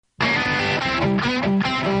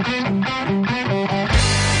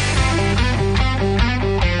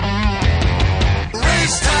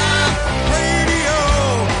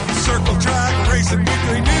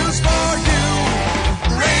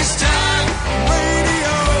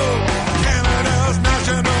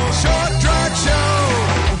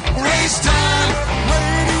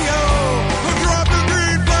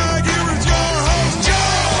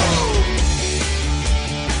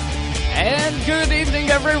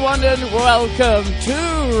everyone, and welcome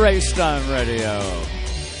to Race Time Radio.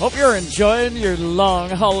 Hope you're enjoying your long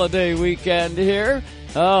holiday weekend here.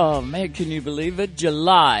 Oh, man, can you believe it?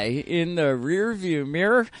 July in the rearview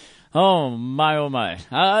mirror. Oh, my.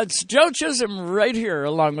 It's Joe Chisholm right here,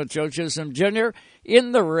 along with Joe Chisholm Jr.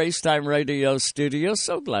 in the Race Time Radio studio.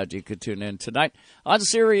 So glad you could tune in tonight on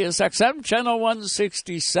Sirius XM, Channel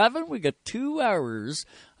 167. We got 2 hours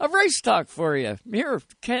of race talk for you. Here,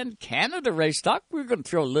 Canada race talk. We're going to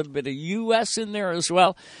throw a little bit of U.S. in there as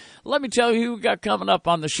well. Let me tell you who we got coming up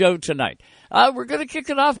on the show tonight. We're going to kick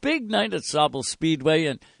it off big night at Sauble Speedway,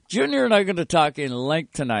 and Junior and I are going to talk in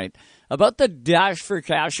length tonight about the Dash for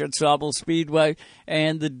Cash at Sauble Speedway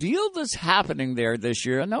and the deal that's happening there this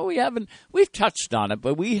year. I know we've touched on it,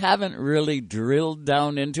 but we haven't really drilled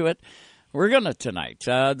down into it. We're going to tonight.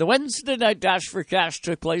 The Wednesday night Dash for Cash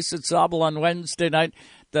took place at Sauble on Wednesday night.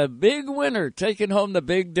 The big winner taking home the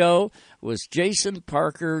big dough was Jason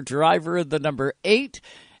Parker, driver of the number 8.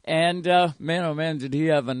 And, man, oh, man, did he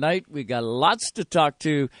have a night. We got lots to talk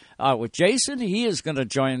to with Jason. He is going to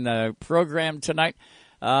join the program tonight.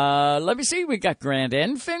 Let me see. We got Grant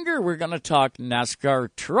Enfinger. We're going to talk NASCAR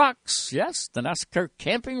trucks. Yes, the NASCAR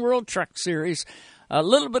Camping World Truck Series. A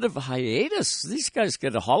little bit of a hiatus. These guys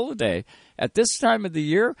get a holiday at this time of the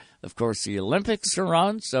year. Of course, the Olympics are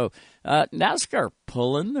on, so NASCAR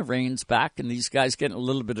pulling the reins back, and these guys getting a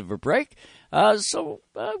little bit of a break. So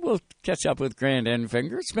we'll catch up with Grant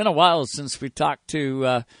Enfinger. It's been a while since we talked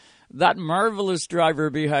to that marvelous driver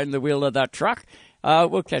behind the wheel of that truck.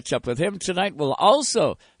 We'll catch up with him tonight. We'll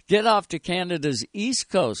also get off to Canada's East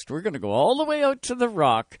Coast. We're going to go all the way out to the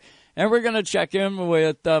Rock, and we're going to check in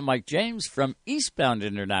with Mike James from Eastbound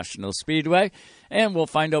International Speedway, and we'll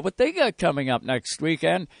find out what they got coming up next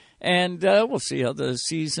weekend, and we'll see how the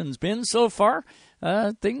season's been so far.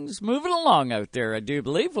 Things moving along out there, I do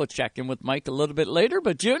believe. We'll check in with Mike a little bit later.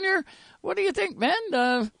 But, Junior, what do you think,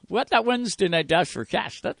 man? What that Wednesday night Dash for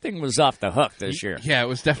Cash, that thing was off the hook this year. Yeah, it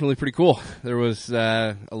was definitely pretty cool. There was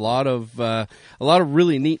a lot of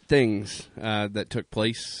really neat things that took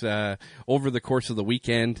place over the course of the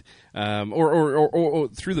weekend, or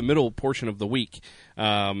through the middle portion of the week.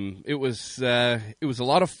 It was a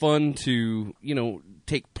lot of fun to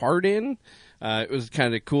take part in. It was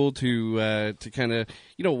kind of cool to kind of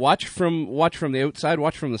watch from the outside,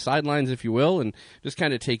 watch from the sidelines, if you will, and just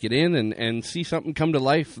kind of take it in and see something come to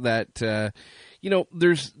life. That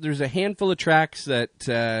there's a handful of tracks that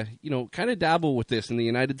kind of dabble with this in the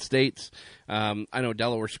United States. I know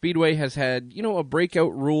Delaware Speedway has had a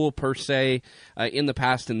breakout rule per se in the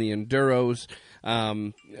past in the enduros.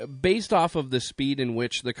 Based off of the speed in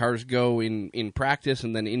which the cars go in practice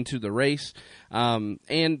and then into the race.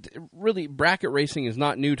 And really, bracket racing is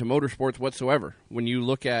not new to motorsports whatsoever. When you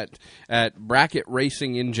look at bracket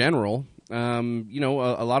racing in general,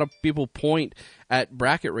 a lot of people point at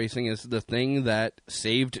bracket racing as the thing that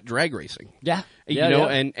saved drag racing. Yeah.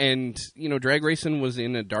 And drag racing was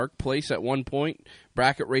in a dark place at one point.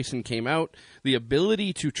 Bracket racing came out. The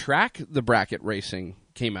ability to track the bracket racing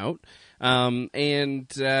came out. That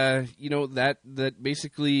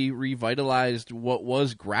basically revitalized what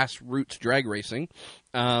was grassroots drag racing.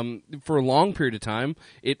 For a long period of time,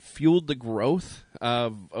 it fueled the growth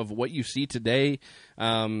of what you see today,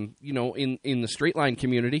 in the straight line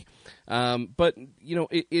community. But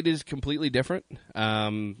it is completely different.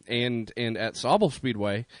 And at Sauble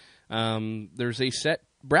Speedway, there's a set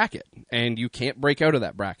bracket, and you can't break out of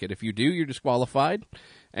that bracket. If you do, you're disqualified.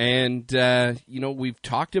 And, we've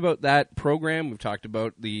talked about that program. We've talked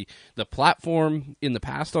about the platform in the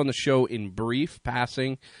past on the show in brief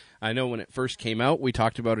passing. I know when it first came out, we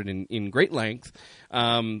talked about it in great length.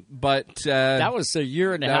 But that was a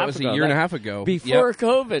year and a half ago. That was a year and a half ago. Before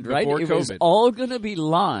COVID, right? Before it COVID. was all going to be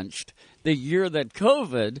launched the year that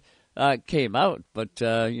COVID came out. But,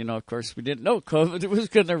 of course, we didn't know COVID was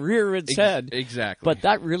going to rear its head. Exactly. But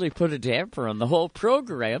that really put a damper on the whole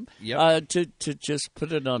program to just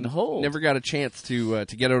put it on hold. Never got a chance to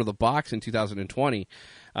get out of the box in 2020.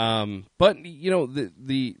 But,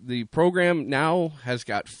 the program now has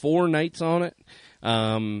got 4 nights on it.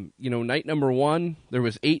 Night number 1, there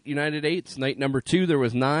was 8 United 8s. Night number 2, there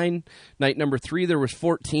was 9. Night number 3, there was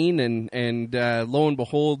 14. And lo and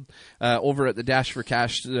behold, over at the Dash for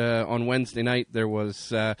Cash on Wednesday night, there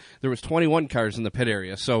was 21 cars in the pit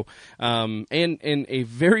area. So, and a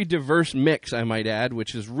very diverse mix, I might add,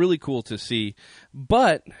 which is really cool to see.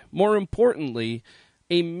 But more importantly,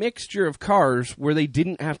 a mixture of cars where they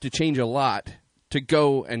didn't have to change a lot to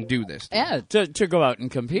go and do this. Yeah, to go out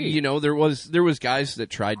and compete. You know, there was guys that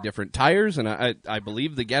tried different tires, and I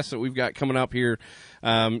believe the guest that we've got coming up here,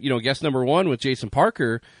 guest number 1 with Jason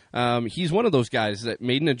Parker, he's one of those guys that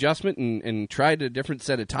made an adjustment and tried a different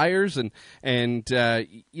set of tires,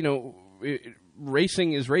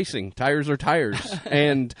 racing is racing. Tires are tires.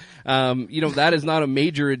 And, that is not a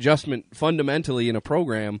major adjustment fundamentally in a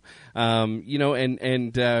program.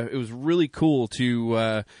 It was really cool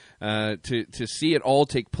to see it all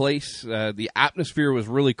take place. The atmosphere was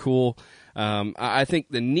really cool. I think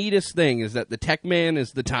the neatest thing is that the tech man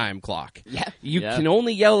is the time clock. Yeah. You can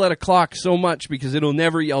only yell at a clock so much because it'll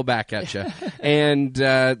never yell back at you. And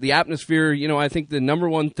the atmosphere, I think the number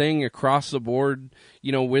one thing across the board,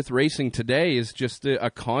 with racing today is just a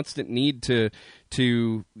constant need to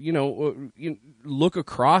look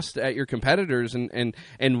across at your competitors and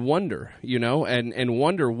wonder, and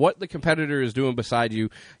wonder what the competitor is doing beside you.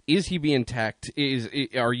 Is he being teched?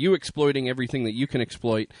 Are you exploiting everything that you can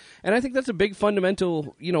exploit? And I think that's a big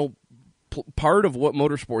fundamental, part of what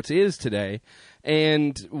motorsports is today.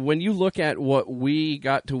 And when you look at what we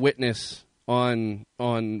got to witness on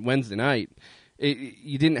Wednesday night,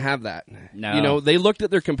 you didn't have that. No. They looked at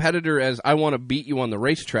their competitor as, I want to beat you on the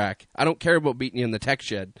racetrack. I don't care about beating you in the tech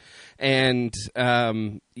shed. And,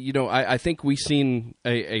 I think we've seen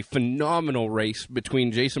a phenomenal race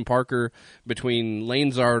between Jason Parker, between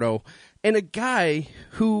Lane Zardo, and a guy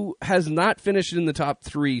who has not finished in the top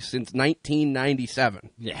 3 since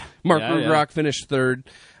 1997. Yeah. Mark Rugrock finished 3rd.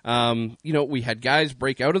 We had guys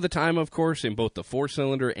break out of the time, of course, in both the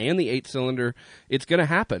 4-cylinder and the 8-cylinder. It's going to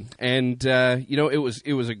happen. And,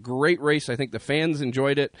 it was a great race. I think the fans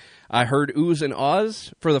enjoyed it. I heard oohs and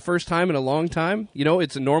ahs for the first time in a long time.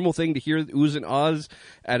 It's a normal thing to hear oohs and ahs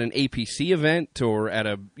at an APC event or at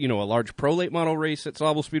a large pro late model race at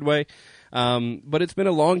Sauble Speedway. But it's been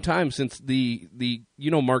a long time since the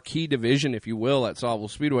marquee division, if you will, at Sauble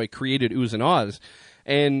Speedway created oohs and ahs.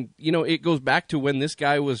 And, it goes back to when this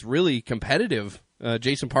guy was really competitive,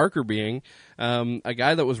 Jason Parker being a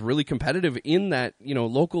guy that was really competitive in that,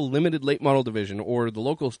 local limited late model division or the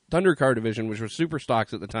local Thunder Car division, which was super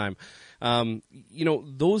stocks at the time.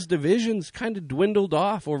 Those divisions kind of dwindled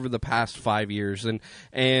off over the past 5 years. And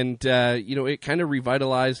it kind of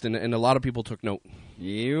revitalized and a lot of people took note.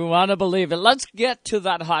 You want to believe it. Let's get to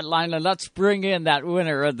that hotline and let's bring in that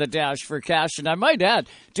winner of the Dash for Cash. And I might add,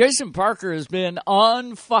 Jason Parker has been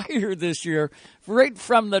on fire this year, right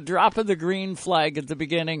from the drop of the green flag at the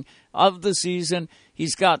beginning of the season.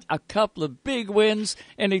 He's got a couple of big wins,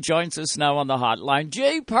 and he joins us now on the hotline.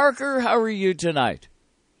 Jay Parker, how are you tonight?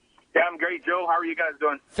 Yeah, I'm great, Joe. How are you guys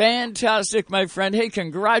doing? Fantastic, my friend. Hey,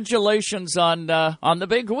 congratulations on the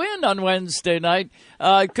big win on Wednesday night.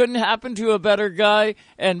 Couldn't happen to a better guy.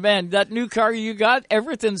 And, man, that new car you got,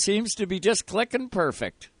 everything seems to be just clicking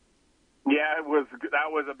perfect. Yeah, that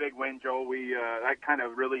was a big win, Joe. That kind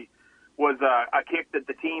of really was a kick that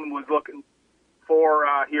the team was looking for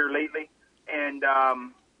here lately. And,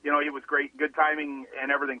 it was great. Good timing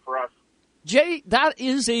and everything for us. Jay, that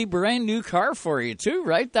is a brand new car for you too,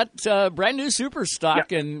 right? That brand new super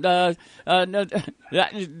stock, and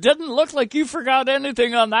it doesn't look like you forgot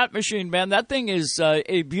anything on that machine, man. That thing is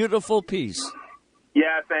a beautiful piece.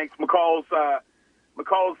 Yeah, thanks, McCall's.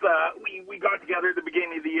 We got together at the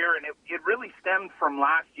beginning of the year, and it really stemmed from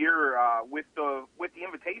last year with the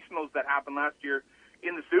invitationals that happened last year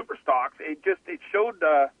in the super stocks. It showed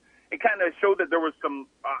that there was some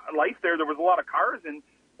life there. There was a lot of cars, and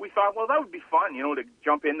we thought, well, that would be fun, to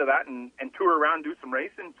jump into that and tour around, do some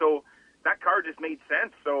racing. So that car just made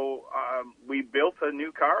sense. So we built a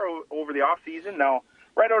new car over the off season. Now,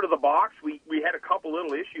 right out of the box, we had a couple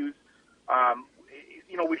little issues.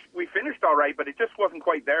 We finished all right, but it just wasn't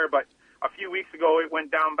quite there. But a few weeks ago, it went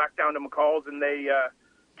back down to McCall's, and they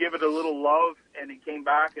give it a little love, and it came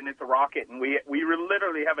back, and it's a rocket. And we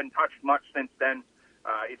literally haven't touched much since then.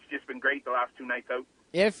 It's just been great the last 2 nights out.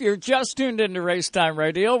 If you're just tuned into Race Time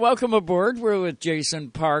Radio, welcome aboard. We're with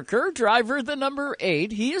Jason Parker, driver the number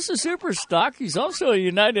 8. He is a super stock. He's also a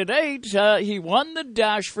United 8. He won the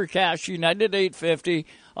Dash for Cash United 850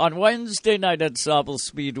 on Wednesday night at Sauble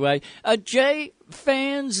Speedway. Jay,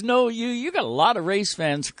 fans know you. You got a lot of race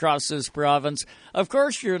fans across this province. Of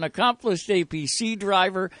course, you're an accomplished APC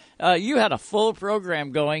driver. You had a full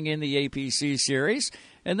program going in the APC series.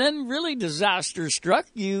 And then really disaster struck.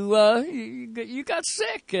 You got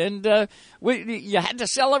sick, and you had to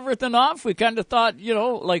sell everything off. We kind of thought,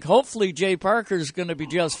 hopefully Jay Parker's going to be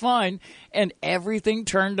just fine, and everything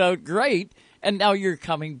turned out great. and now you're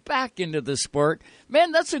coming back into the sport.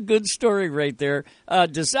 Man, that's a good story right there.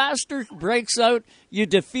 Disaster breaks out, you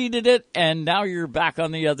defeated it, and now you're back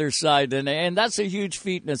on the other side, and that's a huge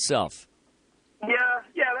feat in itself. Yeah,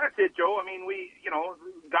 that's it, Joe. I mean, we,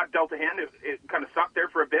 got dealt a hand. It kind of sucked there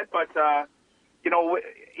for a bit, but it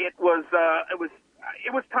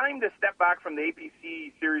was time to step back from the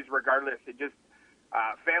APC series regardless. It just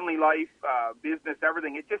family life, business,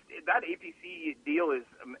 everything. That APC deal is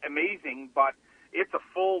amazing, but it's a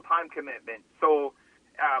full-time commitment. So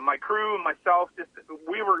my crew and myself,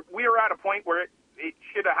 we were at a point where it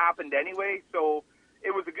should have happened anyway. So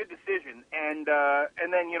it was a good decision. And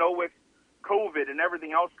then with COVID and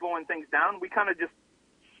everything else slowing things down, we kind of just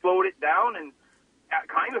slowed it down and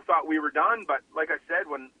kind of thought we were done. But like I said,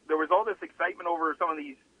 when there was all this excitement over some of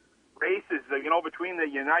these races, between the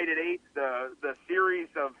United Eights, the series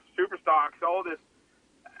of Superstocks, all this,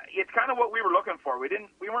 it's kind of what we were looking for. We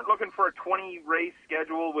weren't looking for a 20 race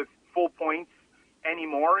schedule with full points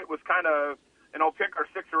anymore. It was kind of, pick our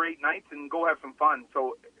 6 or 8 nights and go have some fun.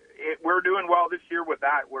 So we're doing well this year with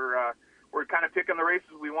that. We're kind of picking the races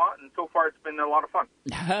we want, and so far it's been a lot of fun.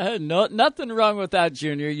 No, nothing wrong with that,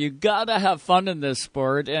 Junior. You got to have fun in this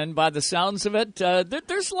sport, and by the sounds of it,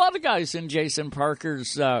 there's a lot of guys in Jason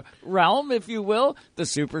Parker's realm, if you will. The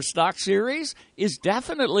Superstock Series is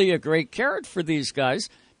definitely a great carrot for these guys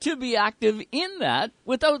to be active in that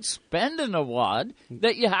without spending a wad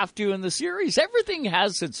that you have to in the series. Everything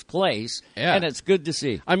has its place, and it's good to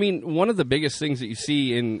see. I mean, one of the biggest things that you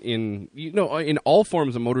see in all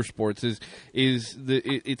forms of motorsports is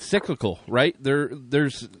it's cyclical, right?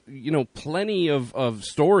 There's plenty of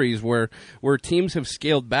stories where teams have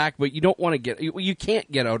scaled back, but you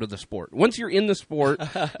can't get out of the sport. Once you're in the sport,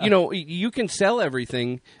 you can sell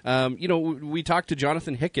everything. We talked to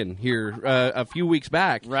Jonathan Hicken here a few weeks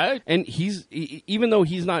back. Right. And even though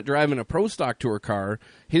he's not driving a Pro Stock Tour car,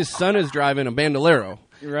 his son is driving a Bandolero.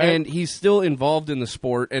 Right. And he's still involved in the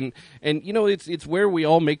sport. And it's where we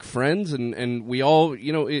all make friends and we all,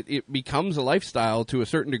 it becomes a lifestyle to a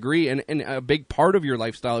certain degree and a big part of your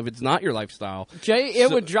lifestyle if it's not your lifestyle. Jay, it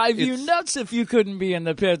would drive you nuts if you couldn't be in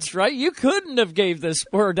the pits, right? You couldn't have gave this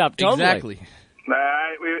sport up totally. Exactly.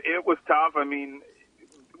 It was tough. I mean,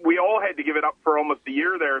 we all had to give it up for almost a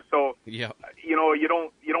year there, so yeah. You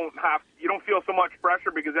don't feel so much pressure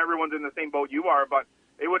because everyone's in the same boat you are. But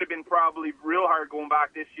it would have been probably real hard going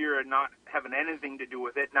back this year and not having anything to do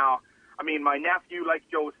with it. Now, I mean, my nephew, like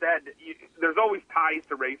Joe said, there's always ties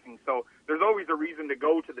to racing, so there's always a reason to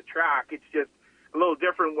go to the track. It's just a little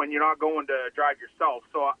different when you're not going to drive yourself.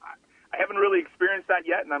 So I haven't really experienced that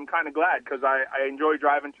yet, and I'm kind of glad because I enjoy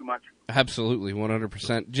driving too much. Absolutely,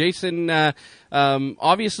 100%. Jason,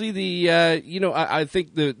 obviously I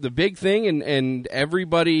think the big thing and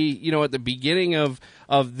everybody, at the beginning of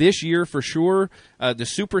this year for sure, the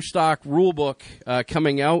Superstock rulebook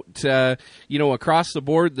coming out, across the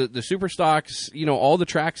board, the Superstocks, all the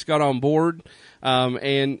tracks got on board.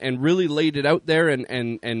 And really laid it out there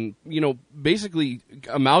and basically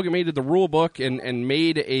amalgamated the rule book and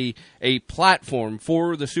made a platform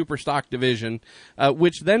for the Superstock division,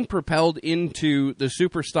 which then propelled into the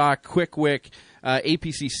Superstock Quick Wick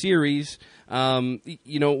APC series, the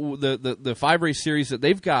 5-race series that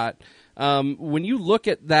they've got. When you look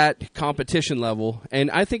at that competition level, and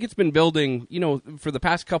I think it's been building, for the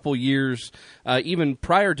past couple years, even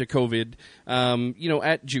prior to COVID,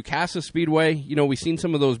 at Jukasa Speedway, we've seen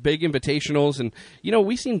some of those big invitationals, and,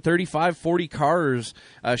 we've seen 35, 40 cars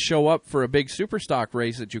show up for a big Superstock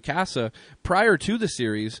race at Jukasa prior to the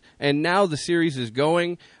series, and now the series is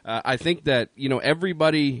going. I think that,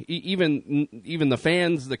 everybody, even the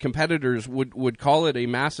fans, the competitors would call it a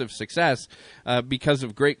massive success because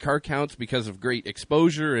of great car counts, because of great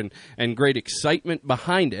exposure and great excitement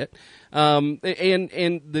behind it. And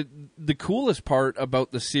the coolest part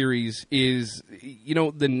about the series is,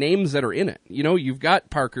 the names that are in it. You've got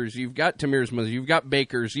Parkers, you've got Tamirsmas, you've got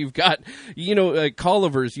Bakers, you've got,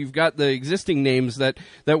 Collivers, you've got the existing names that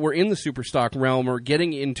were in the Superstock realm or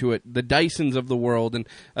getting into it, the Dysons of the world, and,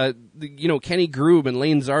 Kenny Grube and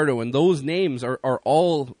Lane Zardo, and those names are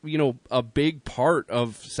all, a big part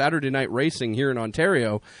of Saturday night racing here in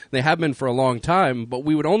Ontario. They have been for a long time, but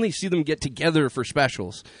we would only see them get together for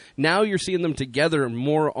specials. Now you're seeing them together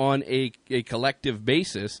more on a collective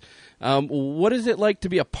basis. What is it like to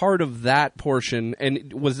be a part of that portion?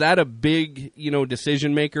 And was that a big,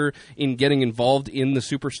 decision maker in getting involved in the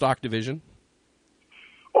Superstock division?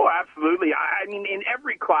 Oh, absolutely. I mean, in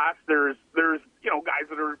every class, there's guys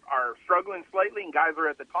that are struggling slightly and guys that are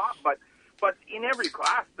at the top, but in every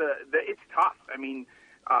class, it's tough. I mean,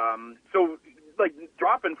 so like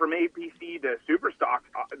dropping from APC to Superstock,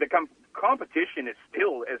 the competition is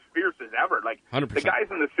still as fierce as ever. Like 100%. the guys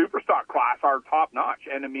in the Superstock class are top notch.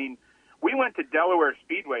 And I mean, we went to Delaware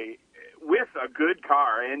Speedway with a good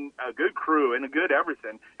car and a good crew and a good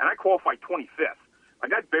everything, and I qualified 25th.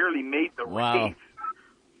 Like I barely made the race.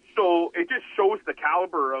 So it just shows the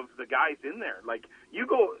caliber of the guys in there. Like you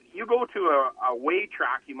go to a way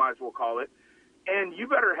track, you might as well call it, and you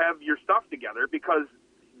better have your stuff together because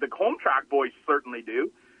the home track boys certainly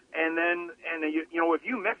do. And then, you know, if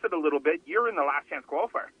you miss it a little bit, you're in the last chance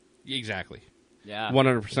qualifier. Exactly. Yeah,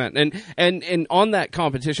 100%. And on that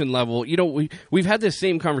competition level, you know, we've had this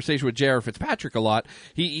same conversation with J.R. Fitzpatrick a lot.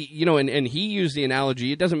 He you know, and he used the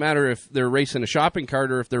analogy. It doesn't matter if they're racing a shopping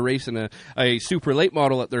cart or if they're racing a super late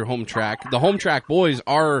model at their home track. The home track boys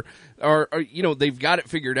are you know, they've got it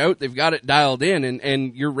figured out. They've got it dialed in,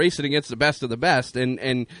 and you're racing against the best of the best,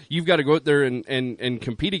 and you've got to go out there and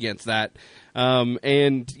compete against that.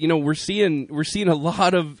 And you know, we're seeing a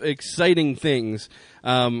lot of exciting things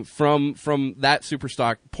from that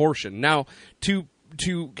Superstock portion. Now, to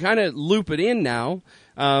kind of loop it in now,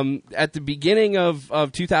 at the beginning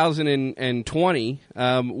of 2020,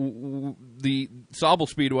 the Sauble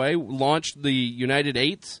Speedway launched the United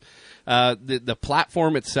Eights, the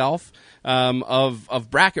platform itself of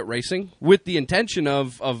bracket racing, with the intention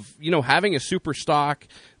of you know, having a Superstock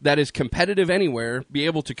that is competitive anywhere be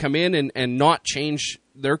able to come in and not change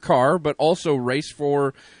their car, but also race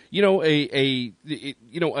for, you know, a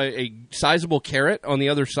sizable carrot on the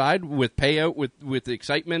other side with payout, with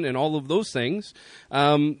excitement and all of those things.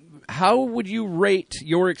 How would you rate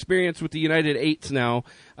your experience with the United Eights now?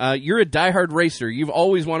 You're a diehard racer. You've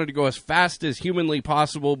always wanted to go as fast as humanly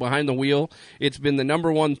possible behind the wheel. It's been the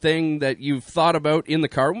number one thing that you've thought about in the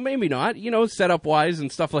car. Well, maybe not, you know, setup wise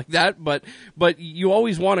and stuff like that, but you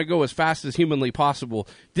always want to go as fast as humanly possible.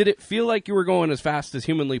 Did it feel like you were going as fast as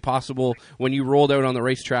humanly possible when you rolled out on the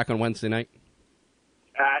racetrack on Wednesday night?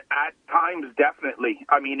 At times, definitely.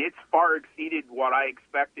 I mean, it's far exceeded what I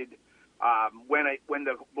expected. When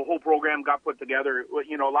the whole program got put together,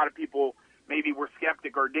 you know, a lot of people maybe were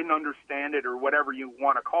skeptic or didn't understand it or whatever you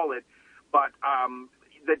want to call it. But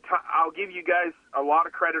I'll give you guys a lot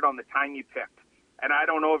of credit on the time you picked. And I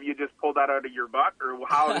don't know if you just pulled that out of your butt or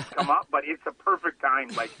how it's come up, but it's a perfect time.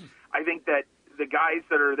 Like, I think that the guys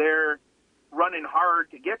that are there running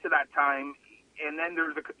hard to get to that time, and then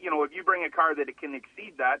there's you know, if you bring a car that it can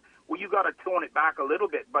exceed that, well, you got to tone it back a little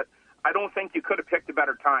bit. But I don't think you could have picked a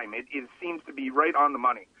better time. It seems to be right on the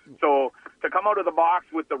money. So to come out of the box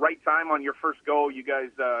with the right time on your first go, you guys,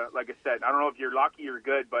 like I said, I don't know if you're lucky or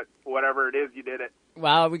good, but whatever it is, you did it.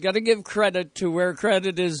 Well, we got to give credit to where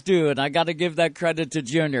credit is due, and I got to give that credit to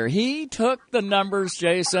Junior. He took the numbers,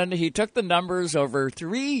 Jason. He took the numbers over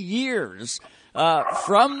 3 years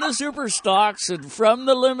from the Superstocks and from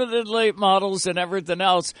the limited late models and everything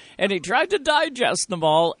else, and he tried to digest them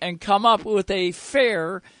all and come up with a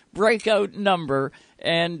fair breakout number.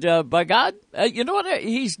 And by God, you know what?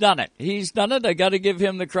 He's done it. He's done it. I got to give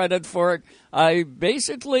him the credit for it. I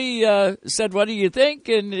basically said, "What do you think?"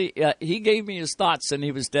 And he gave me his thoughts, and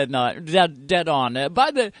he was dead on.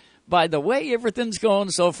 By the way, everything's going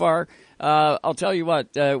so far. I'll tell you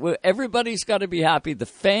what. Everybody's got to be happy. The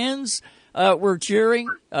fans were cheering.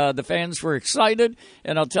 The fans were excited.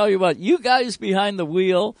 And I'll tell you what. You guys behind the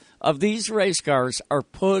wheel of these race cars are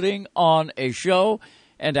putting on a show.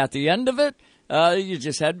 And at the end of it, you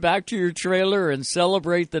just head back to your trailer and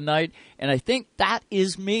celebrate the night. And I think that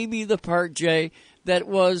is maybe the part, Jay, that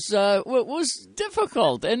was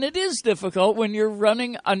difficult. And it is difficult when you're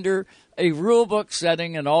running under a rule book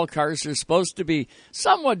setting and all cars are supposed to be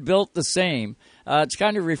somewhat built the same. It's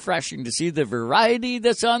kind of refreshing to see the variety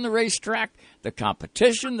that's on the racetrack, the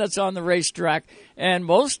competition that's on the racetrack, and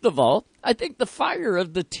most of all, I think the fire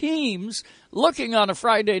of the teams looking on a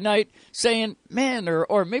Friday night saying, man,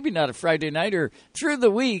 or maybe not a Friday night, or through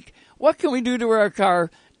the week, what can we do to our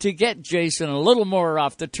car to get Jason a little more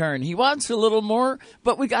off the turn? He wants a little more,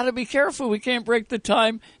 but we got to be careful. We can't break the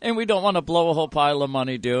time, and we don't want to blow a whole pile of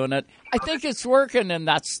money doing it. I think it's working, and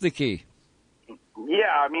that's the key.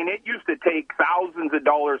 Yeah, I mean, it used to take thousands of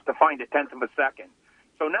dollars to find a tenth of a second.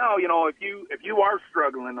 So now, you know, if you are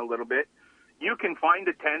struggling a little bit, you can find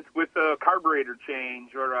a tenth with a carburetor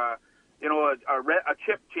change or a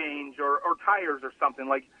chip change or tires or something.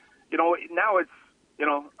 Like, you know, now it's, you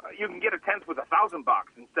know, you can get a tenth with $1,000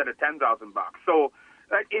 instead of $10,000. So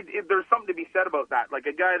there's something to be said about that. Like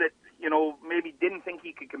a guy that, you know, maybe didn't think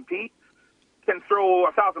he could compete can throw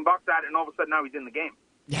 $1,000 at it, and all of a sudden now he's in the game.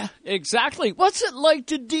 Yeah, exactly. What's it like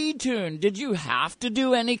to detune? Did you have to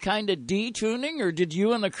do any kind of detuning, or did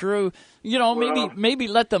you and the crew, maybe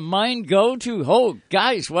let the mind go to, oh,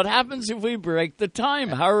 guys, what happens if we break the time?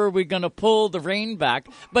 How are we going to pull the rein back,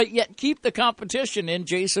 but yet keep the competition in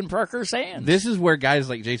Jason Parker's hands? This is where guys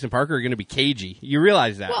like Jason Parker are going to be cagey. You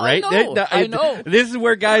realize that, well, right? I know. This is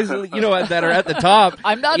where guys, that are at the top.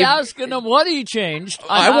 I'm not asking him what he changed.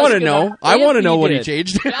 I want to know. I want to know what he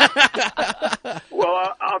changed.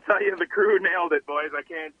 Well, I'll tell you, the crew nailed it, boys. I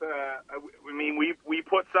can't. I mean, we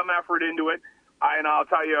put some effort into it, and I'll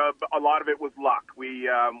tell you, a lot of it was luck. We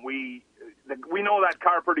know that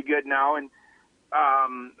car pretty good now, and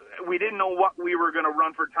we didn't know what we were going to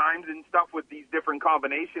run for times and stuff with these different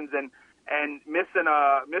combinations, and missing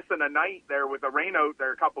a night there with a rain out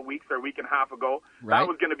there a couple of weeks or a week and a half ago. Right. That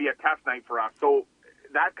was going to be a test night for us. So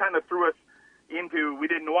that kind of threw us into, we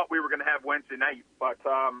didn't know what we were going to have Wednesday night, but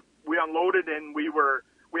we unloaded and we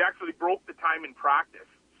actually broke the time in practice.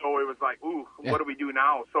 So it was like, ooh, what do we do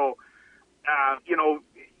now? So,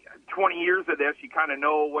 20 years of this, you kind of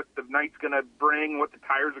know what the night's going to bring, what the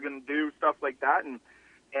tires are going to do, stuff like that. And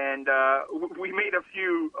we made a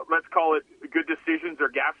few, let's call it good decisions or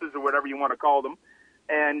guesses or whatever you want to call them.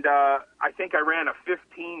 And I think I ran a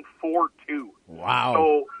 15.42. Wow.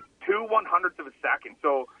 So 2/100ths of a second.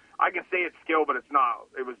 So I can say it's skill, but it's not.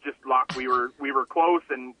 It was just luck. We were close,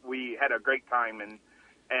 and we had a great time, and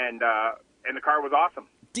the car was awesome.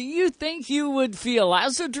 Do you think you would feel,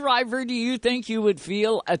 as a driver, do you think you would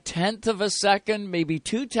feel 1/10 of a second, maybe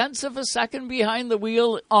 2/10 of a second behind the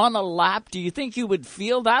wheel on a lap? Do you think you would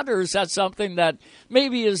feel that, or is that something that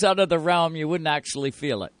maybe is out of the realm, you wouldn't actually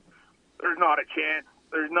feel it? There's not a chance.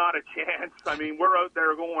 There's not a chance. I mean, we're out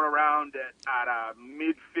there going around at a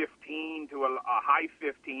mid-15 to a high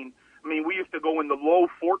 15. I mean, we used to go in the low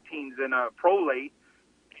 14s in a pro late.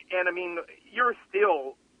 And, I mean, you're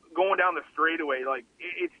still going down the straightaway. Like,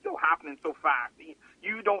 it's still happening so fast.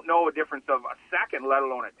 You don't know a difference of a second, let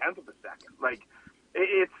alone 1/10 of a second. Like,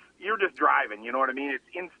 you're just driving, you know what I mean? It's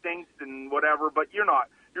instinct and whatever, but you're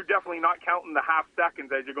definitely not counting the half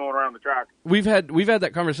seconds as you're going around the track. We've had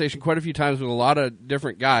that conversation quite a few times with a lot of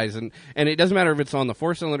different guys, and it doesn't matter if it's on the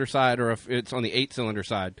 4-cylinder side or if it's on the 8-cylinder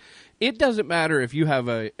side. It doesn't matter if you have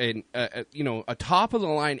a top of the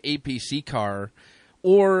line APC car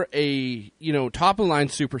or a top of the line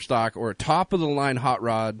super stock or a top of the line hot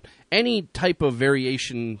rod, any type of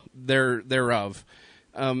variation thereof.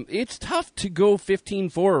 It's tough to go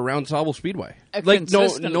 15.4 around Sauble Speedway. Like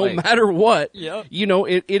no matter what, yeah.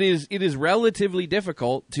 It is relatively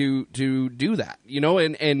difficult to do that.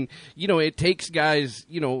 And it takes guys,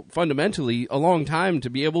 fundamentally a long time to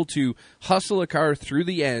be able to hustle a car through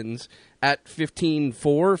the ends at 15.4,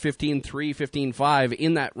 15.3, 15.5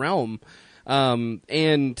 in that realm.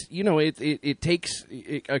 It takes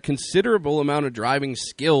a considerable amount of driving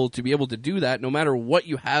skill to be able to do that, no matter what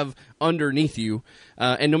you have underneath you,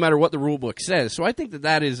 and no matter what the rule book says. So I think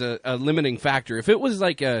that is a limiting factor. If it was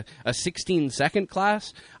like a 16-second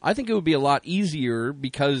class, I think it would be a lot easier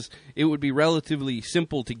because it would be relatively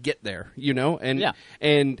simple to get there,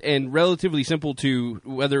 and relatively simple to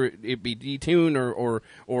whether it be detune or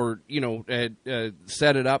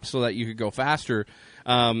set it up so that you could go faster.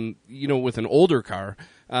 With an older car,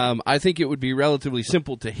 I think it would be relatively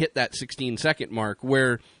simple to hit that 16-second mark,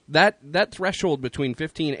 where that threshold between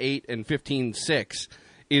 15.8 and 15.6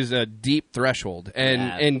 is a deep threshold,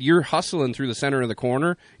 and you're hustling through the center of the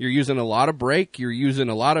corner. You're using a lot of brake, you're using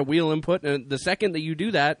a lot of wheel input, and the second that you do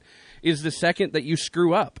that is the second that you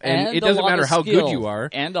screw up. And it doesn't matter how good you are.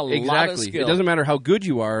 And a lot of skill. It doesn't matter how good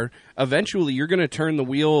you are. Eventually, you're going to turn the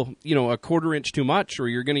wheel, a quarter inch too much, or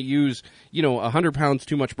you're going to use, 100 pounds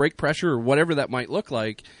too much brake pressure, or whatever that might look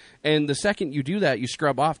like. And the second you do that, you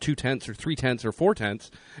scrub off 2/10 or 3/10 or 4/10,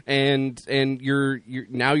 and you're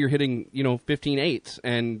hitting 15/8.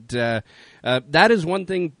 And that is one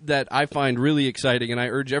thing that I find really exciting. And I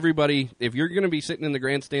urge everybody, if you're going to be sitting in the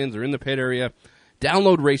grandstands or in the pit area,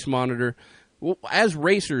 download Race Monitor. Well, as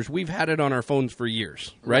racers, we've had it on our phones for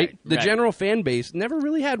years, right? The general fan base never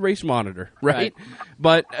really had Race Monitor, right?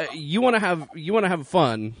 But you want to have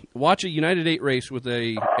fun. Watch a United 8 race with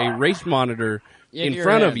a Race Monitor in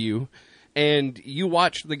front of you, and you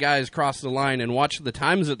watch the guys cross the line and watch the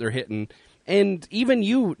times that they're hitting. And even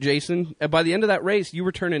you, Jason, by the end of that race, you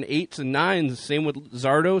were turning 8s and 9s. Same with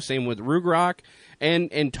Zardo, same with Rugrock,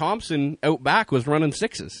 and Thompson out back was running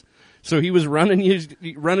 6s. So he was running you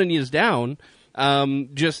down,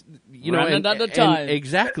 just running at the time.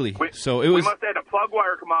 Exactly. We must have had a plug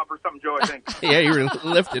wire come off or something, Joe. I think. Yeah, you were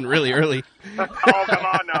lifting really early. Oh, come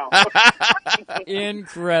on now.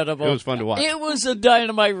 Incredible. It was fun to watch. It was a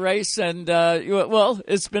dynamite race, and, well,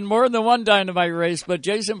 it's been more than one dynamite race, but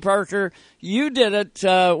Jason Parker, you did it,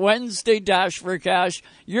 Wednesday Dash for Cash.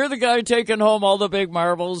 You're the guy taking home all the big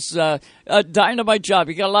marbles. A dynamite job.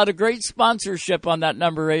 You got a lot of great sponsorship on that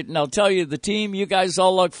number 8, and I'll tell you, the team, you guys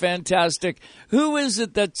all look fantastic. Who is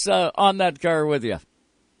it that's on that car with you?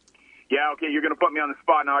 Yeah, okay, you're going to put me on the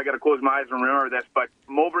spot now. I got to close my eyes and remember this. But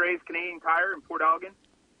Mowbray's Canadian Tire in Port Elgin,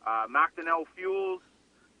 McDonnell Fuels,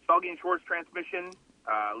 Selgin Shores Transmission,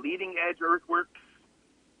 Leading Edge Earthworks,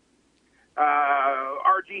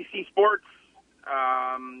 RGC Sports,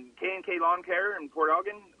 K&K Lawn Care in Port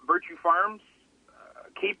Elgin, Virtue Farms,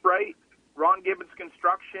 Cape Wright, Ron Gibbons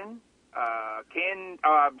Construction,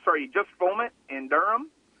 Just Foam It in Durham.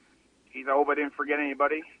 Geez, I hope I didn't forget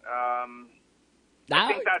anybody. I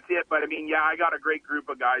think that's it, but I mean, yeah, I got a great group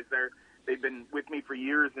of guys there. They've been with me for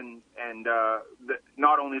years, and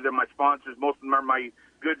not only they're my sponsors, most of them are my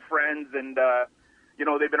good friends, and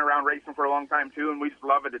they've been around racing for a long time too, and we just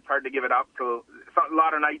love it. It's hard to give it up. So a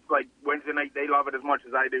lot of nights, like Wednesday night, they love it as much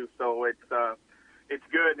as I do. So it's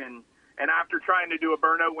good. And after trying to do a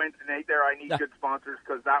burnout Wednesday night there, I need good sponsors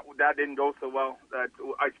because that didn't go so well.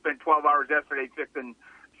 I spent 12 hours yesterday fixing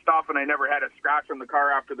stuff, and I never had a scratch on the car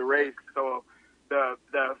after the race. So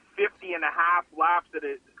the 50 and a half laps that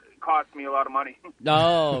it cost me a lot of money.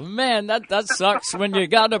 Oh, man, that sucks when you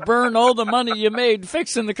got to burn all the money you made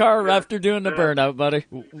fixing the car after doing the burnout, buddy.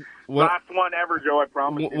 Last one ever, Joe, I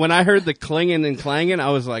promise you. When I heard the clinging and clanging, I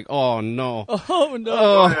was like, oh, no. Oh,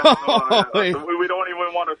 no. We don't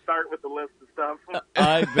even want to start with the list of stuff.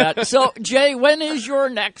 I bet. So, Jay, when is your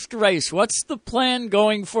next race? What's the plan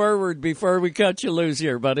going forward before we cut you loose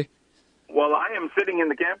here, buddy? Well, I am sitting in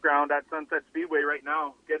the campground at Sunset Speedway right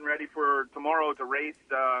now, getting ready for tomorrow to race.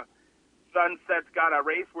 Sunset's got a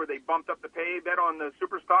race where they bumped up the pay bet on the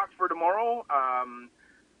Super Stocks for tomorrow.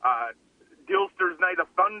 Dilster's Night of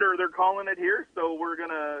Thunder, they're calling it here, so we're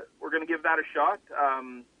gonna give that a shot.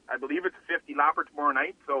 I believe it's a 50 lapper tomorrow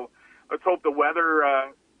night, so let's hope the weather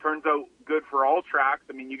turns out good for all tracks.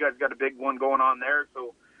 I mean, you guys got a big one going on there,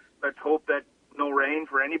 so let's hope that no rain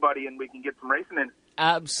for anybody and we can get some racing in.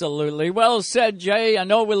 Absolutely. Well said, Jay. I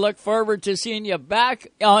know we look forward to seeing you back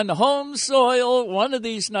on home soil one of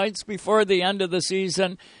these nights before the end of the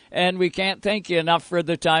season, and we can't thank you enough for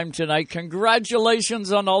the time tonight.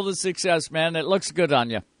 Congratulations on all the success, man. It looks good on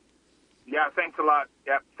you. Yeah, thanks a lot.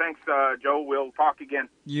 Yeah, thanks, Joe. We'll talk again.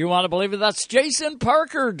 You want to believe it? That's Jason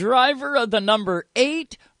Parker, driver of the number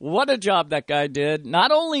 8. What a job that guy did.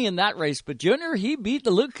 Not only in that race, but Junior, he beat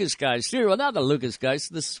the Lucas guys too. Well, not the Lucas guys,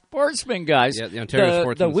 the Sportsman guys. Yeah, the Ontario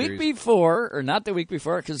Sportsman The week Series. before, or not the week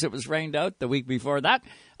before because it was rained out, the week before that.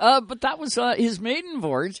 But that was his maiden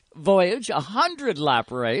voyage,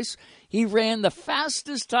 100-lap race. He ran the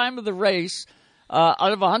fastest time of the race.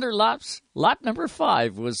 Out of 100 laps, lap number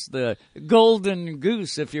 5 was the golden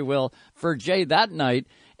goose, if you will, for Jay that night.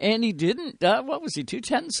 And he didn't,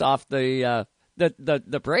 2/10 off the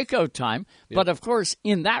breakout time. Yep. But, of course,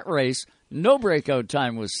 in that race, no breakout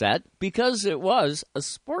time was set because it was a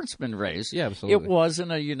sportsman race. Yeah, absolutely. It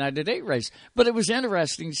wasn't a United 8 race. But it was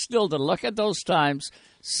interesting still to look at those times,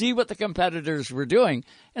 see what the competitors were doing,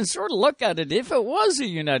 and sort of look at it. If it was a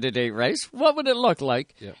United 8 race, what would it look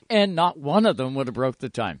like? Yep. And not one of them would have broke the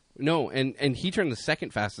time. No, and he turned the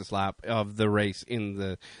second fastest lap of the race in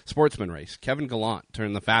the sportsman race. Kevin Gallant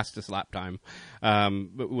turned the fastest lap time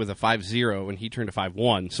with a 5.0, and he turned a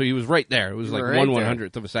 5.1. So he was right there. It was like right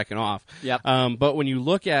 1/100th of a second off. Yep. But when you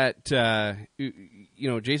look at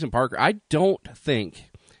Jason Parker, I don't think.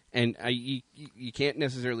 And you can't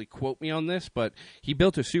necessarily quote me on this, but he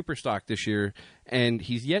built a super stock this year, and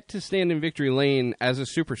he's yet to stand in victory lane as a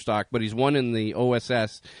super stock, but he's won in the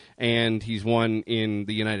OSS and he's won in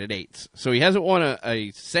the United 8s. So he hasn't won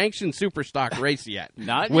a sanctioned super stock race yet.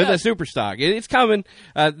 Not with yet. a super stock. It's coming.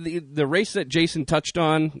 The race that Jason touched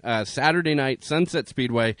on Saturday night, Sunset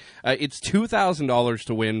Speedway. It's $2,000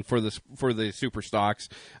 to win for the super stocks.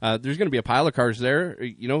 There's going to be a pile of cars there.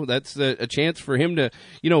 That's a chance for him to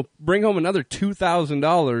bring home another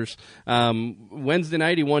 $2,000. Wednesday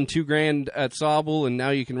night he won $2,000 at Sauble, and now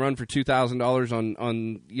you can run for $2,000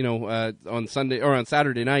 on Sunday or on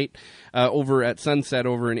Saturday night over at Sunset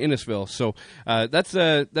over in Innisfil. So that's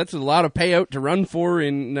a lot of payout to run for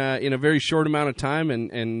in a very short amount of time,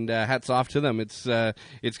 and hats off to them. It's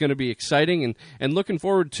going to be exciting, and looking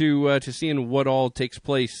forward to seeing what all takes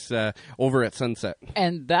place over at Sunset.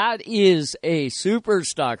 And that is a super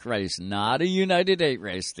stock race, not a United 8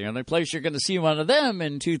 race. The only place you're going to see one of them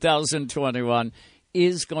in 2021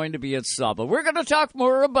 is going to be at Sauble. We're going to talk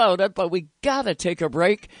more about it, but we got to take a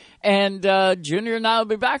break. And Junior and I will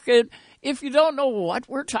be back If you don't know what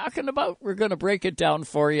we're talking about, we're going to break it down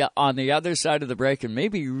for you on the other side of the break and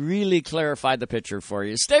maybe really clarify the picture for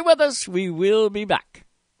you. Stay with us. We will be back.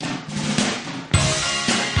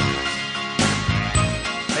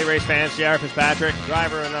 Hey, race fans. J.R. Fitzpatrick,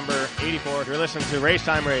 driver number 84. You're listening to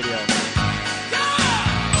Racetime Radio.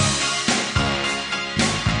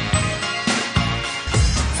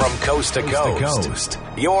 From coast to coast,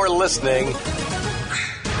 you're listening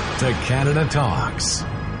to Canada Talks.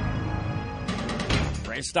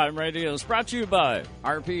 Racetime Radio is brought to you by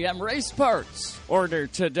RPM Race Parts. Order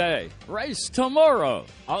today, race tomorrow.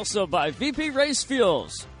 Also by VP Race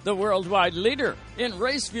Fuels, the worldwide leader in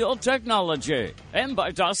race fuel technology. And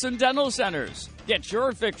by Dawson Dental Centers. Get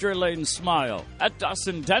your victory lane smile at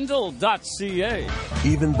dawsondental.ca.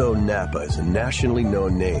 Even though Napa is a nationally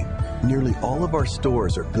known name, nearly all of our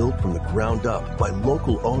stores are built from the ground up by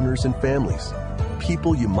local owners and families.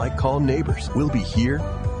 People you might call neighbors will be here,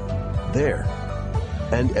 there,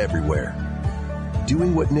 and everywhere.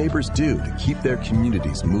 Doing what neighbors do to keep their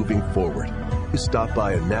communities moving forward. You stop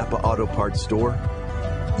by a Napa Auto Parts store,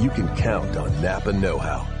 you can count on Napa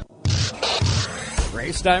know-how.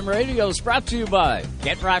 Racetime Radio is brought to you by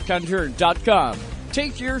GetRackHunter.com.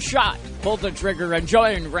 Take your shot, pull the trigger, and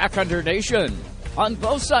join Rack Hunter Nation on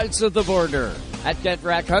both sides of the border at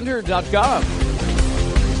GetRackHunter.com.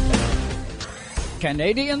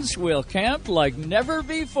 Canadians will camp like never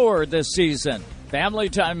before this season. Family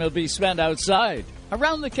time will be spent outside,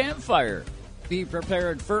 around the campfire. Be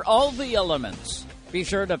prepared for all the elements. Be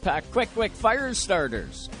sure to pack Quick fire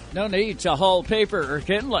starters. No need to haul paper or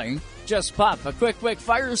kindling. Just pop a Quick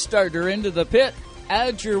fire starter into the pit,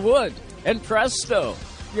 add your wood, and presto,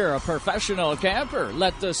 you're a professional camper.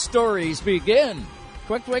 Let the stories begin.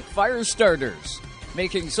 Quick fire starters,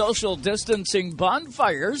 making social distancing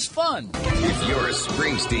bonfires fun. If you're a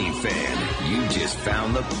Springsteen fan, you just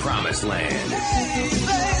found the promised land.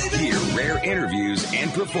 Hear rare interviews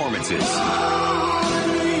and performances.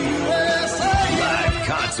 Live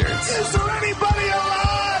concerts. Is there anybody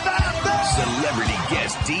alive out there? Celebrity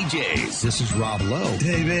guest DJs. This is Rob Lowe.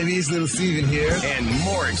 Hey, baby, it's Little Steven here. And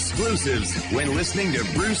more exclusives when listening to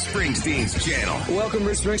Bruce Springsteen's channel. Welcome,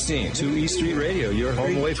 Bruce Springsteen, to E Street Radio. You're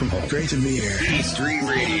home away from home. Great to be here. E Street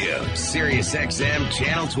Radio, Sirius XM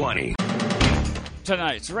Channel 20.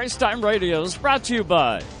 Tonight's Racetime Radio is brought to you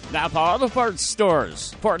by Napa Auto Parts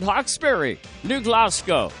Stores, Port Hawkesbury, New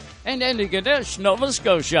Glasgow, and Antigonish, Nova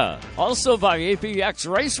Scotia. Also by APX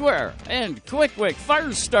Racewear and Quick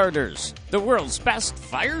Fire Starters, the world's best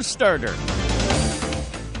fire starter.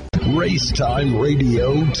 Racetime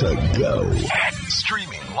Radio to go.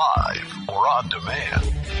 Streaming live or on demand.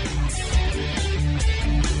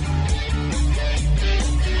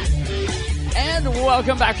 And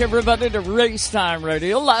welcome back, everybody, to Racetime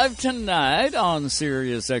Radio, live tonight on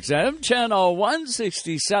Sirius XM, Channel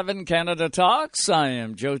 167, Canada Talks. I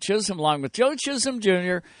am Joe Chisholm, along with Joe Chisholm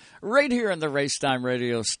Jr., right here in the Racetime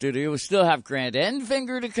Radio studio. We still have Grant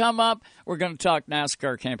Enfinger to come up. We're going to talk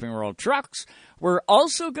NASCAR Camping World Trucks. We're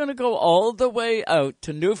also going to go all the way out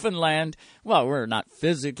to Newfoundland. Well, we're not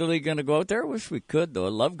physically going to go out there. I wish we could, though. I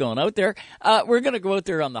love going out there. We're going to go out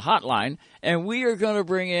there on the hotline, and we are going to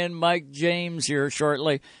bring in Mike James here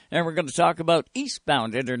shortly, and we're going to talk about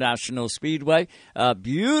Eastbound International Speedway, a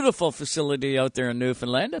beautiful facility out there in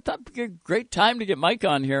Newfoundland. I thought it would be a great time to get Mike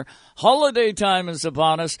on here. Holiday time is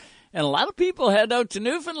upon us. And a lot of people head out to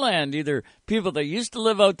Newfoundland, either people that used to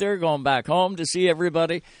live out there going back home to see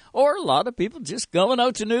everybody, or a lot of people just going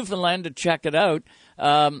out to Newfoundland to check it out.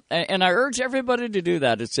 And I urge everybody to do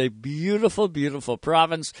that. It's a beautiful, beautiful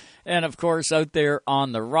province. And, of course, out there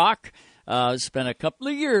on the Rock, spent a couple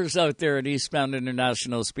of years out there at Eastbound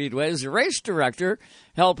International Speedway as a race director,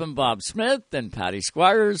 helping Bob Smith and Patty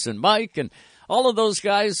Squires and Mike and all of those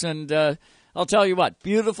guys. And I'll tell you what,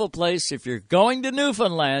 beautiful place. If you're going to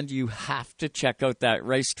Newfoundland, you have to check out that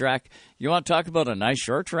racetrack. You want to talk about a nice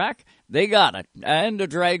short track? They got it. And a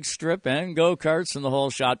drag strip and go-karts and the whole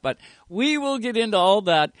shot. But we will get into all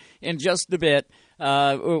that in just a bit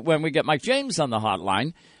when we get Mike James on the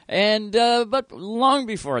hotline. And but long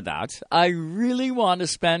before that, I really want to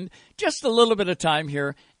spend just a little bit of time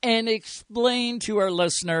here and explain to our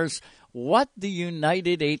listeners what the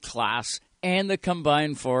United 8 class and the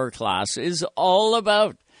Combined 4 class is all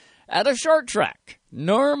about. At a short track,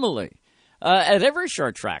 normally, at every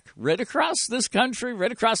short track, right across this country,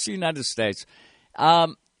 right across the United States,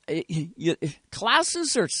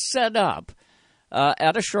 classes are set up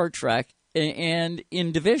at a short track and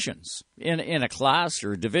in divisions. In a class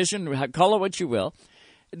or division, call it what you will,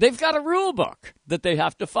 they've got a rule book that they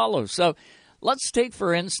have to follow. So let's take,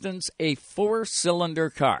 for instance, a 4-cylinder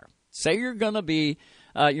car. Say you're going to be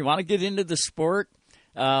you want to get into the sport,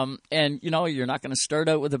 and, you're not going to start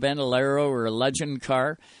out with a Bandolero or a Legend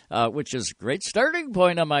car, which is a great starting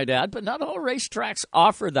point on my dad, but not all racetracks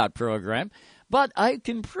offer that program. But I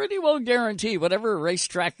can pretty well guarantee whatever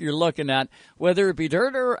racetrack you're looking at, whether it be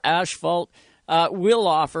dirt or asphalt, will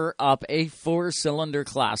offer up a 4-cylinder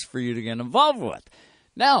class for you to get involved with.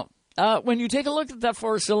 Now, when you take a look at that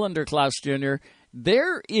 4-cylinder class, Junior,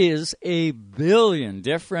 there is a billion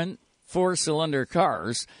different 4-cylinder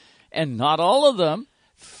cars, and not all of them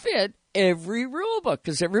fit every rule book,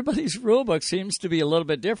 because everybody's rule book seems to be a little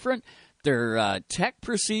bit different. Their tech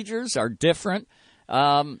procedures are different.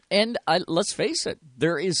 And let's face it,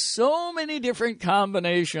 there is so many different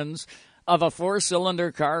combinations of a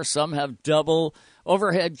 4-cylinder car. Some have double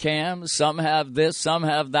overhead cams, some have this, some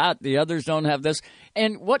have that, the others don't have this.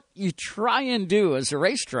 And what you try and do as a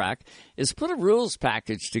racetrack is put a rules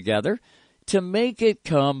package together to make it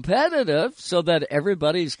competitive so that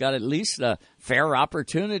everybody's got at least a fair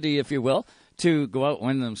opportunity, if you will, to go out and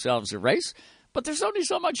win themselves a race. But there's only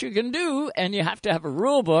so much you can do, and you have to have a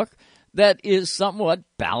rule book that is somewhat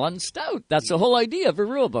balanced out. That's the whole idea of a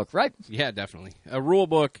rule book, right? Yeah, definitely. A rule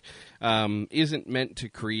book isn't meant to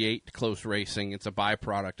create close racing. It's a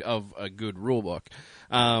byproduct of a good rule book.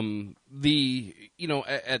 At the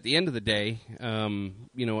end of the day,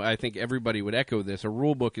 I think everybody would echo this. A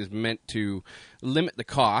rule book is meant to limit the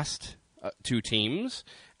cost to teams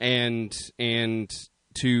and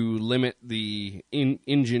to limit the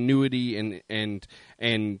ingenuity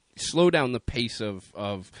and slow down the pace of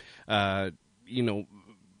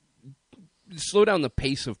slow down the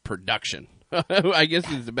pace of production. I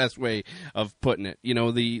guess is the best way of putting it.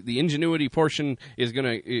 The ingenuity portion is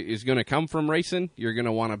gonna come from racing. You're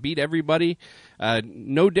gonna want to beat everybody.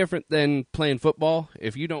 No different than playing football.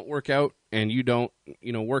 If you don't work out and you don't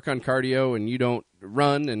work on cardio and you don't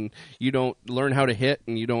run and you don't learn how to hit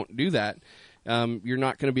and you don't do that, you're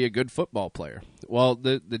not going to be a good football player. Well,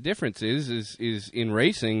 the difference is in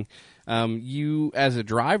racing, you as a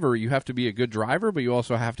driver, you have to be a good driver, but you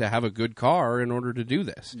also have to have a good car in order to do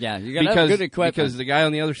this. Yeah, you got to have good equipment. Because the guy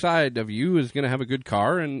on the other side of you is going to have a good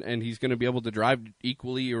car, and he's going to be able to drive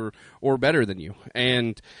equally or better than you.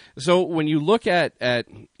 And so when you look at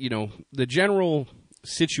the general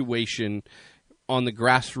situation on the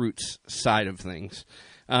grassroots side of things,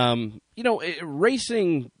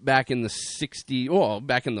 racing back in the 60s,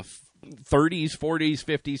 back in the 30s, 40s,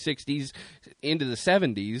 50s, 60s, into the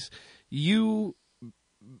 70s, you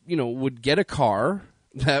would get a car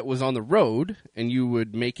that was on the road, and you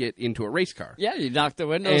would make it into a race car. Yeah, you knock the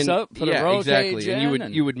windows up, put a roll exactly. cage in.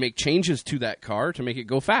 And you would make changes to that car to make it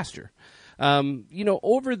go faster.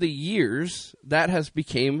 Over the years, that has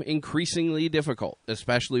become increasingly difficult,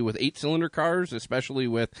 especially with 8-cylinder cars, especially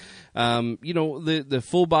with, the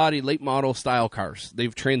full-body, late-model style cars.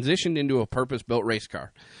 They've transitioned into a purpose-built race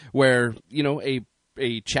car where,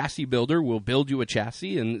 a chassis builder will build you a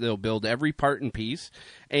chassis, and they'll build every part and piece,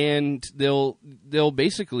 and they'll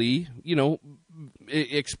basically,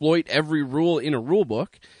 exploit every rule in a rule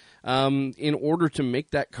book in order to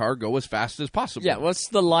make that car go as fast as possible. Yeah, what's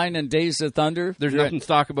the line in Days of Thunder? There's nothing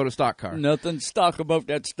stock about a stock car. Nothing stock about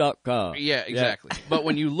that stock car. Yeah, exactly. Yeah. But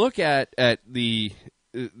when you look at the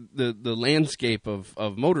landscape of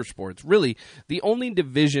motorsports, really the only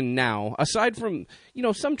division now, aside from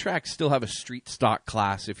some tracks still have a street stock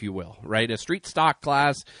class, if you will, right? A street stock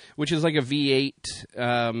class, which is like a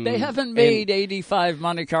V8. They haven't made 85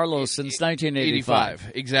 Monte Carlo since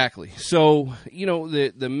 1985. Exactly. So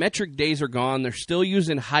the metric days are gone. They're still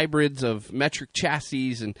using hybrids of metric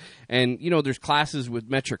chassis, and there's classes with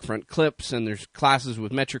metric front clips, and there's classes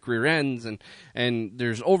with metric rear ends, and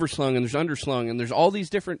there's overslung and there's underslung, and there's all these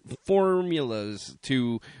different formulas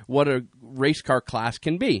to what a race car class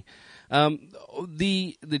can be.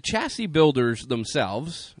 The chassis builders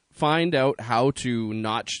themselves find out how to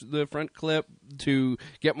notch the front clip to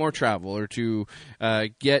get more travel, or to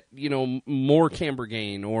get more camber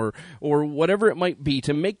gain, or whatever it might be,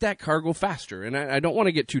 to make that car go faster. And I don't want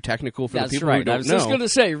to get too technical for the people who don't know. I was just going to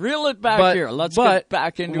say, reel it back here. Let's get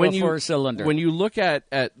back into a 4-cylinder. When you look at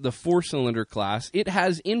the 4-cylinder class, it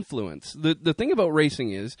has influence. The thing about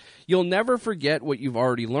racing is you'll never forget what you've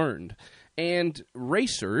already learned. And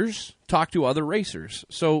racers talk to other racers.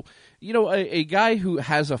 So, a guy who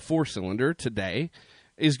has a 4-cylinder today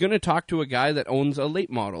is going to talk to a guy that owns a late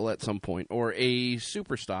model at some point, or a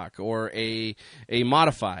super stock, or a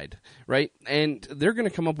modified, right? And they're going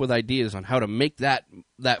to come up with ideas on how to make that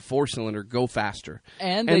that 4-cylinder go faster.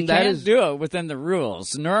 And they can't do it within the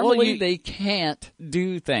rules. Normally, they can't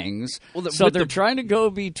do things. So they're trying to go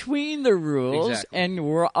between the rules, and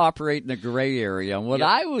we're operating the gray area. And what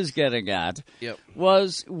I was getting at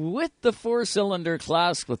was with the 4-cylinder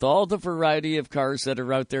class, with all the variety of cars that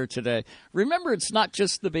are out there today, remember, it's not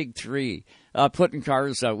just the big three putting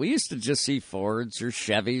cars out. We used to just see Fords or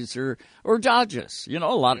Chevys or Dodges. You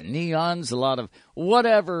know, a lot of Neons, a lot of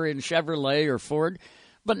whatever in Chevrolet or Ford.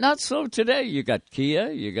 But not so today. You got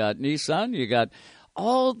Kia, you got Nissan, you got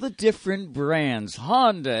all the different brands,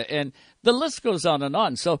 Honda, and the list goes on and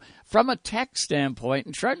on. So from a tech standpoint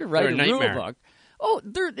and trying to write a rule book,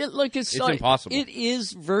 it's impossible. It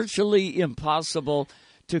is virtually impossible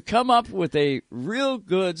to come up with a real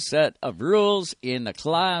good set of rules in the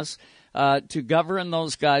class to govern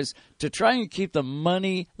those guys, to try and keep the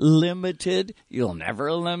money limited. You'll never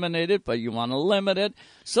eliminate it, but you want to limit it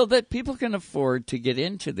so that people can afford to get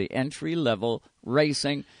into the entry-level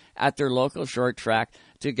racing at their local short track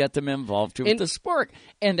to get them involved with the sport.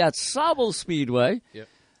 And at Sauble Speedway,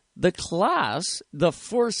 the class, the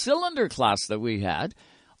 4-cylinder class that we had,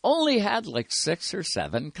 only had like 6 or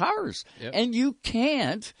 7 cars. And you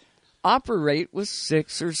can't operate with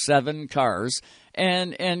 6 or 7 cars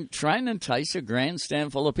and try and entice a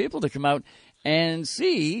grandstand full of people to come out and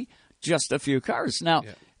see just a few cars. Now,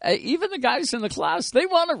 even the guys in the class, they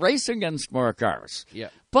want to race against more cars.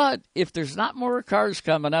 But if there's not more cars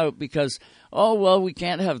coming out because, we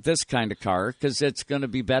can't have this kind of car because it's going to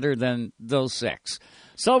be better than those 6.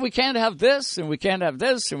 So we can't have this, and we can't have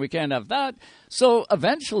this, and we can't have that. So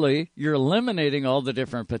eventually, you're eliminating all the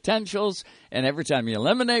different potentials, and every time you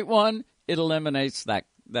eliminate one, it eliminates that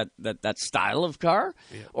style of car,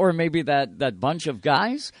 or maybe that bunch of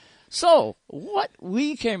guys. So what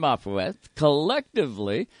we came up with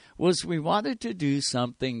collectively was we wanted to do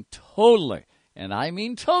something totally, and I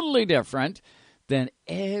mean totally different than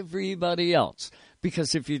everybody else.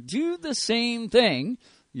 Because if you do the same thing,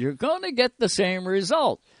 you're going to get the same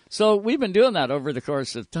result. So we've been doing that over the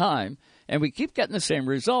course of time, and we keep getting the same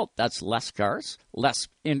result. That's less cars, less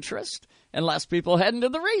interest, and less people heading to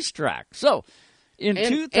the racetrack. So in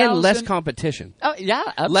 2000... And less competition. Oh, yeah,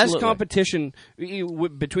 absolutely. Less competition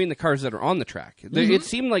between the cars that are on the track. It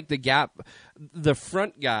seemed like the gap, the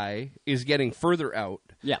front guy is getting further out.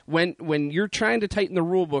 Yeah. When you're trying to tighten the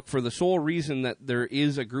rule book for the sole reason that there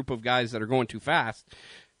is a group of guys that are going too fast,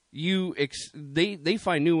 they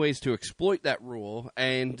find new ways to exploit that rule,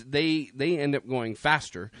 and they end up going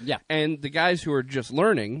faster. Yeah. And the guys who are just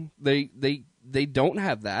learning, they don't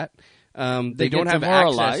have that. They don't have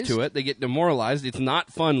access to it. They get demoralized. It's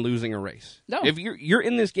not fun losing a race. No. If you're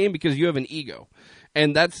in this game because you have an ego,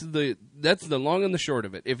 and that's the long and the short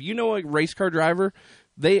of it. If you know a race car driver,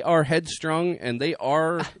 they are headstrong and they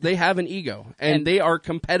have an ego and they are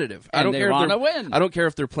competitive. I don't care if they win. I don't care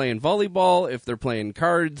if they're playing volleyball, if they're playing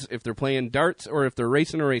cards, if they're playing darts, or if they're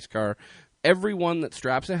racing a race car. Everyone that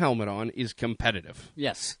straps a helmet on is competitive.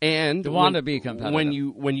 Yes. And they want to be competitive.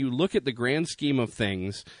 When you look at the grand scheme of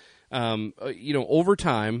things, over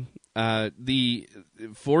time, the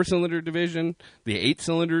 4-cylinder division, the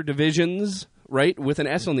 8-cylinder divisions, right, with an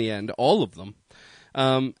S on the end, all of them,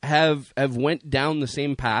 have went down the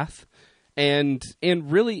same path, and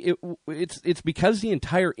really it's because the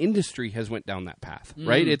entire industry has went down that path,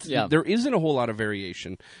 right? There isn't a whole lot of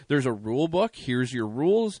variation. There's a rule book. Here's your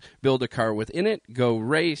rules. Build a car within it. Go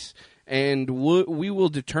race, and we will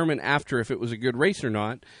determine after if it was a good race or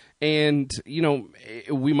not. And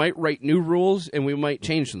we might write new rules and we might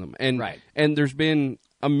change them. And there's been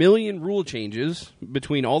a million rule changes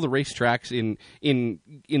between all the racetracks in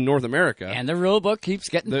North America. And the rule book keeps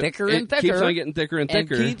getting thicker and thicker. It keeps on getting thicker and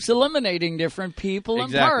thicker. And keeps eliminating different people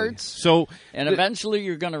and parts. And eventually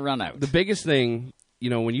you're going to run out. The biggest thing,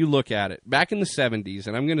 when you look at it, back in the 70s,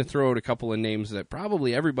 and I'm going to throw out a couple of names that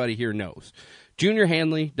probably everybody here knows. Junior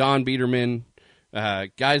Hanley, Don Biederman,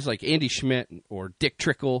 guys like Andy Schmidt or Dick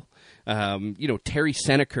Trickle, Terry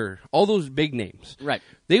Seneker, all those big names. Right.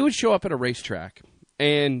 They would show up at a racetrack,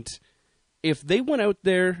 and if they went out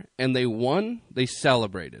there and they won, they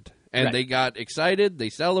celebrated. And they got excited, they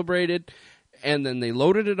celebrated, and then they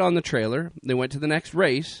loaded it on the trailer, they went to the next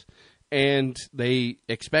race, and they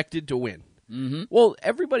expected to win. Mm-hmm. Well,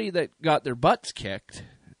 everybody that got their butts kicked,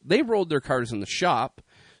 they rolled their cars in the shop,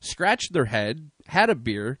 scratched their head, had a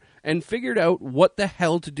beer, and figured out what the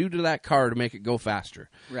hell to do to that car to make it go faster.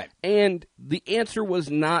 Right. And the answer was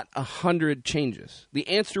not 100 changes. The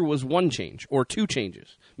answer was 1 change or 2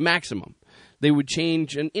 changes, maximum. They would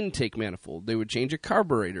change an intake manifold. They would change a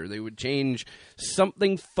carburetor. They would change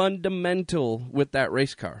something fundamental with that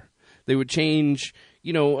race car. They would change,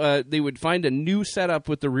 they would find a new setup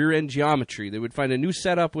with the rear end geometry. They would find a new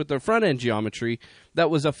setup with the front end geometry that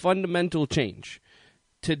was a fundamental change.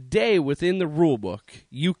 Today, within the rule book,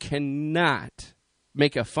 you cannot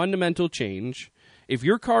make a fundamental change. If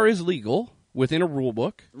your car is legal within a rule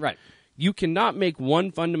book, right, you cannot make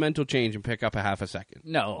one fundamental change and pick up a half a second.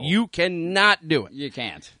 No. You cannot do it. You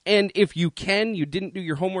can't. And if you can, you didn't do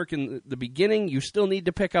your homework in the beginning, you still need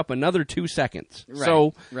to pick up another 2 seconds.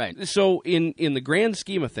 Right. So in the grand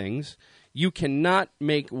scheme of things, you cannot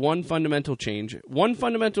make one fundamental change. One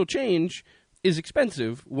fundamental change is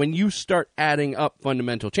expensive when you start adding up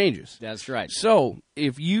fundamental changes. That's right. So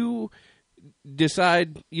if you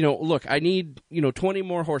decide, look, I need, 20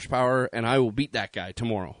 more horsepower and I will beat that guy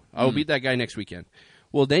tomorrow. I will beat that guy next weekend.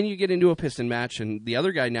 Well, then you get into a piston match and the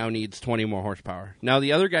other guy now needs 20 more horsepower. Now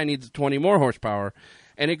the other guy needs 20 more horsepower,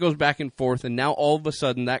 and it goes back and forth, and now all of a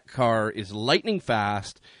sudden that car is lightning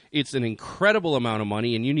fast. It's an incredible amount of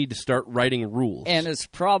money, and you need to start writing rules. And it's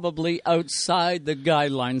probably outside the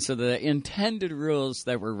guidelines of the intended rules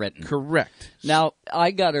that were written. Correct. Now,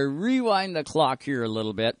 I got to rewind the clock here a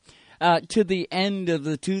little bit to the end of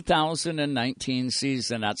the 2019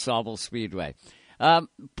 season at Sauble Speedway.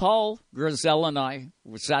 Paul Grizel and I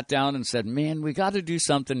sat down and said, man, we got to do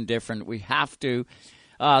something different. We have to.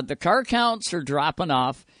 The car counts are dropping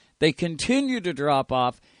off. They continue to drop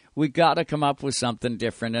off. We got to come up with something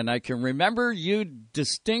different. And I can remember you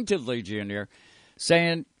distinctively, Junior,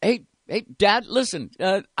 saying, hey, Dad, listen,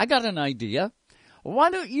 I got an idea.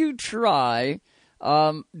 Why don't you try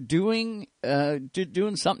doing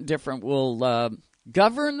something different? We'll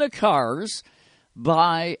govern the cars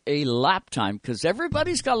by a lap time, because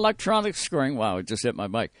everybody's got electronic scoring. Wow, it just hit my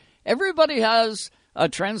mic. Everybody has a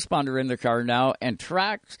transponder in their car now, and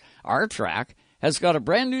our track has got a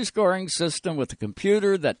brand new scoring system with a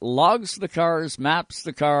computer that logs the cars, maps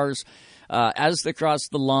the cars as they cross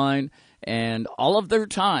the line, and all of their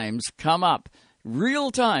times come up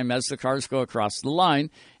real time as the cars go across the line.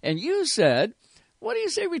 And you said, what do you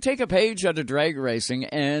say we take a page out of drag racing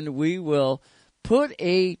and we will put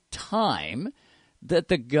a time that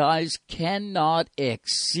the guys cannot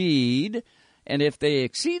exceed, and if they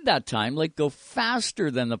exceed that time, like go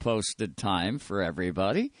faster than the posted time for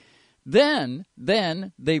everybody, then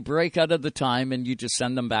they break out of the time and you just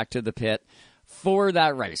send them back to the pit for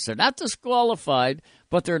that race. They're not disqualified,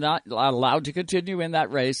 but they're not allowed to continue in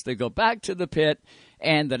that race. They go back to the pit,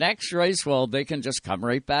 and the next race, well, they can just come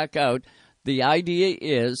right back out. The idea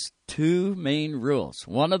is 2 main rules.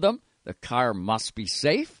 One of them, the car must be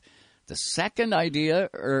safe. The second idea,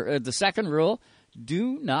 or the second rule,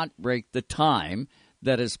 do not break the time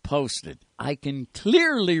that is posted. I can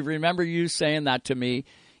clearly remember you saying that to me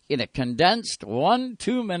in a condensed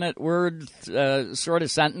 1-2 minute word sort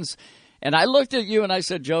of sentence. And I looked at you and I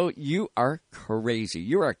said, Joe, you are crazy.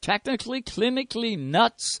 You are technically, clinically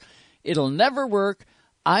nuts. It'll never work.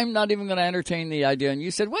 I'm not even going to entertain the idea. And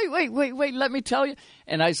you said, wait, let me tell you.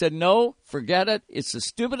 And I said, no, forget it. It's the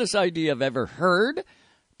stupidest idea I've ever heard.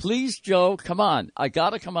 Please, Joe, come on. I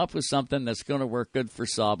got to come up with something that's going to work good for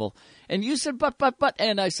Sauble. And you said, but.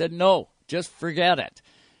 And I said, no, just forget it.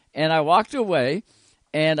 And I walked away,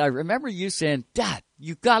 and I remember you saying, Dad,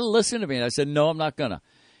 you got to listen to me. And I said, no, I'm not going to.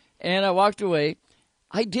 And I walked away.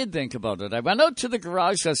 I did think about it. I went out to the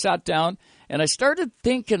garage, I sat down, and I started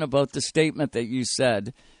thinking about the statement that you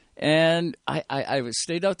said. And I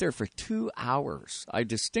stayed out there for 2 hours. I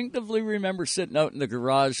distinctively remember sitting out in the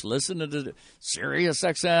garage, listening to Sirius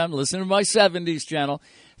XM, listening to my 70s channel,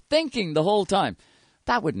 thinking the whole time,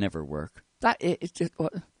 that would never work.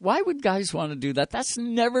 Why would guys want to do that? That's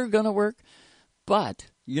never going to work. But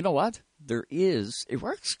you know what? It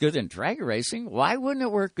works good in drag racing. Why wouldn't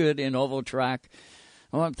it work good in oval track?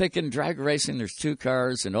 Well, I'm thinking drag racing, there's 2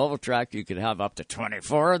 cars. In oval track, you could have up to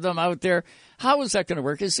 24 of them out there. How is that going to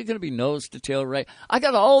work? Is it going to be nose to tail race? I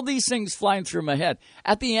got all these things flying through my head.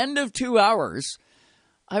 At the end of 2 hours,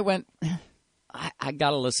 I went, I got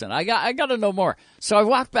to listen. I got to know more. So I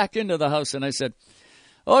walked back into the house and I said,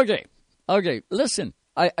 okay, listen,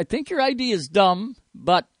 I think your idea is dumb,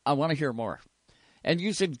 but I want to hear more. And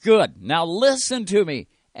you said, good. Now listen to me.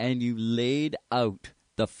 And you laid out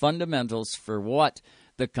the fundamentals for what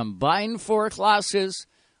the combined 4 classes,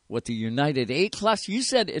 what the United 8 class. You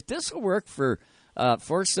said if this will work for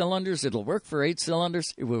 4 cylinders, it'll work for 8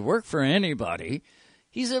 cylinders. It would work for anybody.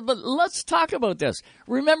 He said, but let's talk about this.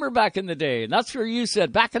 Remember back in the day, and that's where you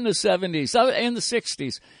said back in the 70s, in the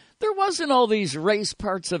 60s, there wasn't all these race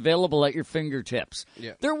parts available at your fingertips.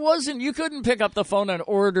 Yeah. There wasn't. You couldn't pick up the phone and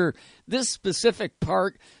order this specific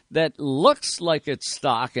part that looks like it's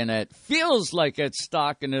stock and it feels like it's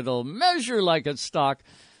stock and it'll measure like it's stock.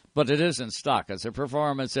 but it isn't stock. It's a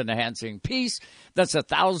performance-enhancing piece that's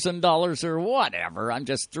 $1,000 or whatever. I'm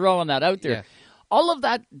just throwing that out there. Yeah. All of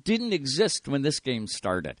that didn't exist when this game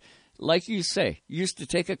started. Like you say, you used to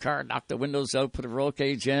take a car, knock the windows out, put a roll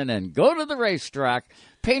cage in, and go to the racetrack,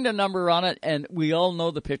 paint a number on it, and we all know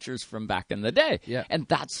the pictures from back in the day. Yeah. And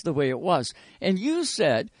that's the way it was. And you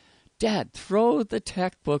said, Dad, throw the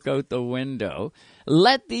textbook out the window.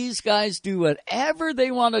 Let these guys do whatever they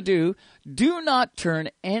want to do. Do not turn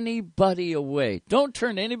anybody away. Don't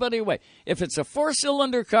turn anybody away. If it's a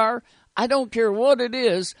 4-cylinder car, I don't care what it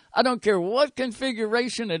is. I don't care what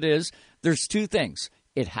configuration it is. There's two things.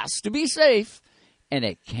 It has to be safe, and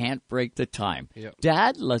it can't break the time. Yep.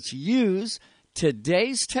 Dad, let's use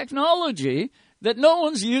today's technology that no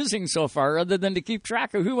one's using so far other than to keep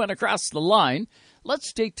track of who went across the line.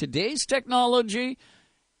 Let's take today's technology,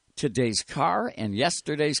 today's car, and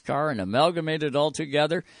yesterday's car and amalgamate it all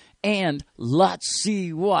together, and let's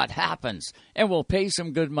see what happens. And we'll pay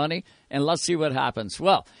some good money, and let's see what happens.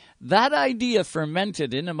 Well, that idea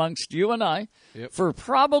fermented in amongst you and I for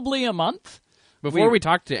probably a month. Before we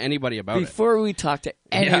talked to anybody about it. Before we talked to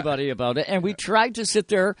anybody about it. And we tried to sit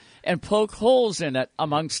there and poke holes in it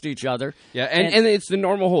amongst each other. Yeah, and it's the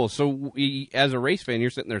normal hole. So as a race fan, you're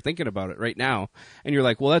sitting there thinking about it right now. And you're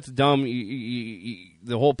like, well, that's dumb.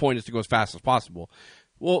 The whole point is to go as fast as possible.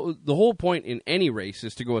 Well, the whole point in any race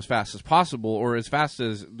is to go as fast as possible or as fast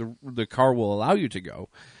as the car will allow you to go.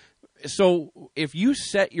 So if you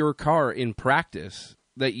set your car in practice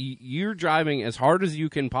that you're driving as hard as you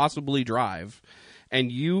can possibly drive,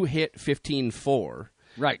 and you hit 15.4,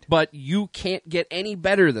 right? But you can't get any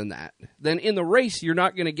better than that. Then in the race, you're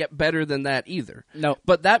not going to get better than that either. No.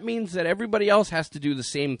 But that means that everybody else has to do the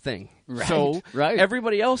same thing. Right. So right.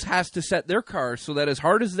 everybody else has to set their car so that as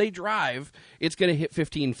hard as they drive, it's going to hit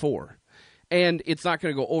 15.4. And it's not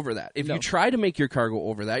going to go over that. If you try to make your car go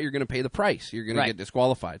over that, you're going to pay the price. You're going to get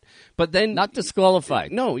disqualified. But then not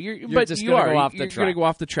disqualified. No, you're just going to go off the You're track. going to go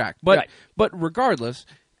off the track. But regardless,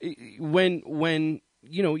 when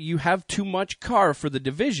you have too much car for the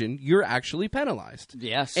division, you're actually penalized.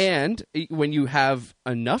 Yes. And when you have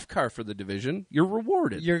enough car for the division, you're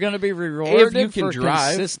rewarded. You're going to be rewarded if you can for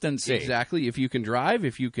drive, consistency. Exactly. If you can drive,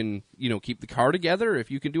 if you can, keep the car together,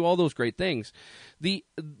 if you can do all those great things. The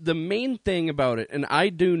main thing about it, and I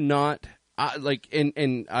do not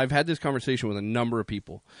and I've had this conversation with a number of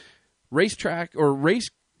people. Racetrack or race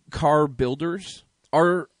car builders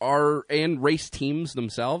and race teams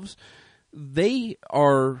themselves, they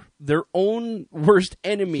are their own worst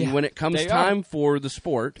enemy when it comes time for the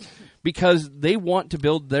sport, because they want to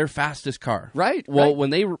build their fastest car. Right. Well,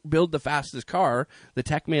 when they build the fastest car, the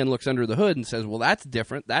tech man looks under the hood and says, well, that's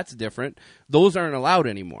different. Those aren't allowed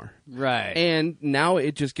anymore. Right. And now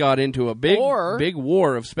it just got into a big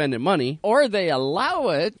war of spending money. Or they allow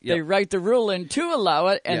it, they write the rule in to allow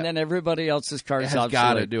it, and then everybody else's car has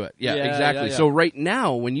got to do it. Yeah, exactly. So right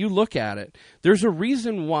now, when you look at it, there's a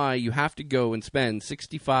reason why you have to go and spend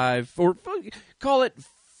 $65 or call it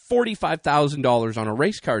 $45,000 on a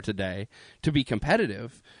race car today to be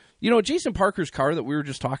competitive. Jason Parker's car that we were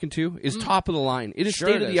just talking to is top of the line. It is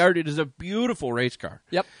state of the art. It is a beautiful race car.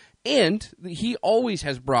 Yep. And he always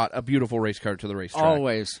has brought a beautiful race car to the racetrack.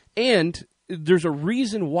 Always. And there's a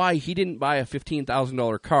reason why he didn't buy a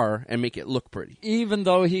 $15,000 car and make it look pretty. Even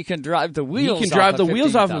though he can drive the wheels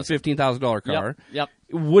off a $15,000 car. Yep.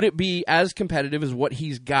 Would it be as competitive as what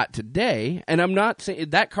he's got today? And I'm not saying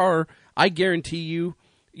that car, I guarantee you,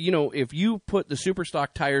 if you put the super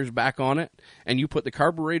stock tires back on it and you put the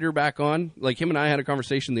carburetor back on, like him and I had a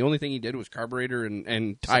conversation, the only thing he did was carburetor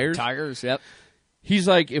and tires. Tires, yep. He's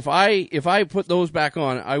like, if I put those back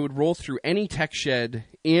on, I would roll through any tech shed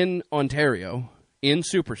in Ontario in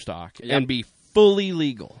Superstock and be fully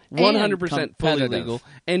legal, 100% fully legal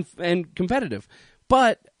and competitive.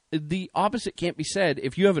 But the opposite can't be said.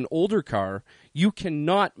 If you have an older car, you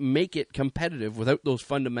cannot make it competitive without those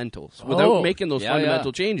fundamentals, without making those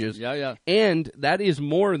fundamental changes. Yeah. And that is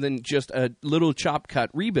more than just a little chop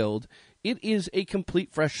cut rebuild. It is a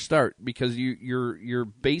complete fresh start because your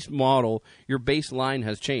base model, your baseline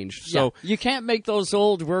has changed. So you can't make those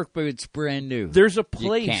old work boots brand new. There's a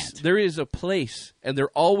place. There is a place, and there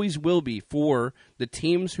always will be, for the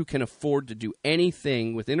teams who can afford to do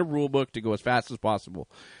anything within a rule book to go as fast as possible.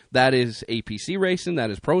 That is APC racing.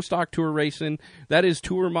 That is Pro Stock Tour racing. That is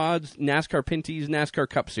Tour Mods, NASCAR Pinties, NASCAR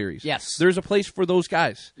Cup Series. Yes. There's a place for those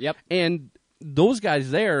guys. Yep. And those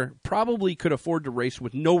guys there probably could afford to race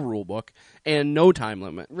with no rule book and no time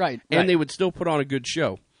limit. Right. And they would still put on a good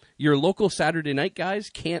show. Your local Saturday night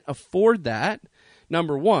guys can't afford that,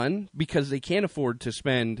 number one, because they can't afford to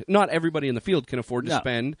spend, not everybody in the field can afford to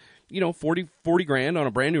spend, $40 grand on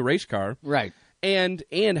a brand new race car, right, and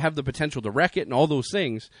have the potential to wreck it and all those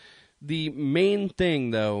things. The main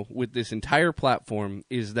thing, though, with this entire platform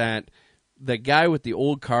is that the guy with the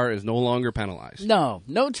old car is no longer penalized. No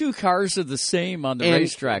two cars are the same on the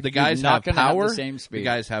racetrack. The guys have power. Have the same speed. The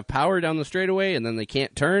guys have power down the straightaway, and then they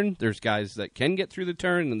can't turn. There's guys that can get through the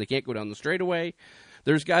turn, and they can't go down the straightaway.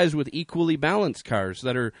 There's guys with equally balanced cars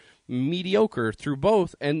that are mediocre through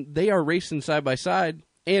both, and they are racing side by side.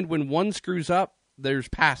 And when one screws up, there's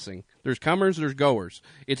passing. There's comers, there's goers.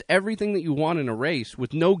 It's everything that you want in a race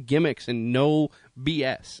with no gimmicks and no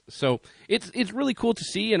BS. So it's really cool to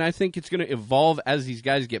see, and I think it's going to evolve as these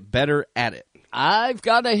guys get better at it. I've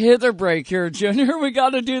got a hither break here, Junior. We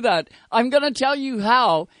got to do that. I'm going to tell you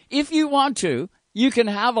how, if you want to, you can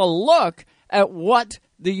have a look at what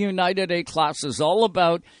the United A class is all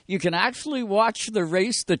about. You can actually watch the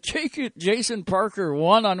race that Jason Parker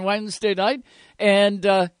won on Wednesday night. And,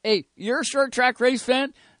 hey, you're a short track race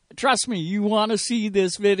fan. Trust me, you want to see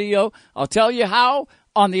this video. I'll tell you how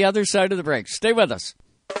on the other side of the break. Stay with us.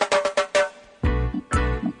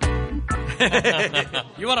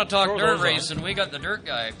 You want to talk dirt racing? We got the dirt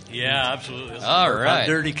guy. Yeah, absolutely. All right. How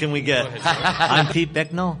dirty can we get? I'm Pete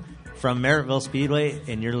Bicknell from Merrittville Speedway,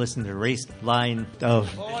 and you're listening to Race Line. Oh,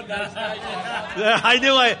 I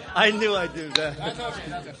knew I'd do that.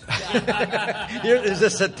 Is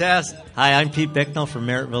this a test? Hi, I'm Pete Bicknell from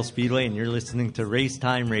Merrittville Speedway, and you're listening to Race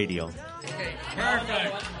Time Radio. Okay,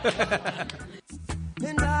 perfect.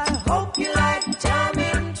 And I hope you like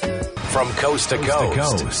jamming too. From coast to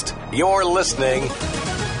coast, you're listening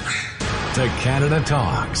to Canada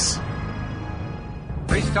Talks.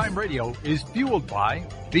 Racetime Radio is fueled by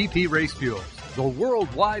VP Race Fuels, the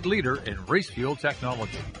worldwide leader in race fuel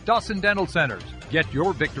technology. Dawson Dental Centers. Get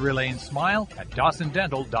your victory lane smile at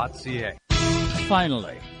dawsondental.ca.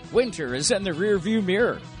 Finally, winter is in the rearview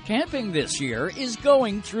mirror. Camping this year is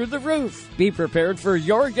going through the roof. Be prepared for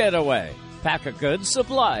your getaway. Pack a good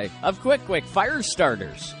supply of Quick fire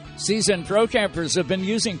starters. Seasoned pro campers have been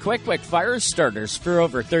using Quick fire starters for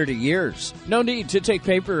over 30 years. No need to take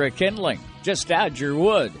paper or kindling. Just add your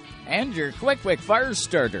wood and your Quick fire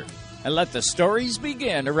starter and let the stories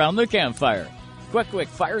begin around the campfire. Quick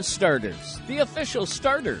fire starters, the official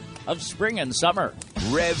starter of spring and summer.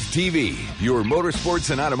 Rev TV, your motorsports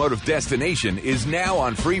and automotive destination, is now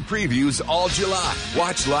on free previews all July.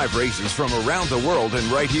 Watch live races from around the world and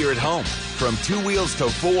right here at home. From 2 wheels to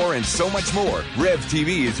 4 and so much more, Rev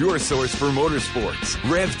TV is your source for motorsports.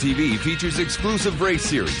 Rev TV features exclusive race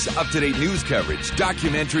series, up-to-date news coverage,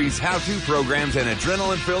 documentaries, how-to programs, and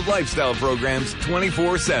adrenaline-filled lifestyle programs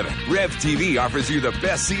 24/7. Rev TV offers you the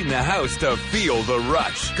best seat in the house to feel the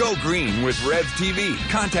rush. Go green with Rev TV.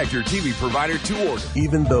 Contact your TV provider to order.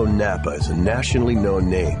 Even though Napa is a nationally known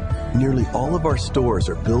name, nearly all of our stores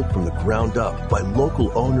are built from the ground up by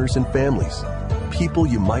local owners and families. People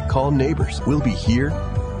you might call neighbors will be here,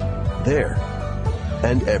 there,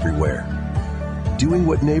 and everywhere. Doing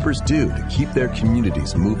what neighbors do to keep their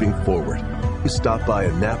communities moving forward. You stop by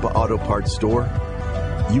a Napa Auto Parts store,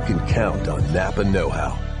 you can count on Napa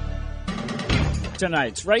know-how.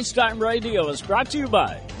 Tonight's Racetime Radio is brought to you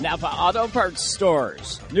by Napa Auto Parts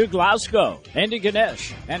Stores, New Glasgow,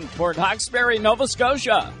 Antigonish, and Port Hawkesbury, Nova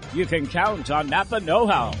Scotia. You can count on Napa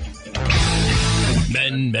know-how.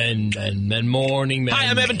 Men, morning men. Hi,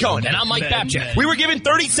 I'm Evan Cohen. And I'm Mike Babchick. We were given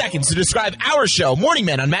 30 seconds to describe our show, Morning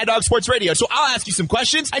Men, on Mad Dog Sports Radio. So I'll ask you some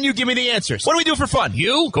questions, and you give me the answers. What do we do for fun?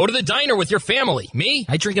 You go to the diner with your family. Me,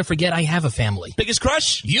 I drink and forget I have a family. Biggest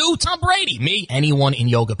crush? You, Tom Brady. Me, anyone in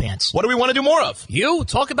yoga pants. What do we want to do more of? You,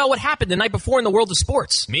 talk about what happened the night before in the world of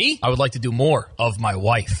sports. Me, I would like to do more of my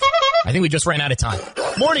wife. I think we just ran out of time.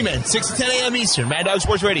 Morning Men, 6 to 10 a.m. Eastern, Mad Dog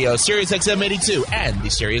Sports Radio, Sirius XM 82, and the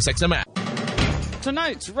Sirius XM app.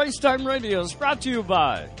 Tonight's Racetime Radio is brought to you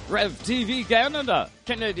by Rev TV Canada,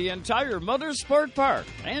 Canadian Tire Motorsport Park,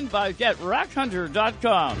 and by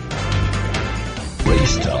GetRackHunter.com.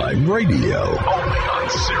 Racetime Radio. Only on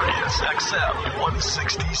Sirius XM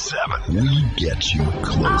 167. We get you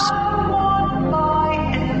close.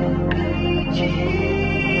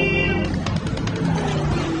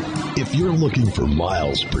 If you're looking for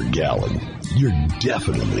miles per gallon, you're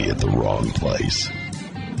definitely at the wrong place.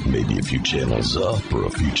 Maybe a few channels up or a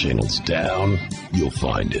few channels down, you'll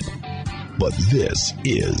find it. But this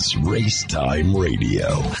is Racetime Radio.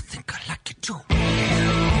 I think I like it too.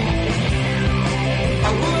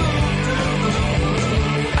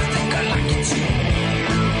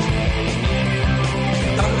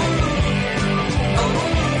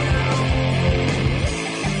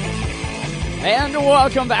 And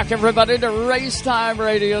welcome back, everybody, to Race Time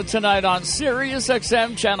Radio tonight on Sirius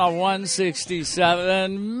XM Channel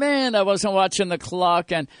 167. Man, I wasn't watching the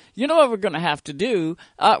clock, and you know what we're going to have to do?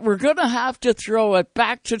 We're going to have to throw it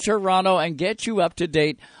back to Toronto and get you up to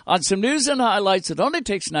date on some news and highlights. It only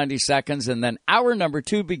takes 90 seconds, and then hour number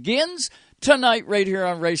 2 begins tonight right here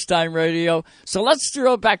on Race Time Radio. So let's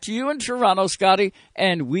throw it back to you in Toronto, Scotty,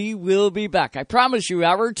 and we will be back. I promise you,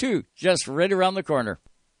 hour 2, just right around the corner.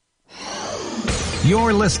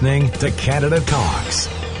 You're listening to Canada Talks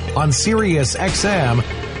on Sirius XM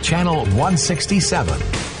Channel 167.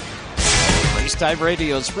 Racetime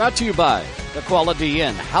Radio is brought to you by the Quality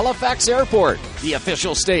Inn, Halifax Airport, the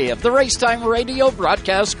official stay of the Racetime Radio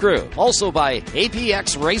broadcast crew. Also by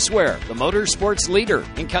APX Racewear, the motorsports leader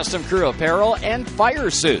in custom crew apparel and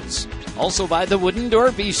fire suits. Also by the Wooden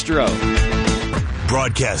Door Bistro.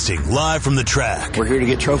 Broadcasting live from the track. We're here to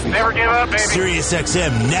get trophies. Never give up, baby. Sirius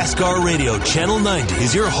XM NASCAR Radio Channel 90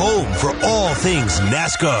 is your home for all things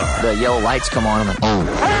NASCAR. The yellow lights come on and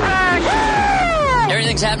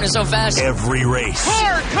Everything's happening so fast. Every race.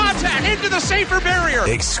 Hard contact into the safer barrier.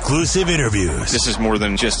 Exclusive interviews. This is more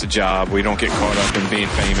than just a job. We don't get caught up in being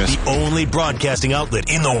famous. The only broadcasting outlet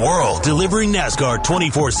in the world delivering NASCAR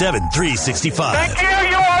 24/7, 365. Thank you.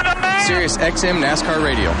 You are the man. Sirius XM NASCAR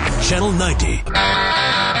Radio. Channel 90.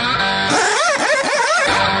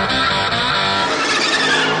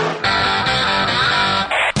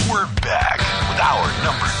 We're back with hour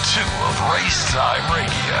number 2 of Race Time Radio.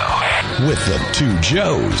 With the two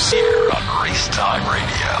Joes. Here on Race Time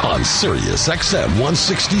Radio. On Sirius XM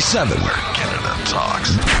 167. Where Canada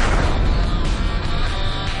talks.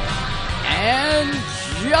 And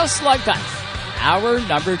just like that, hour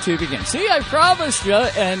number 2 begins. See, I promised you,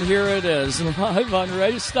 and here it is, live on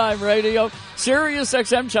Race Time Radio, Sirius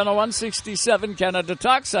XM Channel 167, Canada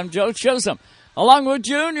Talks. I'm Joe Chisholm, along with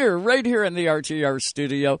Junior, right here in the RTR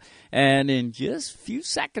studio. And in just a few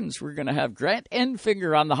seconds, we're going to have Grant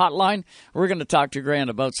Enfinger on the hotline. We're going to talk to Grant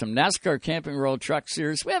about some NASCAR Camping World Truck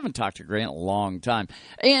Series. We haven't talked to Grant in a long time.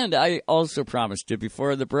 And I also promised you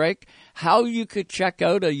before the break how you could check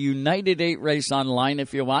out a United 8 race online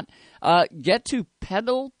if you want. Get to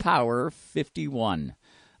Pedal Power 51.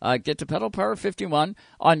 Get to Pedal Power 51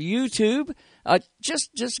 on YouTube.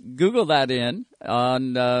 Just Google that in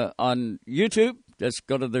on YouTube. Just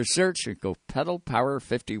go to their search and go Pedal Power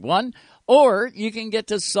 51. Or you can get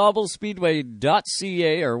to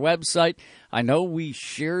Saublespeedway.ca, our website. I know we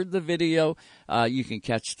shared the video. You can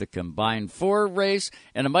catch the Combined 4 race.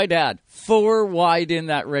 And I might add, 4 wide in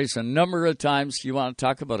that race a number of times. You want to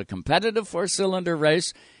talk about a competitive 4-cylinder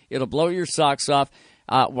race. It'll blow your socks off.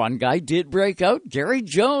 One guy did break out. Gary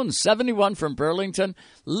Jones, 71 from Burlington,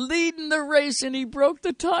 leading the race, and he broke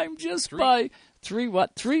the time just by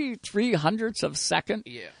three hundredths of a second.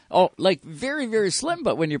 Yeah. Oh, like very, very slim.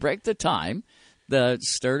 But when you break the time, the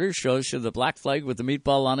starter shows you the black flag with the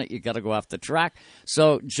meatball on it. You got to go off the track.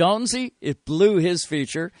 So Jonesy, it blew his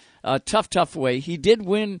feature. Tough way. He did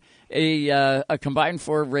win a Combined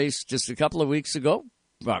 4 race just a couple of weeks ago.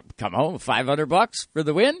 Come home, $500 for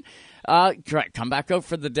the win. Come back out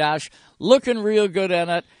for the dash, looking real good in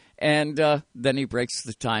it, and then he breaks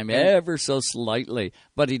the time ever so slightly,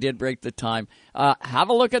 but he did break the time. Have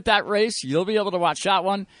a look at that race. You'll be able to watch that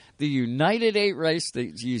one. The United 8 race,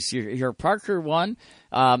 you hear Parker won.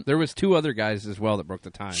 There was 2 other guys as well that broke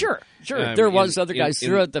the time. Sure. There was other guys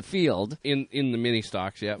throughout the field. In the mini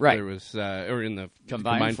stocks, yeah. Right. There was, or in the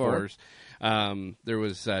Combined 4s. There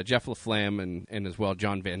was Jeff LaFlamme and as well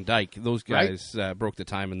John Van Dyke. Those guys broke the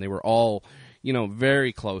time, and they were all,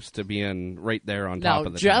 very close to being right there on top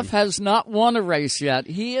of the Jeff time. has not won a race yet.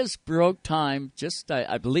 He has broke time just,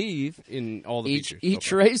 I believe, in all the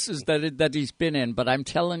each races that he's been in. But I'm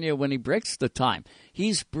telling you, when he breaks the time,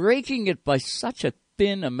 he's breaking it by such a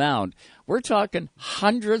thin amount. We're talking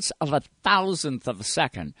hundredths of a thousandth of a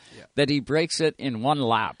second that he breaks it in one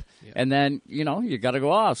lap. Yeah. And then, you got to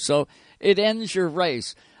go off. So it ends your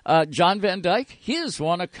race. John Van Dyke, he has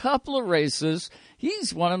won a couple of races.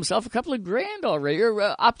 He's won himself a couple of grand already,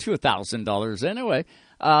 or up to $1,000 anyway,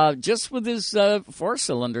 just with his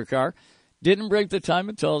 4-cylinder car. Didn't break the time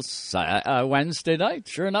until Wednesday night.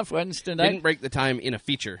 Sure enough, Wednesday night. Didn't break the time in a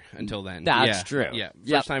feature until then. That's true. Yeah,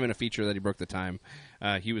 first time in a feature that he broke the time.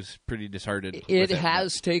 He was pretty disheartened. It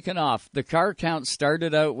has taken off. The car count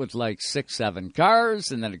started out with like 6-7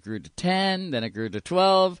 cars, and then it grew to 10, then it grew to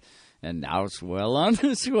 12, and now it's well on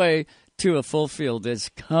its way to a full field. It's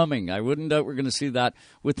coming. I wouldn't doubt we're going to see that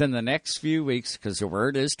within the next few weeks because the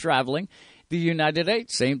word is traveling. The United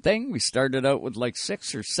 8, same thing. We started out with like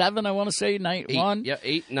 6 or 7, I want to say, night 1. Yeah,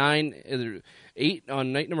 8, 9, 8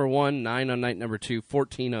 on night number 1, 9 on night number 2,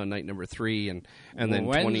 14 on night number 3, and then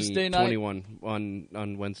 21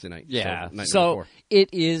 on Wednesday night. Yeah, night so number 4. It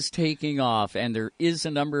is taking off, and there is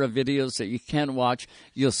a number of videos that you can watch.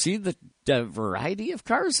 You'll see the variety of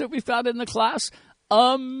cars that we've got in the class.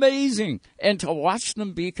 Amazing. And to watch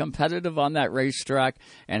them be competitive on that racetrack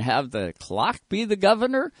and have the clock be the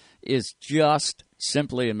governor is just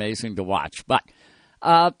simply amazing to watch. But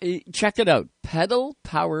check it out. Pedal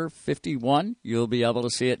Power 51. You'll be able to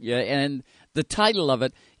see it. Yeah, and the title of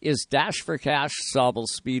it is Dash for Cash Sauble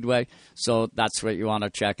Speedway. So that's what you want to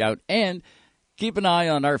check out. And keep an eye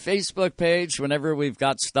on our Facebook page. Whenever we've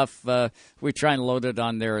got stuff, we try and load it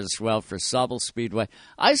on there as well for Sauble Speedway.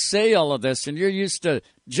 I say all of this, and you're used to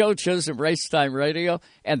Joe Chisholm Racetime Radio,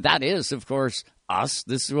 and that is, of course, us.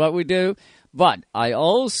 This is what we do. But I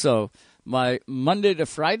also, my Monday to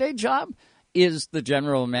Friday job is the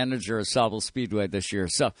general manager of Sauble Speedway this year.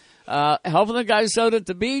 So helping the guys out at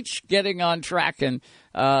the beach, getting on track, and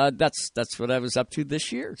that's what I was up to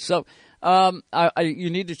this year. So you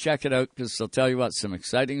need to check it out because I'll tell you what, some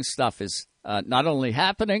exciting stuff is not only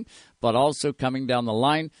happening, but also coming down the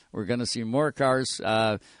line. We're going to see more cars.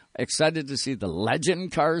 Excited to see the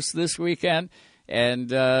Legend cars this weekend. And,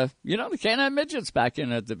 the Can-Am Midget's back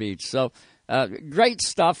in at the beach. So great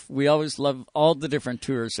stuff. We always love all the different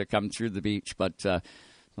tours that come through the beach. But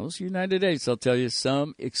those United 8s, I'll tell you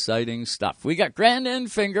some exciting stuff. We got Grant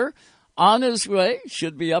Enfinger on his way,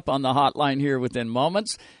 should be up on the hotline here within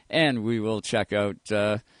moments, and we will check out,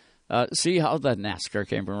 see how the NASCAR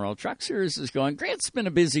Camping World Truck Series is going. Grant's been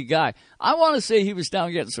a busy guy. I want to say he was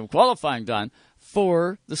down getting some qualifying done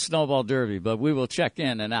for the Snowball Derby, but we will check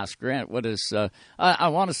in and ask Grant what is, I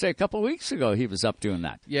want to say a couple weeks ago he was up doing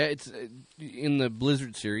that. Yeah, it's in the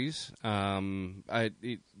Blizzard Series. I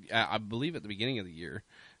believe at the beginning of the year.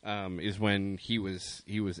 Is when he was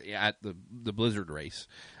at the Blizzard race.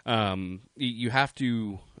 You have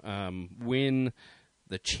to win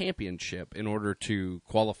the championship in order to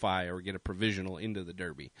qualify or get a provisional into the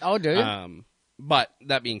Derby. Oh, do you? But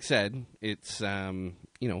that being said, it's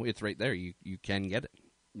it's right there. You can get it.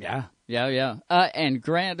 Yeah. And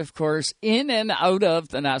Grant, of course, in and out of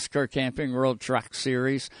the NASCAR Camping World Truck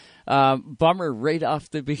Series. Bummer right off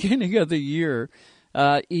the beginning of the year.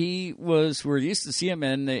 We're used to see him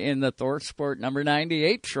in the ThorSport number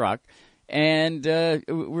 98 truck, and we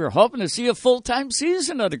were hoping to see a full-time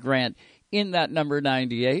season out of Grant in that number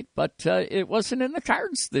 98, but it wasn't in the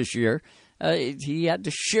cards this year. He had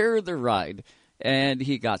to share the ride, and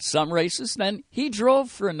he got some races. Then he drove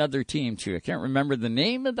for another team, too. I can't remember the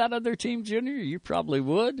name of that other team, Junior. You probably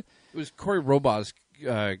would. It was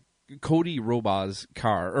Cody Robaugh's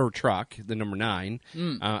car or truck, the number 9.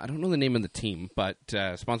 I don't know the name of the team, but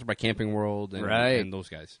sponsored by Camping World and those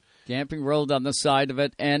guys. Camping World on the side of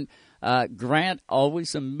it, and Grant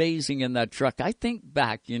always amazing in that truck. I think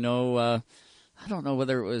back, I don't know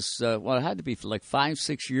whether it was it had to be like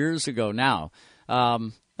 5-6 years ago now.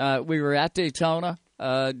 We were at Daytona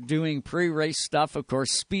doing pre-race stuff, of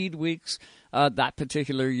course, Speed Weeks that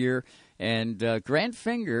particular year, and Grant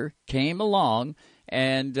Finger came along.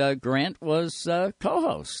 And Grant was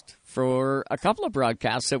co-host for a couple of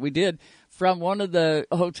broadcasts that we did from one of the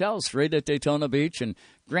hotels right at Daytona Beach. And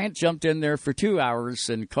Grant jumped in there for 2 hours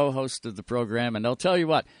and co-hosted the program. And I'll tell you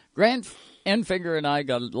what, Grant Enfinger and I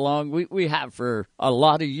got along. We have for a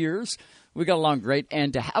lot of years. We got along great.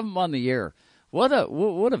 And to have him on the air, what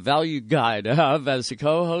a valued guy to have as a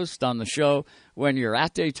co-host on the show when you're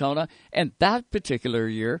at Daytona. And that particular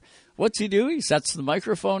year, what's he do? He sets the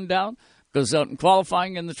microphone down, goes out in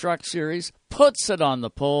qualifying in the Truck Series, puts it on the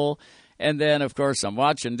pole, and then, of course, I'm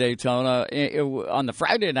watching Daytona on the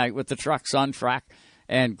Friday night with the trucks on track,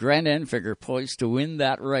 and Grant Enfinger poised to win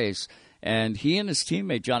that race. And he and his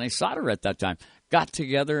teammate, Johnny Sauter, at that time, got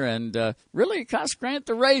together and really cost Grant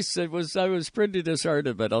the race. I was pretty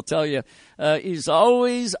disheartened, but I'll tell you, he's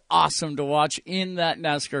always awesome to watch in that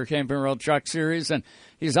NASCAR Camping World Truck Series, and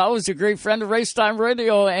he's always a great friend of Racetime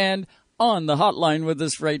Radio, and on the hotline with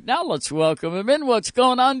us right now. Let's welcome him in. What's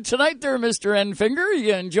going on tonight there, Mr. Enfinger?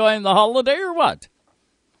 You enjoying the holiday or what?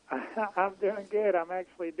 I'm doing good. I'm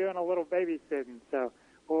actually doing a little babysitting, so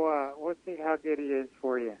we'll see how good he is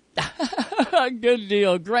for you. Good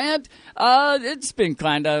deal. Grant, it's been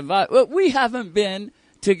kind of, we haven't been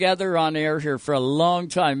together on air here for a long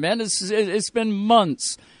time, man. It's been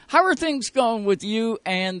months. How are things going with you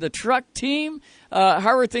and the truck team?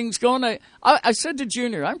 How are things going? I said to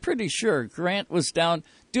Junior, I'm pretty sure Grant was down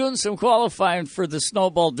doing some qualifying for the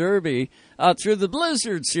Snowball Derby through the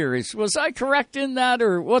Blizzard Series. Was I correct in that,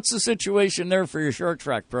 or what's the situation there for your short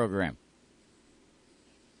track program?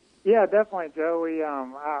 Yeah, definitely, Joe. We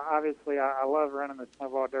obviously I love running the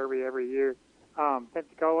Snowball Derby every year.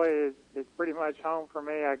 Pensacola is pretty much home for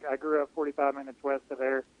me. I grew up 45 minutes west of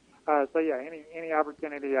there. So yeah, any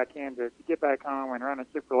opportunity I can to get back home and run a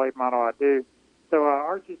super late model, I do. So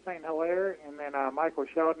Archie St. Hilaire and then Michael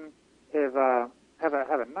Sheldon have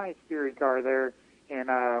a nice Fury car there, and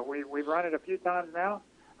we've run it a few times now.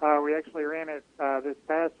 We actually ran it this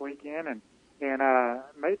past weekend and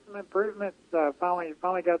made some improvements.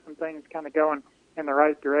 Finally got some things kind of going in the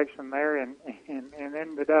right direction there, and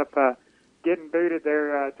ended up getting booted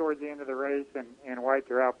there towards the end of the race and wiped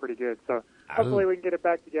her out pretty good. So hopefully we can get it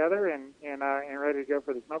back together and ready to go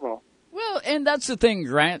for the Snowball. Well, and that's the thing,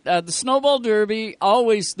 Grant. The Snowball Derby,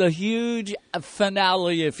 always the huge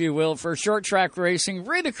finale, if you will, for short track racing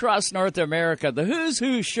right across North America. The who's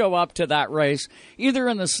who show up to that race, either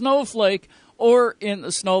in the Snowflake or in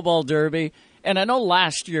the Snowball Derby. And I know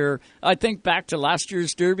last year, I think back to last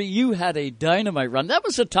year's Derby, you had a dynamite run. That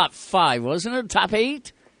was a top 5, wasn't it? Top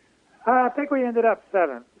 8? I think we ended up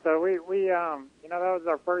 7th. So we that was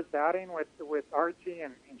our first outing with Archie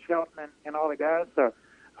and Shelton and all the guys. So,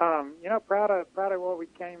 proud of what we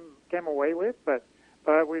came away with, but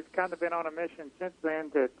we've kind of been on a mission since then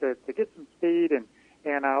to get some speed and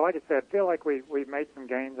like I said, feel like we've made some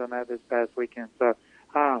gains on that this past weekend. So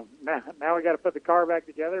now we got to put the car back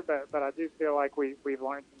together, but I do feel like we've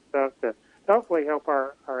learned some stuff to hopefully help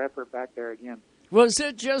our effort back there again. Was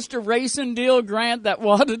it just a racing deal, Grant, that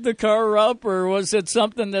wadded the car up, or was it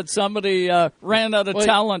something that somebody ran out of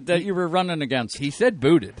talent that you were running against? He said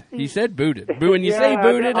booted. When you say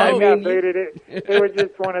booted, I mean... booted. It was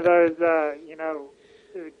just one of those,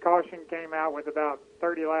 caution came out with about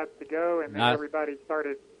 30 laps to go, and then everybody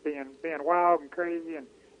started being wild and crazy, and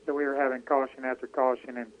so we were having caution after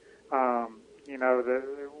caution, and, the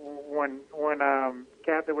one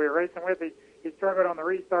cat that we were racing with, he struggled on the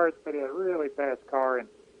restarts, but he had a really fast car, and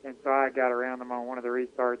so I got around him on one of the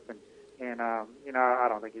restarts, and I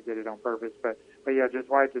don't think he did it on purpose, but yeah, just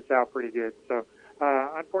wiped us out pretty good. So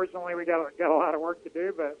unfortunately, we got a lot of work to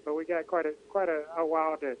do, but we got quite a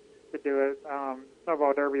while to do it.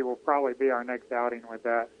 Snowball Derby will probably be our next outing with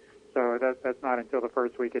that, so that's not until the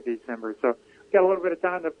first week of December. So we got a little bit of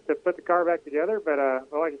time to put the car back together, but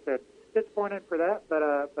like I said, disappointed for that,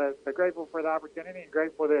 but grateful for the opportunity and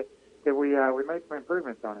grateful that we made some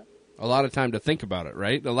improvements on it. A lot of time to think about it,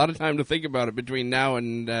 right? A lot of time to think about it between now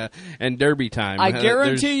and Derby time. I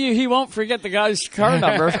guarantee you he won't forget the guy's car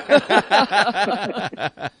number.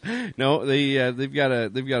 No, they've got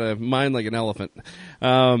a mind like an elephant.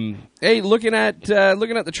 Hey, looking at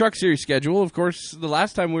the Truck Series schedule, of course, the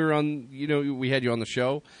last time we were on, we had you on the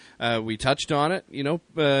show. We touched on it,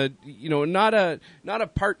 not a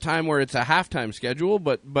part-time where it's a half-time schedule,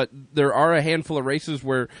 but there are a handful of races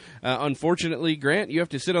where, unfortunately, Grant, you have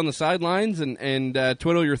to sit on the sidelines and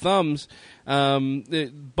twiddle your thumbs.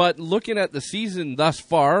 But looking at the season thus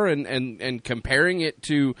far and comparing it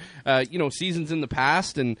to, seasons in the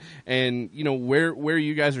past and where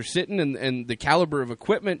you guys are sitting and the caliber of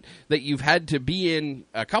equipment that you've had to be in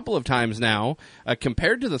a couple of times now,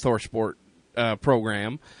 compared to the ThorSport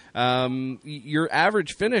program, your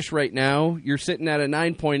average finish right now, you're sitting at a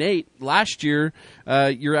 9.8. Last year,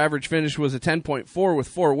 your average finish was a 10.4 with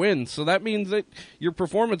 4 wins. So that means that your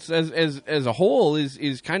performance as a whole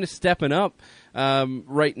is kind of stepping up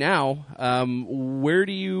right now. Where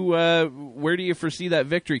do you foresee that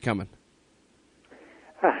victory coming?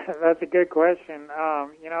 That's a good question.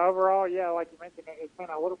 Overall, yeah, like you mentioned, it's been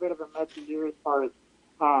a little bit of a messy year as far as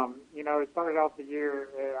it started off the year.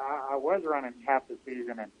 I was running half the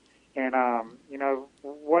season, and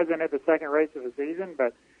wasn't at the second race of the season,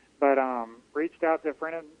 but reached out to a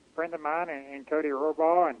friend of mine and Cody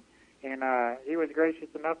Rohrbaugh, and he was gracious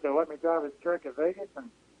enough to let me drive his truck at Vegas,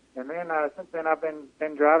 and then since then I've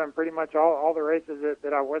been driving pretty much all the races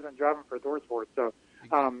that I wasn't driving for ThorSport. So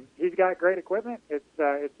he's got great equipment.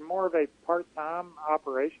 It's more of a part-time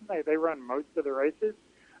operation. They run most of the races.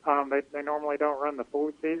 They normally don't run the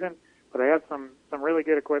full season, but they have some really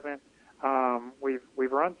good equipment.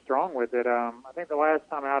 We've run strong with it. I think the last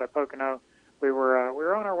time out at Pocono, we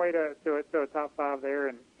were on our way to a top 5 there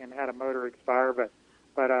and had a motor expire.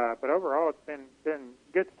 But overall, it's been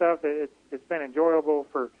good stuff. It's been enjoyable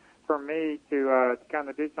for me to kind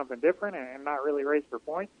of do something different and not really race for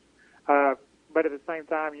points. But at the same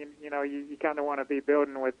time, you kind of want to be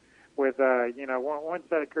building with one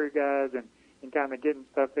set of crew guys kind of getting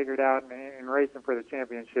stuff figured out and racing for the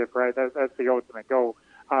championship, right? That's the ultimate goal.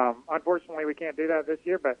 Unfortunately, we can't do that this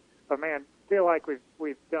year, but man, feel like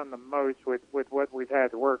we've done the most with what we've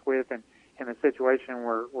had to work with and the situation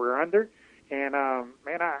we're under. And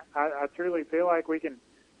man, I truly feel like we can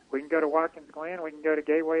go to Watkins Glen, we can go to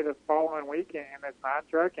Gateway the following week in this 9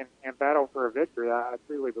 truck and battle for a victory. I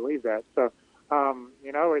truly believe that. So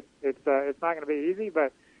you know, it's not going to be easy,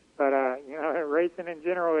 but you know, racing in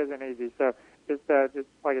general isn't easy. So just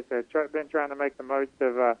like I said, been trying to make the most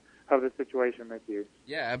of the situation this year.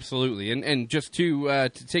 Yeah, absolutely. And just to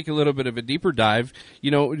take a little bit of a deeper dive,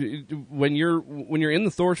 you know, when you're in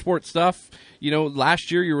the ThorSport stuff, you know,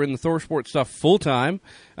 last year you were in the ThorSport stuff full time.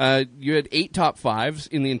 You had 8 top 5s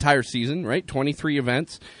in the entire season, right? 23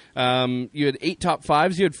 events. You had 8 top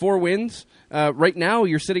 5s. You had 4 wins. Right now,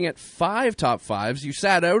 you're sitting at 5 top 5s. You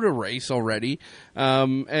sat out a race already.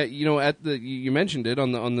 You know, you mentioned it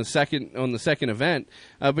on the second event,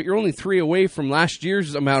 but you're only 3 away from last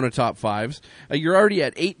year's amount of top 5s. You're already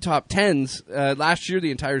at 8 top 10s. Last year,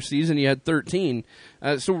 the entire season, you had 13.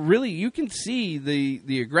 So really, you can see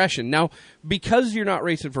the aggression. Now, because you're not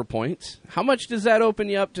racing for points, how much does that open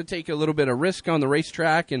you up to take a little bit of risk on the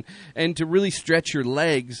racetrack and to really stretch your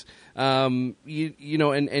legs? You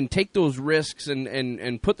know, and take those risks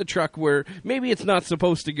and put the truck where maybe it's not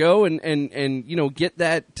supposed to go and you know, get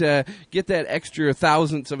that extra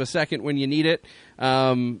thousandths of a second when you need it.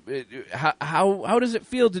 How does it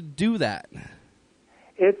feel to do that?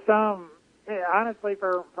 It's honestly,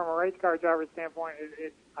 from a race car driver's standpoint,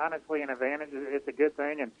 it's honestly an advantage. It's a good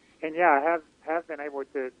thing, and yeah, I have been able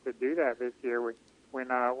to do that this year when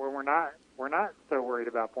we're not so worried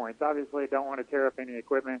about points. Obviously, don't want to tear up any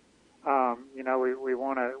equipment. You know, we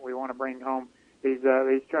want to bring home these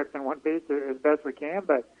trucks in one piece as best we can,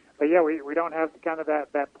 but yeah, we don't have kind of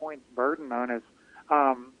that points burden on us.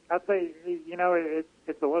 I'd say, you know,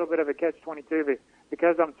 it's a little bit of a catch-22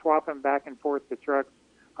 because I'm swapping back and forth the trucks.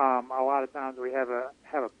 A lot of times we have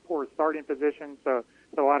a poor starting position, so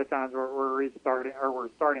a lot of times we're restarting or we're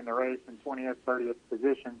starting the race in 20th, 30th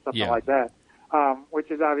position, something like that, which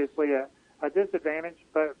is obviously a disadvantage.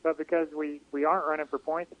 But because we aren't running for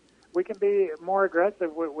points, we can be more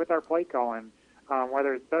aggressive with our play calling,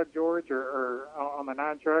 whether it's Doug George or on the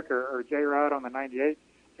 9 truck or J Rod on the 98.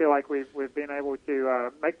 I feel like we've been able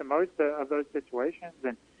to make the most of those situations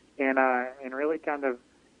and really kind of,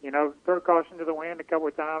 you know, throw caution to the wind a couple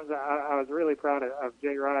of times. I was really proud of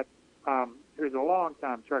J Rod, who's a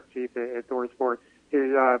long-time truck chief at ThorSport,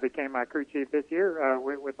 who became my crew chief this year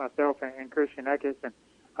with myself and Christian Eckes.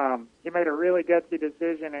 And he made a really gutsy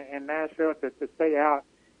decision in Nashville to stay out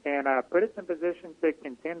and put us in position to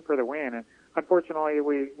contend for the win. And unfortunately,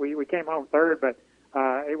 we came home third, but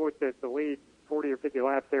able to lead 40 or 50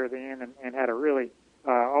 laps there at the end and had a really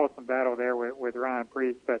awesome battle there with Ryan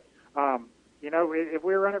Priest. But you know, if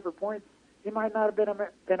we were running for points, he might not have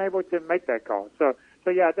been able to make that call. So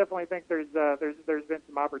yeah, I definitely think there's been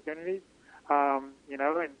some opportunities, you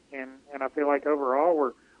know, and I feel like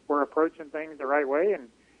overall we're approaching things the right way, and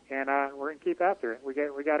we're gonna keep after it. We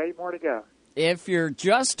got 8 more to go. If you're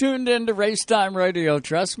just tuned into Race Time Radio,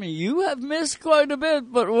 trust me, you have missed quite a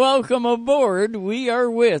bit, but welcome aboard. We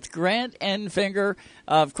are with Grant Enfinger,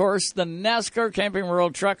 of course, the NASCAR Camping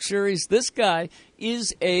World Truck Series. This guy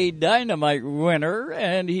is a Dynamite winner,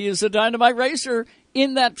 and he is a Dynamite racer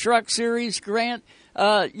in that truck series. Grant,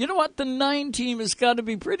 you know what? The 9 team has got to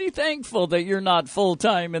be pretty thankful that you're not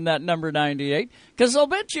full-time in that number 98, because I'll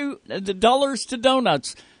bet you the dollars to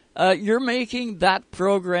donuts, you're making that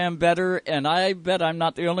program better, and I bet I'm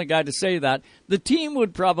not the only guy to say that. The team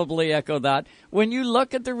would probably echo that. When you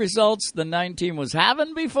look at the results the 9 team was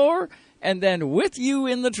having before, and then with you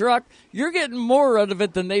in the truck, you're getting more out of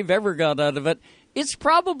it than they've ever got out of it. It's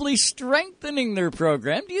probably strengthening their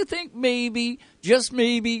program. Do you think maybe, just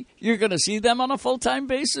maybe, you're going to see them on a full-time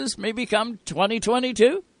basis, maybe come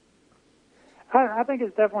 2022? I think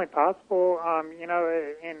it's definitely possible. You know,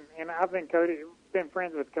 and I've been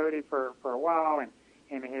friends with Cody for a while, and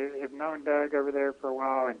have known Doug over there for a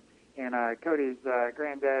while, and Cody's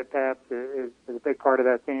granddad Paps is a big part of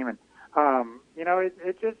that team, and you know,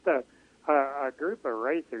 it's just a group of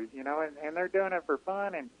racers, you know, and they're doing it for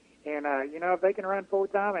fun, and you know, if they can run full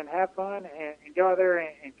time and have fun and go out there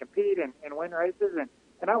and compete and win races,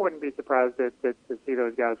 and I wouldn't be surprised to see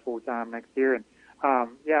those guys full time next year. And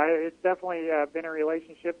yeah, it's definitely been a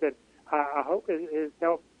relationship that I hope has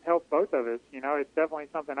helped both of us. You know, it's definitely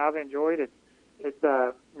something I've enjoyed. It's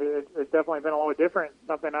definitely been a little different,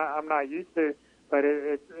 something I'm not used to, but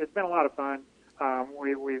it's been a lot of fun.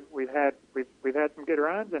 We've had some good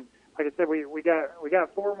runs, and like I said, we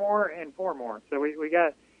got 4 more and 4 more. So we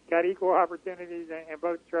got got equal opportunities in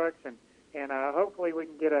both trucks, and hopefully we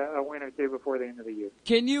can get a win or two before the end of the year.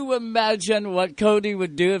 Can you imagine what Cody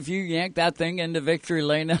would do if you yanked that thing into victory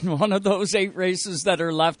lane in one of those 8 races that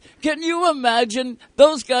are left? Can you imagine?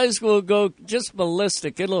 Those guys will go just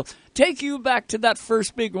ballistic. It'll take you back to that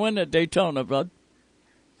first big win at Daytona, bud.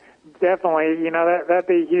 Definitely. That'd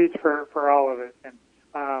be huge for all of us. And,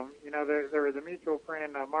 there was a mutual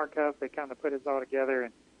friend, Mark Huff, that kind of put us all together,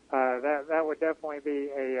 and that would definitely be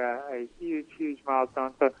a huge, huge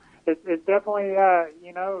milestone. So it's definitely,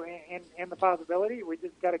 in the possibility. We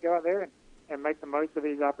just got to go out there and make the most of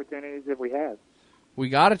these opportunities that we have. We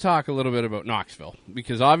got to talk a little bit about Knoxville,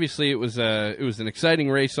 because obviously it was an exciting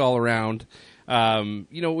race all around.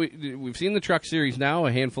 We've seen the Truck Series now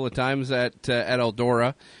a handful of times at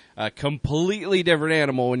Eldora. A completely different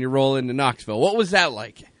animal when you roll into Knoxville. What was that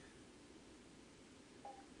like?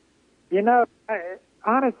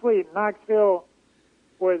 Honestly, Knoxville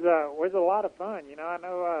was a lot of fun. I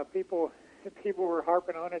know people were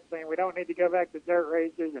harping on it, saying we don't need to go back to dirt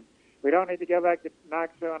races and we don't need to go back to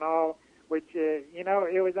Knoxville and all. Which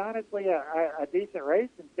it was honestly a decent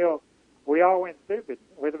race until we all went stupid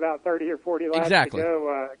with about 30 or 40 laps to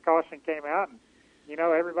go. Caution came out, and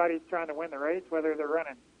everybody's trying to win the race, whether they're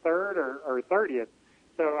running third or 30th.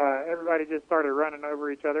 So everybody just started running over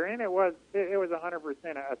each other, and it was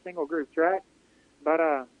 100% a single groove track. But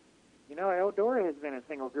Eldora has been a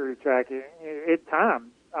single groove track at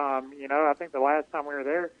times. I think the last time we were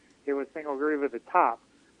there, it was single groove at the top.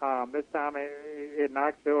 This time at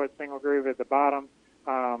Knoxville, it's single groove at the bottom.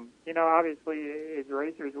 Obviously as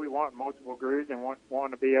racers, we want multiple grooves and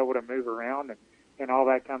want to be able to move around and all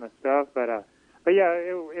that kind of stuff. But yeah,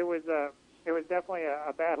 it was definitely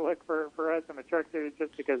a bad look for us in the Truck Series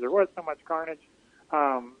just because there was so much carnage.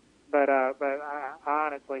 But I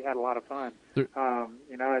honestly had a lot of fun.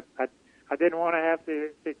 I didn't want to have to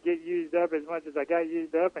get used up as much as I got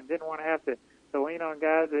used up, and didn't want to have to lean on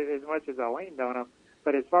guys as much as I leaned on them.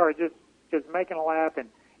 But as far as just making a lap and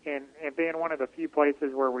being one of the few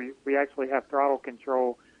places where we actually have throttle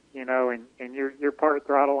control, and you're part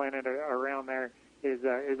throttle in it around there, is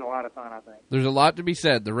a lot of fun, I think. There's a lot to be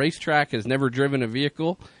said. The racetrack has never driven a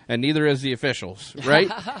vehicle, and neither has the officials, right?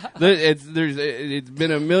 It's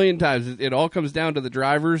been a million times. It all comes down to the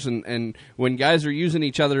drivers, and when guys are using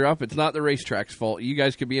each other up, it's not the racetrack's fault. You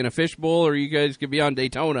guys could be in a fishbowl, or you guys could be on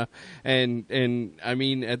Daytona, and I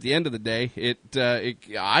mean, at the end of the day,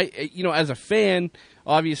 as a fan,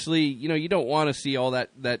 obviously, you don't want to see all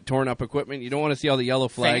that torn up equipment. You don't want to see all the yellow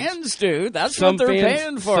flags. Fans do. That's what they're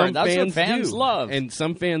paying for. That's what fans love. And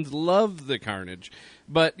some fans love the carnage.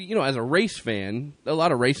 But, as a race fan, a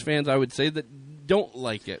lot of race fans, I would say, that don't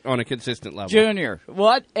like it on a consistent level. Junior,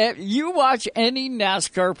 you watch any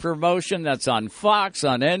NASCAR promotion that's on Fox,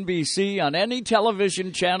 on NBC, on any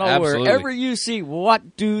television channel, Absolutely. Wherever you see,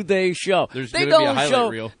 what do they show? There's going to be a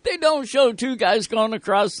highlight reel. They don't show two guys going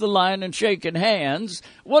across the line and shaking hands.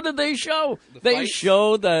 What do they show? They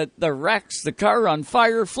show the wrecks, the car on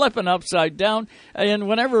fire, flipping upside down. And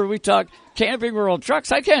whenever we talk Camping World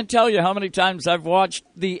Trucks, I can't tell you how many times I've watched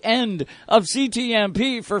the end of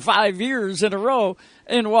CTMP for 5 years in a row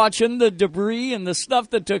and watching the debris and the stuff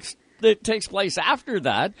that takes place after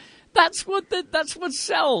that. That's what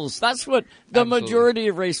sells. That's what the majority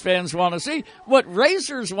of race fans want to see. What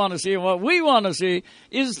racers want to see and what we want to see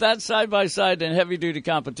is that side-by-side and heavy-duty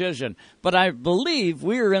competition. But I believe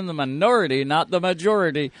we're in the minority, not the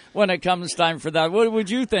majority, when it comes time for that. What would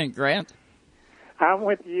you think, Grant? I'm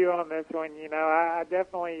with you on this one. I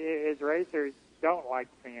definitely, as racers, don't like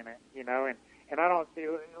seeing it, and I don't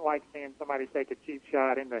like seeing somebody take a cheap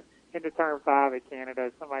shot into Turn 5 at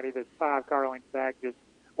Canada, somebody that's 5 car lengths back, just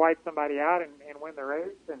wipe somebody out and win the race.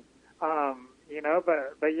 And,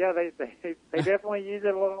 but yeah, they definitely use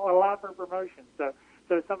it a lot for promotion. So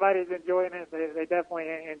somebody's enjoying it. They definitely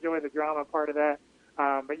enjoy the drama part of that.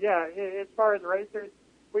 But yeah, as far as racers,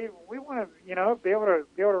 we want to, be able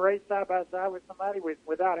to race side by side with somebody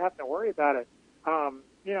without having to worry about it.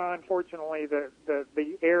 Unfortunately,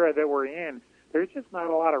 the era that we're in, there's just not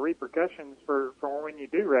a lot of repercussions for when you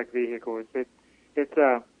do wreck vehicles. It's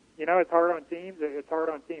hard on teams, it's hard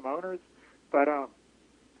on team owners, but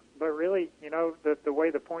really, the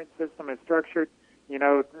way the point system is structured,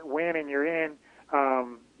 win and you're in.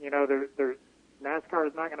 There's NASCAR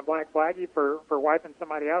is not going to black flag you for wiping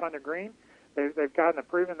somebody out on the green. They've kind of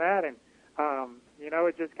proven that, and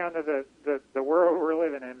it's just kind of the world we're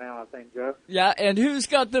living in now, I think, Joe. Yeah, and who's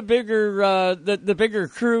got the bigger the bigger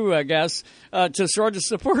crew, I guess, to sort of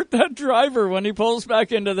support that driver when he pulls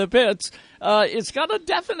back into the pits? It's got to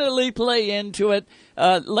definitely play into it.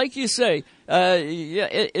 Like you say,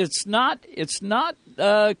 it's not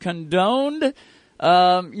condoned.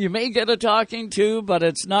 You may get a talking to, but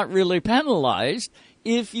it's not really penalized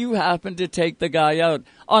if you happen to take the guy out.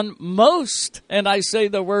 On most, and I say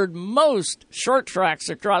the word most, short tracks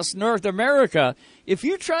across North America, if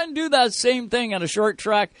you try and do that same thing on a short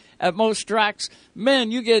track at most tracks, man,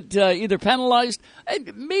 you get either penalized,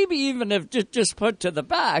 and maybe even if just put to the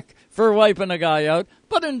back for wiping a guy out.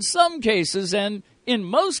 But in some cases, and in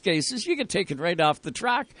most cases, you get taken right off the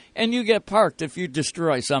track, and you get parked if you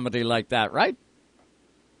destroy somebody like that, right?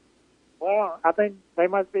 Well, I think they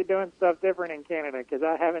must be doing stuff different in Canada because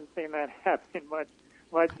I haven't seen that happen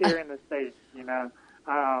much here in the States, you know.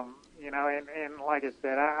 And like I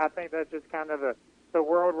said, I think that's just kind of the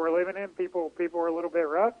world we're living in. People are a little bit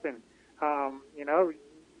rough, and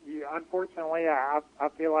unfortunately, I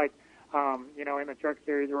feel like in the truck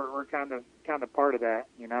series we're kind of part of that,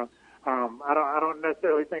 you know. I don't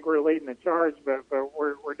necessarily think we're leading the charge, but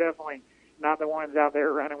we're definitely not the ones out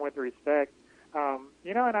there running with respect. And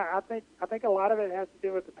I think a lot of it has to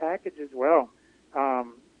do with the package as well.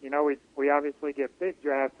 We obviously get big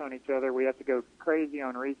drafts on each other. We have to go crazy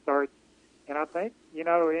on restarts. And I think,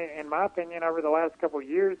 in my opinion, over the last couple of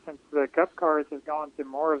years, since the Cup cars have gone to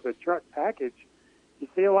more of the truck package, you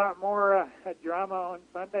see a lot more drama on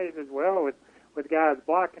Sundays as well with guys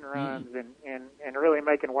blocking runs and really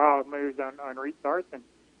making wild moves on restarts and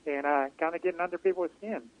kind of getting under people's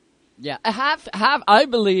skin. Yeah, I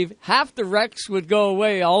believe half the wrecks would go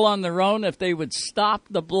away all on their own if they would stop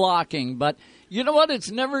the blocking. But you know what? It's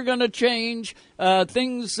never going to change.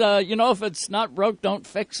 Things, if it's not broke, don't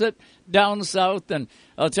fix it down south. And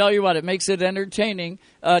I'll tell you what, it makes it entertaining.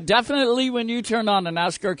 Definitely when you turn on a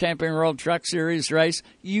NASCAR Camping World Truck Series race,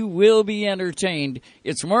 you will be entertained.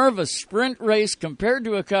 It's more of a sprint race compared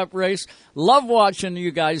to a Cup race. Love watching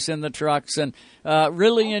you guys in the trucks and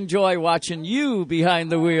really enjoy watching you behind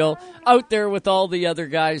the wheel out there with all the other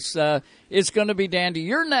guys. It's going to be dandy.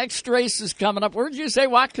 Your next race is coming up. Where'd you say,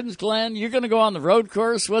 Watkins Glen? You're going to go on the road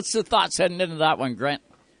course. What's the thoughts heading into that one, Grant?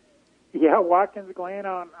 Yeah, Watkins Glen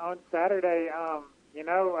on Saturday.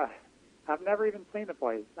 I've never even seen the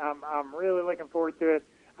place. I'm really looking forward to it.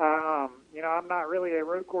 I'm not really a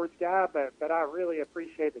road course guy, but I really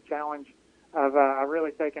appreciate the challenge of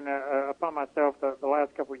really taken upon myself the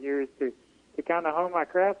last couple of years to kind of hone my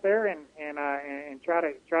craft there and try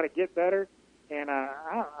to get better. And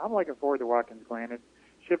I'm looking forward to Watkins Glen. It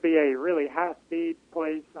should be a really high speed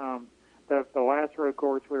place. The last road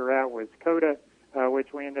course we were at was Coda,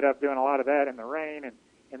 which we ended up doing a lot of that in the rain, and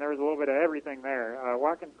there was a little bit of everything there.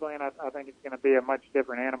 Watkins Glen, I think it's going to be a much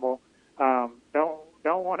different animal. Don't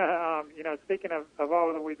want to, speaking of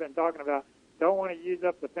all that we've been talking about, don't want to use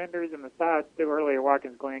up the fenders and the sides too early at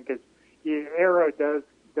Watkins Glen because aero does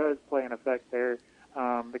play an effect there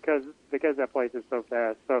because that place is so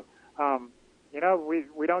fast. So,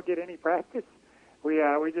 we don't get any practice. We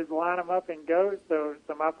just line them up and go. So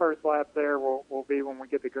my first lap there will be when we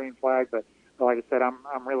get the green flag. But like I said,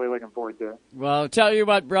 I'm really looking forward to it. Well, tell you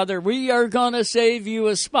what, brother, we are going to save you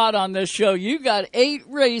a spot on this show. You got 8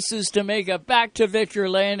 races to make it back to Victory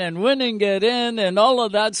Lane and win and get in and all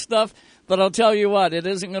of that stuff. But I'll tell you what, it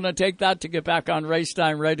isn't going to take that to get back on Race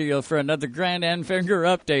Time Radio for another Grant Enfinger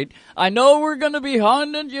update. I know we're going to be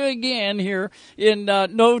haunting you again here in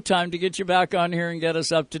no time to get you back on here and get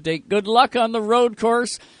us up to date. Good luck on the road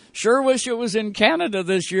course. Sure wish it was in Canada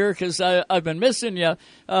this year because I've been missing you.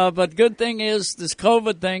 But good thing is this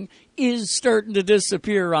COVID thing is starting to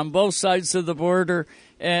disappear on both sides of the border.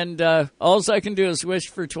 And all I can do is wish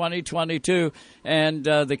for 2022 and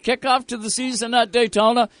the kickoff to the season at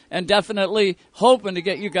Daytona, and definitely hoping to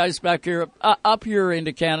get you guys back here, up here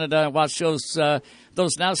into Canada and watch those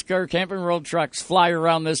NASCAR Camping World trucks fly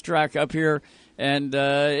around this track up here. And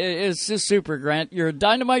it's just super, Grant. You're a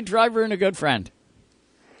dynamite driver and a good friend.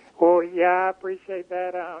 Well, yeah, I appreciate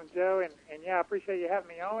that, Joe, and yeah, I appreciate you having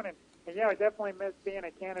me on. And yeah, I definitely missed being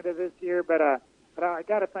in Canada this year, but I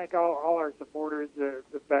got to thank all our supporters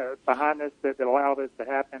behind this that allow this to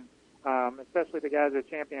happen, especially the guys at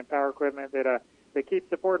Champion Power Equipment that keep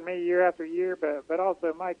supporting me year after year, but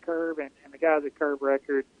also Mike Curb and the guys at Curb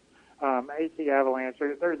Records, AC Avalanche.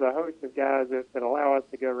 There's a host of guys that allow us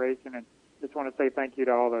to go racing, and just want to say thank you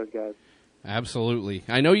to all those guys. Absolutely.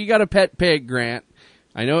 I know you got a pet pig, Grant.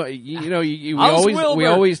 I know we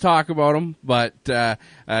always talk about them, but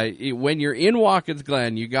when you're in Watkins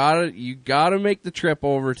Glen, you gotta make the trip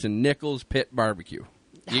over to Nichols Pit Barbecue.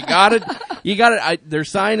 You gotta. Their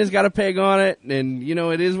sign has got a pig on it, and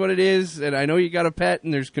it is what it is. And I know you got a pet,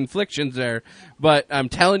 and there's conflictions there, but I'm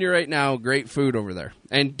telling you right now, great food over there.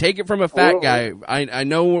 And take it from a fat guy. I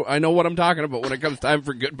know what I'm talking about when it comes time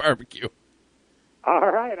for good barbecue.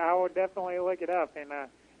 All right, I will definitely look it up.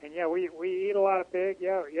 And yeah, we eat a lot of pig.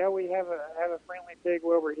 Yeah, we have a friendly pig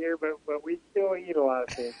over here, but we still eat a lot of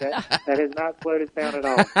pig. That has not slowed us down at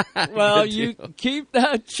all. Well, you keep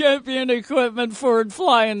that champion equipment forward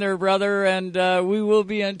flying there, brother, and we will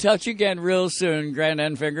be in touch again real soon, Grant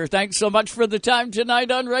Enfinger. Thanks so much for the time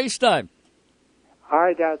tonight on Race Time. All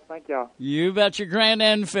right, guys. Thank y'all. You betcha. Grant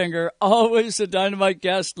Enfinger, always a dynamite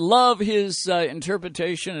guest. Love his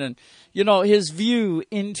interpretation and, his view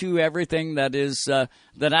into everything that is the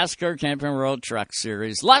NASCAR Camping World Truck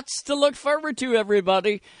Series. Lots to look forward to,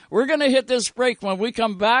 everybody. We're going to hit this break. When we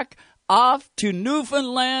come back, off to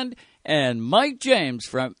Newfoundland, and Mike James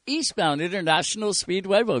from Eastbound International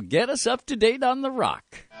Speedway will get us up to date on the Rock.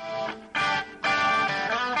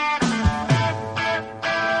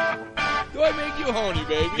 I make you horny,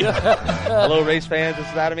 baby. Hello, race fans. This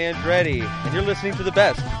is Adam Andretti, and you're listening to the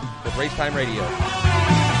best with Race Time Radio.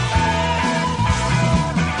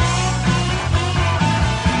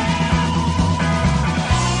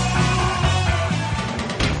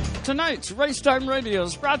 Tonight's Race Time Radio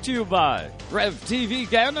is brought to you by Rev TV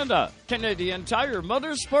Canada, Canadian Tire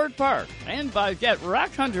Motorsport Park, and by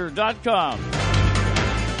GetRackHunter.com.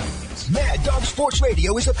 Mad Dog Sports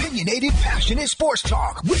Radio is opinionated, passionate sports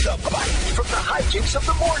talk with a bite from the hijinks of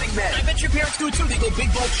the morning men. I bet your parents do it too. They go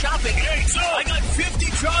big bulk shopping. Hey, so I got 50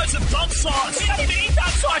 jars of dump sauce. See, I don't eat that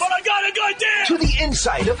sauce, but I got a goddamn. To the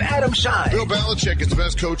insight of Adam Shine. Bill Belichick is the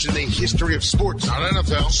best coach in the history of sports, not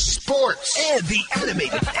NFL. Sports. And the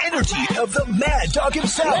animated energy of the Mad Dog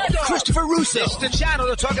himself, Mad Dog. Christopher Russo. It's the channel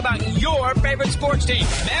to talk about your favorite sports team.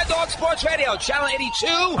 Mad Dog Sports Radio, channel 82,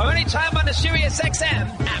 or anytime on the Sirius XM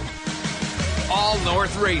app. All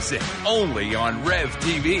North Racing, only on Rev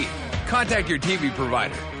TV. Contact your TV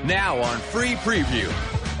provider now on Free Preview.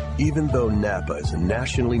 Even though Napa is a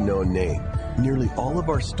nationally known name, nearly all of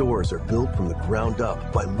our stores are built from the ground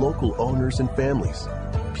up by local owners and families.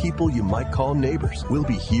 People you might call neighbors will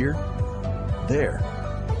be here, there,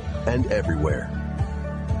 and everywhere.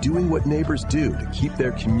 Doing what neighbors do to keep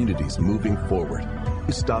their communities moving forward.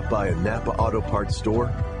 You stop by a Napa Auto Parts store,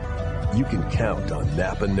 you can count on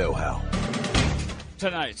Napa know-how.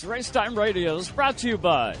 Tonight's Race Time Radio is brought to you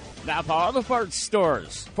by Napa Auto Parts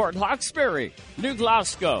Stores, Port Hawkesbury, New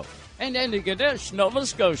Glasgow, and Antigonish, Nova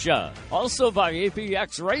Scotia. Also by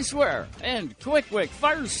APX Racewear and Quick Wick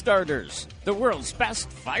Fire Starters, the world's best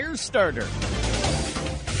fire starter.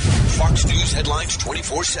 Fox News Headlines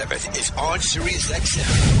 24/7 is on Sirius XM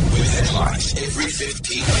with headlines every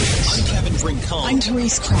 15 minutes. I'm Kevin Rincon. I'm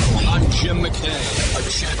Therese Crowley. I'm Jim McKay. A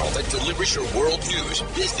channel that delivers your world news,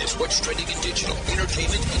 business, what's trending in digital,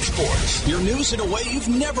 entertainment, and sports. Your news in a way you've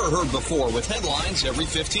never heard before with headlines every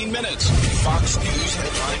 15 minutes. Fox News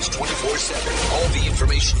Headlines 24/7. All the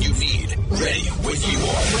information you need. Ready when you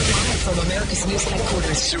are. We're live from America's News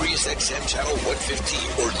Headquarters. Sirius XM Channel 115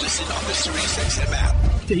 or listen on the Sirius XM app.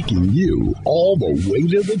 Taking you all the way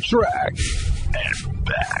to the track and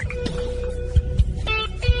back.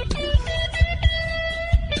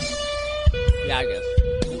 Yeah, I guess.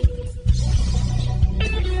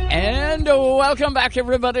 And welcome back,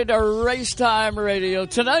 everybody, to Race Time Radio.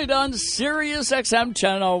 Tonight on Sirius XM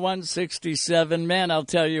Channel 167. Man, I'll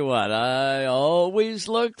tell you what, I always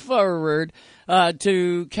look forward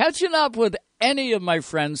to catching up with any of my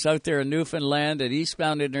friends out there in Newfoundland at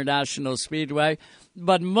Eastbound International Speedway.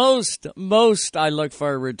 But most I look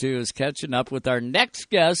forward to is catching up with our next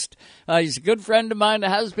guest. He's a good friend of mine,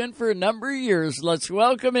 has been for a number of years. Let's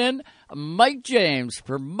welcome in Mike James,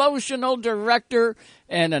 promotional director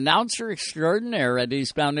and announcer extraordinaire at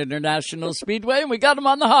Eastbound International Speedway. And we got him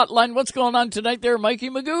on the hotline. What's going on tonight there,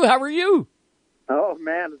 Mikey Magoo? How are you? Oh,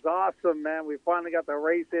 man, it's awesome, man. We finally got the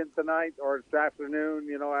race in tonight or this afternoon,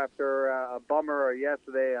 after a bummer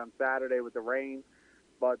yesterday on Saturday with the rain.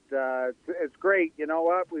 But it's great. You know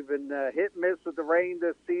what? We've been hit and miss with the rain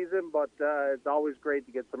this season, but it's always great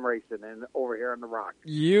to get some racing in over here on the Rock.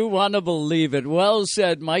 You want to believe it. Well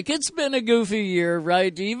said, Mike. It's been a goofy year,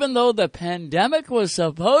 right? Even though the pandemic was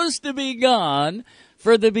supposed to be gone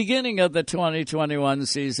for the beginning of the 2021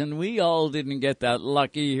 season, we all didn't get that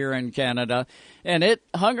lucky here in Canada. And it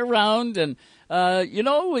hung around and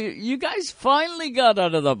you guys finally got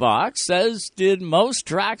out of the box, as did most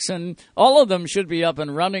tracks, and all of them should be up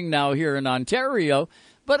and running now here in Ontario.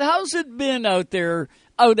 But how's it been out there,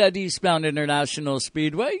 out at Eastbound International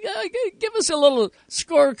Speedway? Give us a little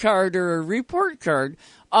scorecard or a report card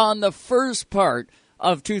on the first part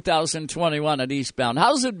of 2021 at Eastbound.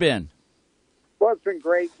 How's it been? Well, it's been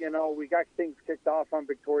great. We got things kicked off on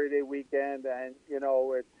Victoria Day weekend, and it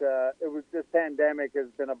was this pandemic has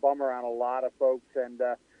been a bummer on a lot of folks, and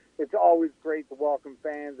it's always great to welcome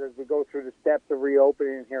fans as we go through the steps of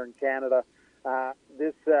reopening here in Canada.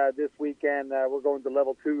 This weekend, we're going to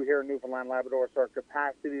level 2 here in Newfoundland, Labrador, so our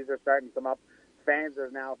capacities are starting to come up. Fans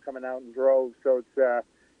are now coming out in droves, so it's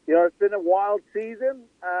it's been a wild season,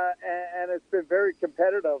 and it's been very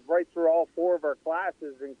competitive right through all 4 of our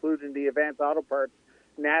classes, including the Advanced Auto Parts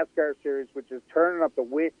NASCAR Series, which is turning up the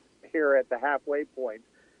wick here at the halfway point.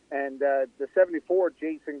 And the 74,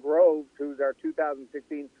 Jason Groves, who's our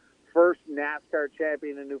 2016 first NASCAR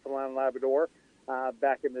champion in Newfoundland and Labrador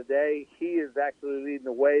back in the day, he is actually leading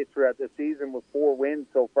the way throughout the season with 4 wins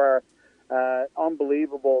so far.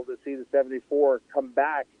 Unbelievable to see the 74 come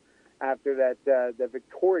back after that the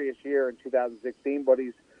victorious year in 2016, but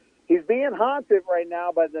he's being haunted right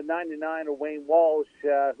now by the 99 of Wayne Walsh,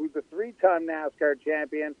 who's a 3-time NASCAR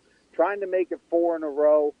champion, trying to make it 4 in a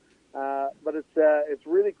row. But it's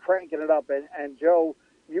really cranking it up. And Joe,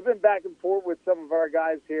 you've been back and forth with some of our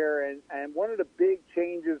guys here, and one of the big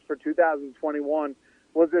changes for 2021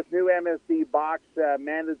 was this new MSD box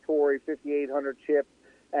mandatory 5800 chip,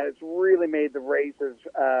 and it's really made the races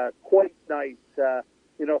quite nice.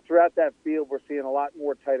 Throughout that field, we're seeing a lot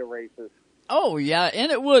more tighter races. Oh, yeah,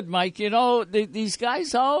 and it would, Mike. These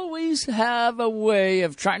guys always have a way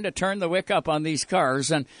of trying to turn the wick up on these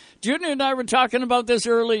cars. And Junior and I were talking about this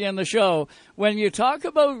early in the show. When you talk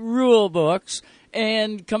about rule books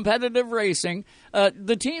and competitive racing,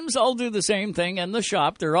 the teams all do the same thing in the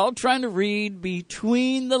shop. They're all trying to read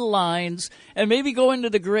between the lines and maybe go into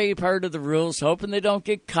the gray part of the rules, hoping they don't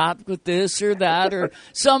get caught with this or that or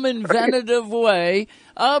some inventive way.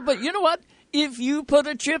 But you know what? If you put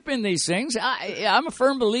a chip in these things, I'm a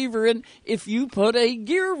firm believer in if you put a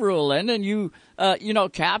gear rule in and you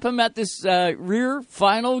cap them at this rear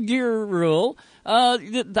final gear rule,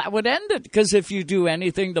 that would end it. Because if you do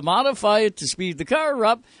anything to modify it to speed the car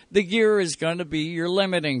up, the gear is going to be your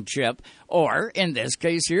limiting chip. Or in this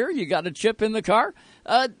case here, you got a chip in the car.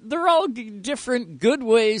 They're all different good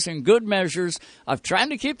ways and good measures of trying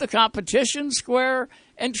to keep the competition square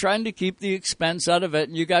and trying to keep the expense out of it.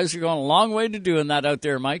 And you guys are going a long way to doing that out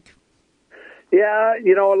there, Mike. Yeah,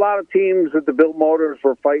 a lot of teams with the built motors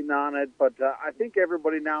were fighting on it, but I think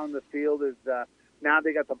everybody now in the field is now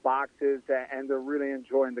they got the boxes and they're really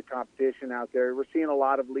enjoying the competition out there. We're seeing a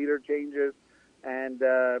lot of leader changes, and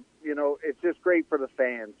it's just great for the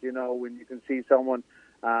fans. When you can see someone.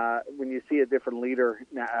 When you see a different leader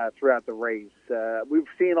throughout the race. We've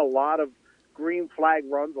seen a lot of green flag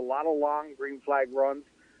runs, a lot of long green flag runs.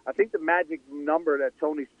 I think the magic number that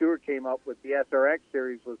Tony Stewart came up with, the SRX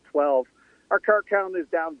series, was 12. Our car count is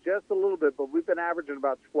down just a little bit, but we've been averaging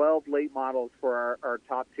about 12 late models for our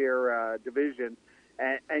top-tier division.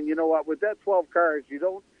 And you know what? With that 12 cars, you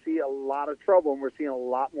don't see a lot of trouble, and we're seeing a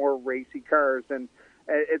lot more racy cars. And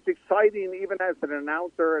it's exciting even as an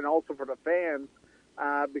announcer and also for the fans,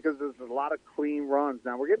 because there's a lot of clean runs.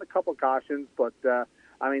 Now, we're getting a couple cautions, but,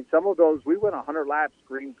 some of those, we went 100 laps,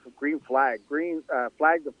 green flag,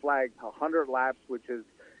 flag to flag, 100 laps, which is,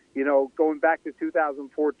 going back to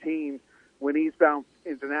 2014 when Eastbound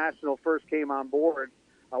International first came on board.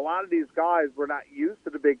 A lot of these guys were not used to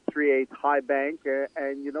the big 3/8 high bank,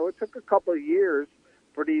 and it took a couple of years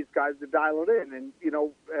for these guys to dial it in. And,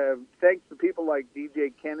 thanks to people like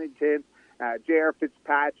DJ Kennington, J.R.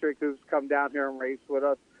 Fitzpatrick, who's come down here and raced with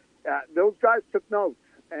us. Those guys took notes,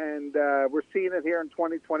 and we're seeing it here in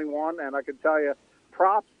 2021. And I can tell you,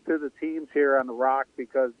 props to the teams here on the Rock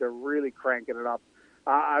because they're really cranking it up.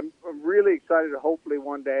 I'm really excited. Hopefully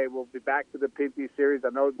one day we'll be back to the Pinty Series. I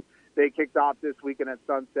know they kicked off this weekend at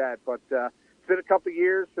Sunset, but it's been a couple of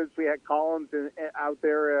years since we had Collins out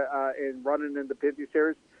there in running in the Pinty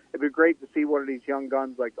Series. It'd be great to see one of these young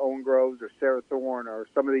guns like Owen Groves or Sarah Thorne or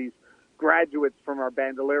some of these graduates from our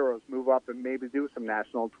Bandoleros move up and maybe do some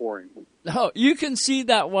national touring. Oh, you can see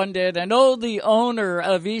that one day. I know the owner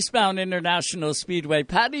of Eastbound International Speedway,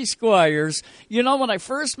 Patty Squires. When I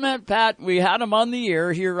first met Pat, we had him on the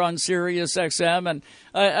air here on Sirius XM, and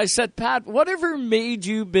I said, Pat, whatever made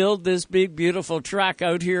you build this big, beautiful track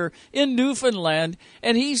out here in Newfoundland?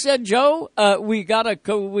 And he said, Joe, we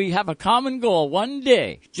have a common goal. One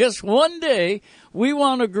day, just one day, we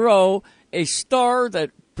want to grow a star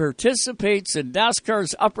that participates in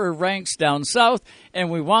NASCAR's upper ranks down south, and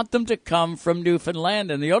we want them to come from Newfoundland.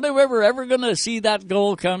 And the only way we're ever going to see that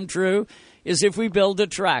goal come true is if we build a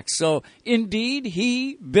track. So, indeed,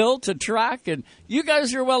 he built a track, and you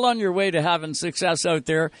guys are well on your way to having success out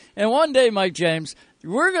there. And one day, Mike James,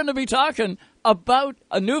 we're going to be talking about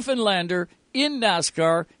a Newfoundlander in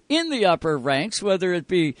NASCAR in the upper ranks, whether it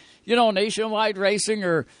be, Nationwide Racing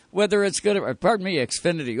or whether it's going to, pardon me,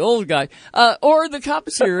 Xfinity, old guy, or the Cup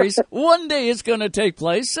Series. One day it's going to take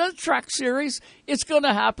place. Truck Series, it's going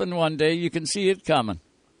to happen one day. You can see it coming.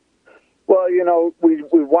 Well, we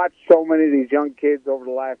watched so many of these young kids over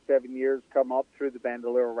the last 7 years come up through the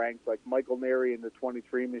Bandolero ranks, like Michael Neary in the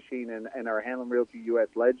 23 machine and our Hanlon Realty U.S.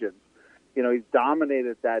 Legends. He's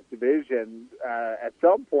dominated that division. At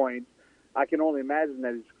some point, I can only imagine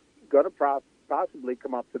that he's going to possibly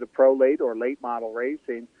come up to the pro late or late model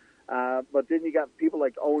racing. But then you got people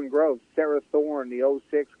like Owen Groves, Sarah Thorne, the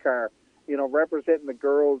 06 car, representing the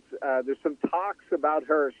girls. There's some talks about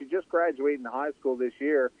her. She just graduated in high school this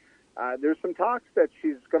year. There's some talks that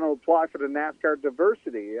she's going to apply for the NASCAR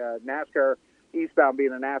diversity, NASCAR Eastbound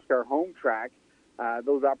being a NASCAR home track.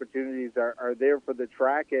 Those opportunities are there for the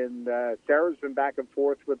track, and Sarah's been back and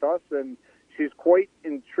forth with us, and she's quite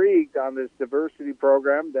intrigued on this diversity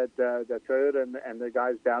program that Toyota and the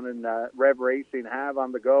guys down in Rev Racing have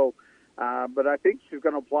on the go. But I think she's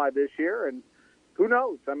going to apply this year, and who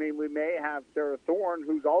knows? I mean, we may have Sarah Thorne,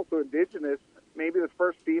 who's also Indigenous, maybe the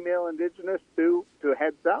first female Indigenous to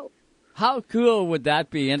head south. How cool would that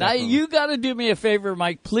be? And you got to do me a favor,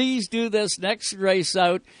 Mike. Please do this next race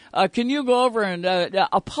out. Can you go over and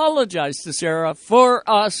apologize to Sarah for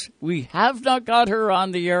us? We have not got her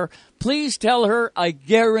on the air. Please tell her I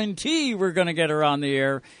guarantee we're going to get her on the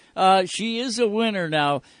air. She is a winner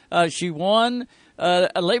now. She won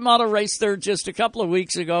a late model race there just a couple of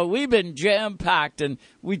weeks ago. We've been jam-packed, and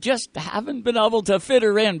we just haven't been able to fit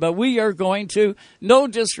her in, but we are going to. No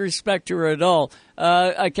disrespect to her at all.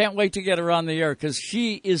 I can't wait to get her on the air because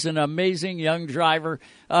she is an amazing young driver.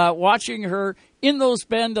 Watching her in those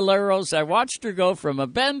Bandoleros, I watched her go from a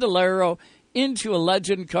Bandolero into a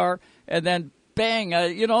Legend car, and then bang,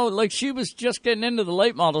 like she was just getting into the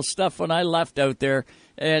late model stuff when I left out there.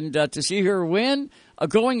 And to see her win,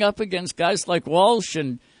 going up against guys like Walsh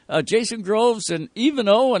and Jason Groves and even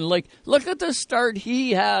Owen, look at the start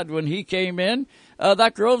he had when he came in.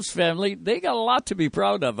 That Groves family, they got a lot to be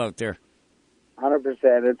proud of out there. 100%.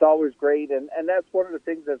 It's always great, and that's one of the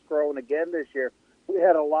things that's growing again this year. We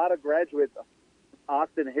had a lot of graduates.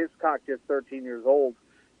 Austin Hiscock, just 13 years old,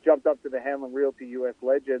 jumped up to the Hanlon Realty U.S.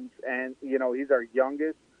 Legends, and, he's our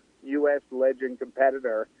youngest U.S. Legend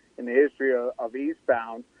competitor in the history of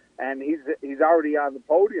Eastbound, and he's already on the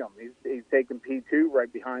podium. He's taken P2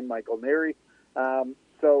 right behind Michael Neary.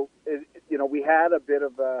 We had a bit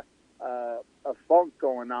of a funk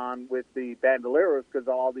going on with the Bandoleros because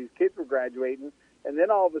all these kids were graduating, and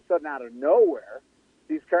then all of a sudden, out of nowhere,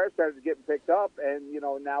 these cars started getting picked up, and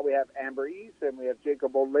now we have Amber East, and we have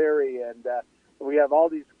Jacob O'Leary, and we have all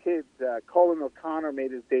these kids. Colin O'Connor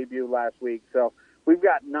made his debut last week, so we've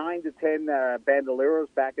got 9 to 10 Bandoleros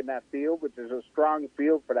back in that field, which is a strong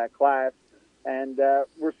field for that class. And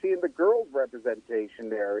we're seeing the girls' representation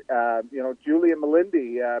there. Julia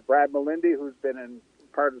Melindy, Brad Melindy, who's been in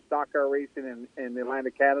part of stock car racing in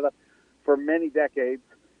Atlantic Canada for many decades.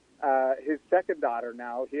 His second daughter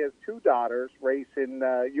now, he has 2 daughters racing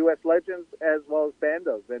U.S. Legends as well as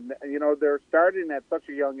Bandos. And, they're starting at such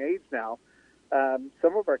a young age now.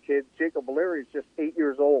 Some of our kids, Jacob O'Leary is just 8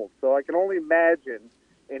 years old. So I can only imagine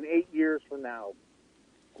in 8 years from now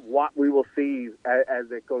what we will see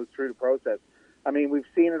as it goes through the process. I mean, we've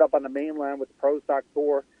seen it up on the mainland with the Pro Stock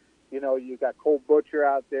Tour. You got Cole Butcher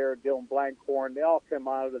out there, Dylan Blankhorn. They all come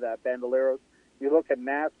out of that Bandoleros. You look at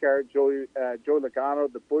NASCAR, Joey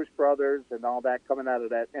Logano, the Bush brothers, and all that coming out of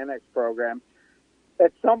that NX program.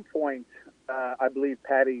 At some point, I believe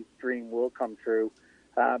Patty's dream will come true.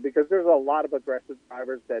 Because there's a lot of aggressive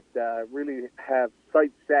drivers that really have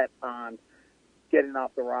sights set on getting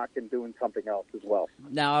off the rock and doing something else as well.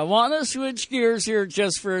 Now, I want to switch gears here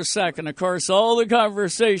just for a second. Of course, all the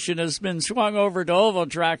conversation has been swung over to Oval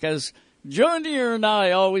Track, as John Deere and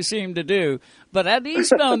I always seem to do. But at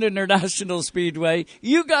Eastbound International Speedway,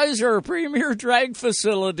 you guys are a premier drag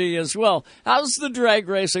facility as well. How's the drag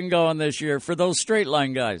racing going this year for those straight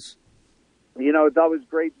line guys? It's always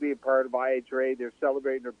great to be a part of IHRA. They're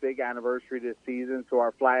celebrating their big anniversary this season, so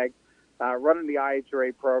our flag, running the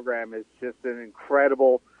IHRA program is just an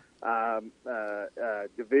incredible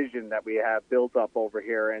division that we have built up over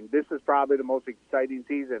here, and this is probably the most exciting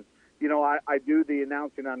season. I do the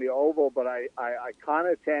announcing on the oval, but I kind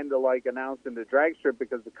of tend to like announcing the drag strip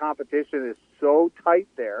because the competition is so tight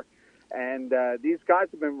there, and these guys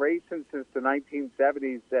have been racing since the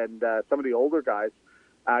 1970s, and some of the older guys,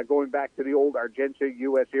 going back to the old Argentia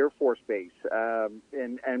U.S. Air Force Base.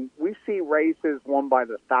 And we see races won by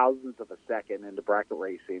the thousandths of a second in the bracket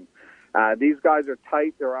racing. These guys are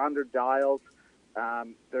tight. They're on their dials.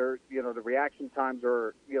 They're, the reaction times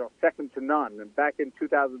are, second to none. And back in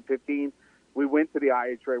 2015, we went to the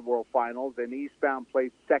IHRA World Finals, and Eastbound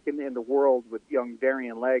placed second in the world with young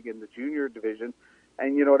Darian Legg in the junior division.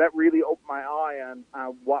 And, that really opened my eye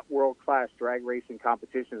on what world-class drag racing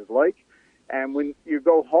competition is like. And when you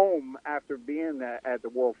go home after being at the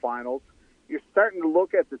World Finals, you're starting to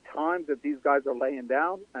look at the times that these guys are laying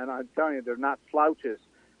down, and I'm telling you, they're not slouches.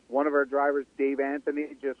 One of our drivers, Dave Anthony,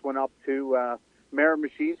 just went up to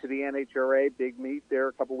Miramichi to the NHRA big meet there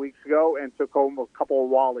a couple weeks ago and took home a couple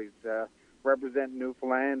of Wallies representing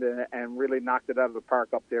Newfoundland and really knocked it out of the park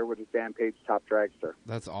up there with his Dan Page top dragster.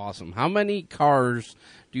 That's awesome. How many cars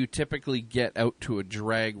do you typically get out to a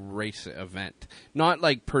drag race event? Not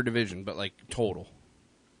like per division, but like total.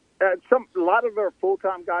 A lot of our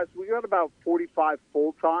full-time guys, we got about 45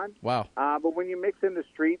 full-time. Wow. But when you mix in the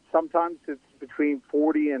streets, sometimes it's between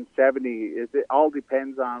 40 and 70. It all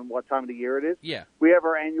depends on what time of the year it is. Yeah. We have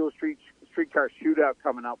our annual streetcar shootout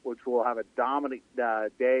coming up, which will have a dominant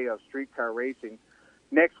day of streetcar racing.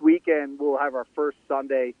 Next weekend, we'll have our first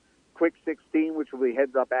Sunday Quick 16, which will be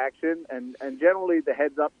heads-up action. And generally, the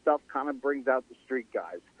heads-up stuff kind of brings out the street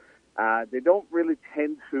guys. They don't really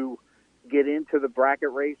tend to get into the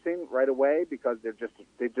bracket racing right away because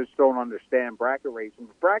they just don't understand bracket racing.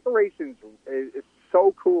 But bracket racing is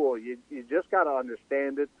so cool. You just got to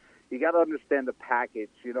understand it. You got to understand the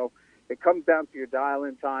package. It comes down to your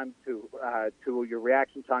dial-in time to your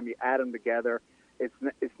reaction time. You add them together.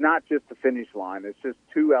 It's not just the finish line. It's just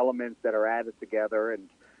two elements that are added together. And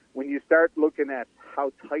when you start looking at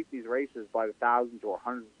how tight these races by the thousandths or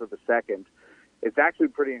hundredths of a second, it's actually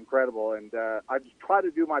pretty incredible, and I just try to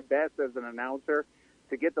do my best as an announcer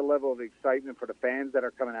to get the level of excitement for the fans that are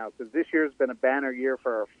coming out. Because this year has been a banner year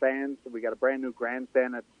for our fans. We got a brand new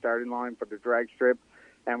grandstand at the starting line for the drag strip,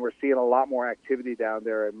 and we're seeing a lot more activity down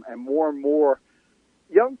there. And more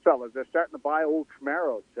young fellas are starting to buy old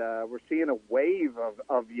Camaros. We're seeing a wave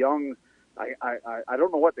of young. I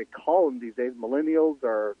don't know what they call them these days, millennials,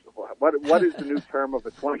 or what is the new term of a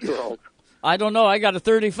 20-year-old? I don't know. I got a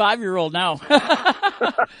 35-year-old now.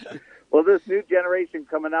 Well, this new generation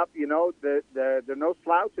coming up, they're no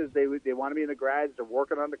slouches. They want to be in the garage. They're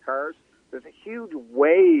working on the cars. There's a huge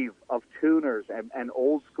wave of tuners and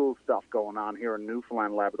old school stuff going on here in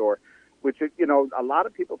Newfoundland, Labrador, which, a lot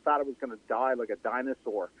of people thought it was going to die like a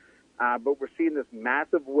dinosaur. But we're seeing this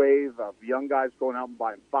massive wave of young guys going out and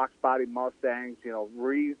buying Fox body Mustangs,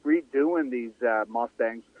 redoing these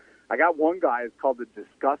Mustangs. I got one guy, it's called the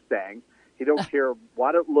Disgustang. He don't care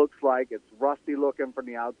what it looks like. It's rusty looking from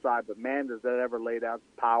the outside, but man, does that ever lay down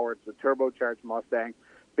some power. It's a turbocharged Mustang.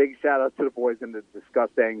 Big shout out to the boys in the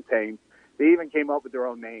Disgustang team. They even came up with their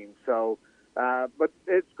own name. So, but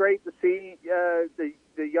it's great to see the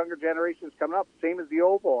younger generations coming up, same as the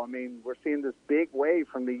Oval. I mean, we're seeing this big wave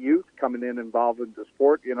from the youth coming in involved in the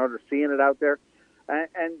sport. They're seeing it out there.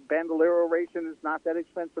 And Bandolero racing is not that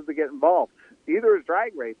expensive to get involved. Either is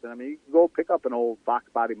drag racing. I mean, you can go pick up an old Fox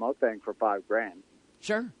body Mustang for $5,000.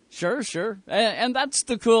 Sure. And that's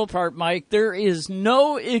the cool part, Mike. There is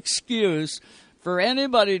no excuse for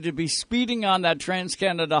anybody to be speeding on that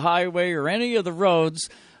Trans-Canada Highway or any of the roads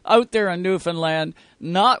out there in Newfoundland,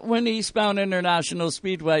 not when Eastbound International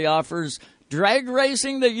Speedway offers drag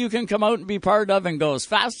racing that you can come out and be part of and go as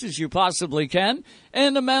fast as you possibly can.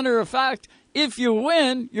 And a matter of fact, if you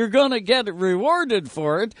win, you're going to get rewarded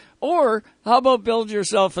for it. Or how about build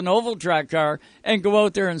yourself an oval track car and go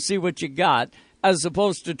out there and see what you got, as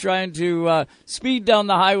opposed to trying to speed down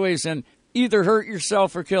the highways and either hurt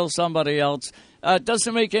yourself or kill somebody else. It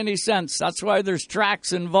doesn't make any sense. That's why there's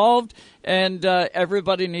tracks involved, and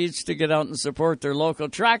everybody needs to get out and support their local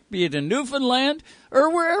track, be it in Newfoundland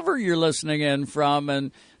or wherever you're listening in from.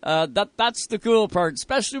 And that's the cool part,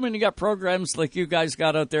 especially when you got programs like you guys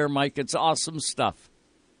got out there, Mike. It's awesome stuff.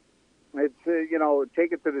 It's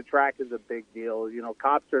take it to the track is a big deal.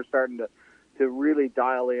 Cops are starting to really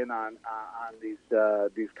dial in on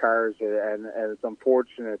these cars, and it's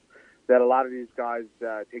unfortunate that a lot of these guys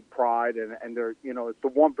take pride, and they're it's the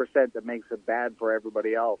 1% that makes it bad for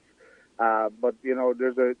everybody else. But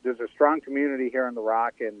there's a strong community here in the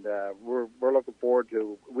Rock, and we're looking forward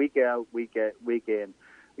to week out, week in.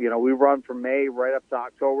 We run from May right up to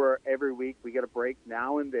October every week. We get a break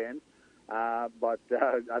now and then, but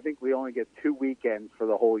I think we only get 2 weekends for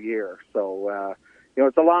the whole year. So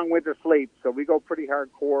it's a long winter sleep. So we go pretty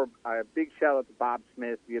hardcore. Big shout out to Bob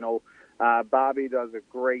Smith. Bobby does a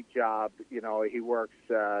great job. He works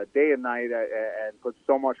day and night and puts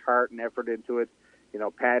so much heart and effort into it.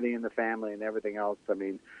 Patty and the family and everything else. I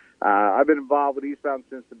mean, I've been involved with Eastbound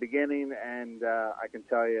since the beginning, and I can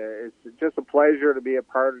tell you it's just a pleasure to be a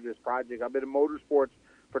part of this project. I've been in motorsports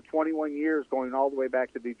for 21 years, going all the way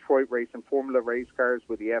back to Detroit racing Formula race cars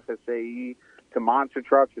with the FSAE to monster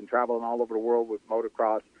trucks and traveling all over the world with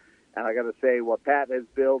motocross. And I got to say, what Pat has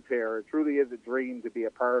built here, it truly is a dream to be a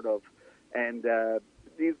part of. And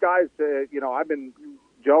these guys, I've been,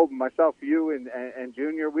 Joe, myself, you, and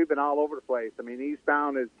Junior, we've been all over the place. I mean,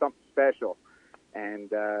 Eastbound is something special. And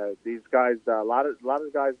these guys, a lot of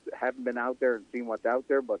guys haven't been out there and seen what's out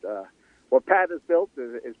there, but what Pat has built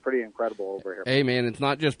is pretty incredible over here. Hey, man, it's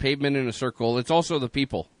not just pavement in a circle. It's also the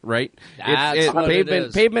people, right? That's what it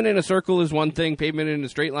is. Pavement in a circle is one thing. Pavement in a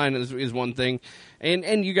straight line is one thing.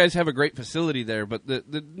 And you guys have a great facility there. But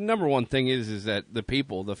the number one thing is that the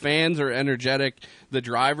people, the fans are energetic. The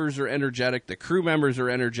drivers are energetic. The crew members are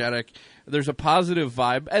energetic. There's a positive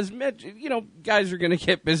vibe. As guys are going to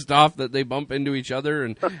get pissed off that they bump into each other,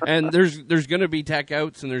 and there's going to be tech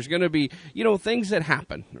outs, and there's going to be things that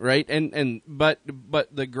happen, right? But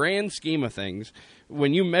the grand scheme of things,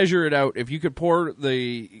 when you measure it out, if you could pour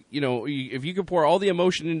all the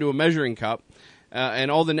emotion into a measuring cup.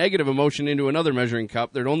 And all the negative emotion into another measuring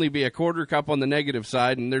cup, there'd only be a quarter cup on the negative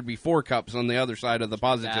side, and there'd be 4 cups on the other side of the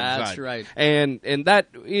positive side. That's right. And that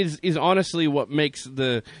is honestly what makes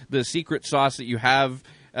the secret sauce that you have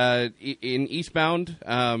in Eastbound.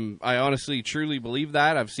 I honestly, truly believe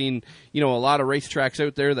that. I've seen a lot of racetracks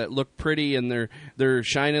out there that look pretty and they're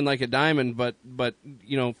shining like a diamond, but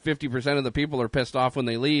 50% of the people are pissed off when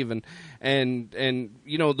they leave, and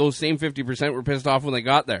those same 50% were pissed off when they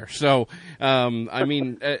got there. So I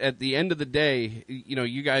mean, at the end of the day,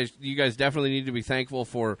 you guys definitely need to be thankful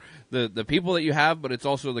for the people that you have, but it's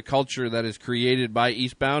also the culture that is created by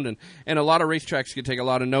Eastbound, and a lot of racetracks could take a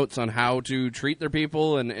lot of notes on how to treat their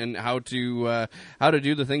people and how to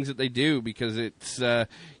do the things that they do, because it's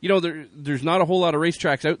there's not a whole lot of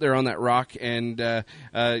racetracks out there on that rock, and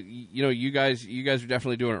you guys are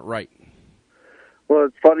definitely doing it right. Well,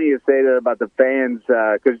 it's funny you say that about the fans,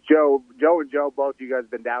 because Joe and Joe, both you guys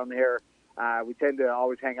have been down here. We tend to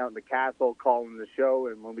always hang out in the castle calling the show,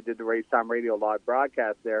 and when we did the Race Time Radio live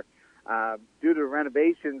broadcast there, due to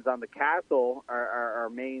renovations on the castle,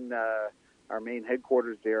 our main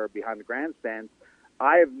headquarters there behind the grandstands,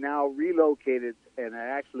 I have now relocated and I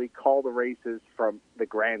actually call the races from the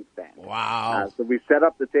grandstand. Wow. So we set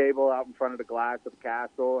up the table out in front of the glass of the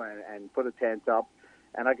castle and put a tent up.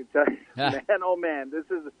 And I can tell you, man, oh man, this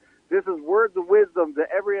is words of wisdom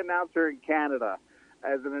to every announcer in Canada.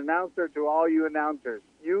 As an announcer to all you announcers,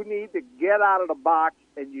 you need to get out of the box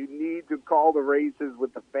and you need to call the races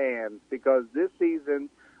with the fans, because this season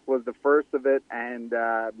was the first of it, and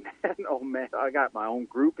man, oh man, I got my own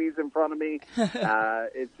groupies in front of me.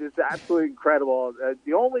 It's just absolutely incredible.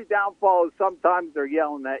 The only downfall is sometimes they're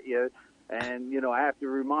yelling at you, and I have to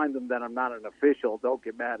remind them that I'm not an official. Don't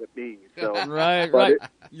get mad at me. So right.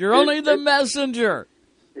 You're only the messenger.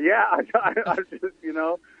 Yeah, I just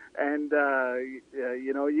and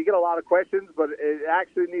you get a lot of questions, but it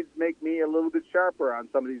actually needs to make me a little bit sharper on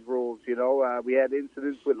some of these rules. We had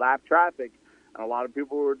incidents with lap traffic. And a lot of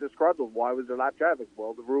people were disgruntled. Why was there lap traffic?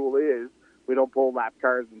 Well, the rule is we don't pull lap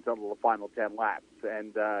cars until the final 10 laps.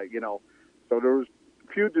 And, so there was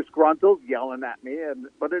a few disgruntled yelling at me.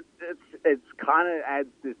 But it's kind of adds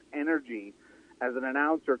this energy as an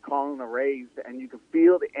announcer calling a race, and you can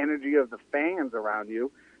feel the energy of the fans around you.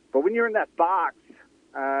 But when you're in that box,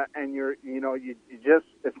 and you just,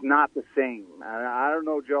 it's not the same. I don't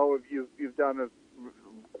know, Joe, if you've done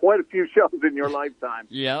quite a few shows in your lifetime.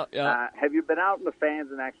 Yeah. Have you been out in the fans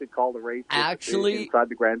and actually called the race inside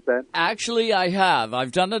the grandstand? Actually, I have.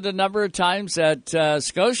 I've done it a number of times at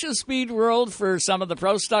Scotia Speed World for some of the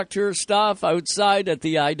Pro Stock Tour stuff, outside at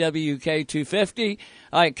the IWK 250.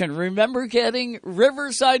 I can remember getting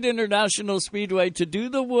Riverside International Speedway to do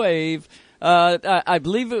the wave. I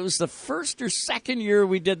believe it was the first or second year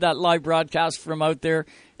we did that live broadcast from out there,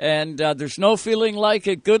 and there's no feeling like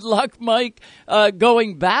it. Good luck, Mike,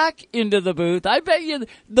 going back into the booth. I bet you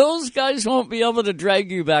those guys won't be able to drag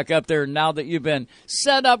you back up there now that you've been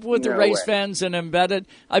set up with the race fans and embedded.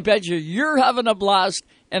 I bet you're having a blast,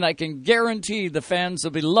 and I can guarantee the fans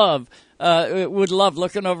would love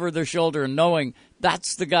looking over their shoulder and knowing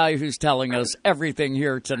that's the guy who's telling us everything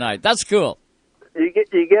here tonight. That's cool. You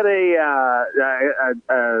get a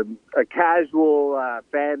casual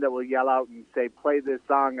fan that will yell out and say, "Play this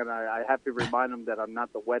song," and I have to remind them that I'm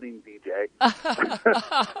not the wedding DJ.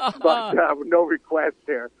 But no request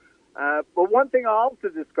here. But one thing I also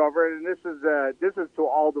discovered, and this is to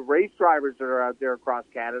all the race drivers that are out there across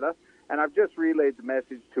Canada, and I've just relayed the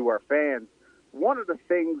message to our fans. one of the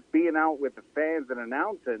things being out with the fans and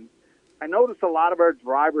announcing, I noticed a lot of our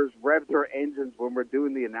drivers rev their engines when we're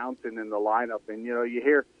doing the announcing in the lineup. And, you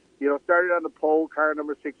hear, started on the pole, car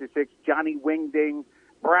number 66, Johnny Wingding,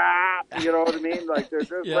 brap, you know what I mean? Like, they're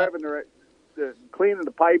just revving cleaning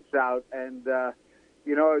the pipes out. And, I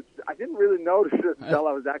didn't really notice it until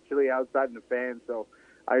I was actually outside in the fan. So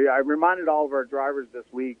I reminded all of our drivers this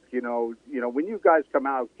week, when you guys come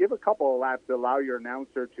out, give a couple of laps to allow your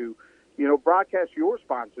announcer to, broadcast your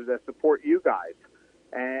sponsors that support you guys.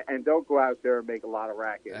 And don't go out there and make a lot of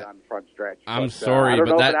racket on the front stretch. I'm sorry, I don't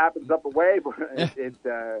but know if it happens up away, but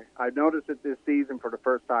I noticed it this season for the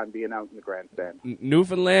first time being out in the grandstand.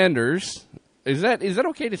 Newfoundlanders, is that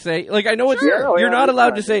okay to say? Like, I know it's Sure. you're not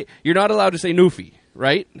allowed to say Newfie,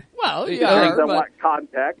 right? Well, Depends on what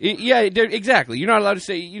context. Yeah, exactly. You're not allowed to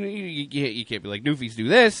say you can't be like Newfies do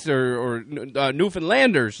this or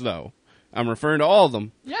Newfoundlanders though. I'm referring to all of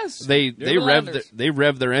them. Yes, they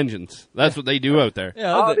rev their engines. That's what they do out there.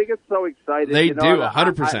 Yeah, they get so excited. They do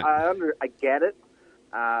 100%. I get it,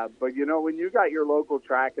 but when you got your local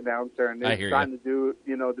track announcer and they're trying to do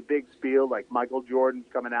the big spiel like Michael Jordan's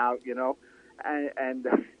coming out, and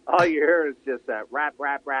all you hear is just that rap.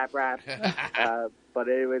 But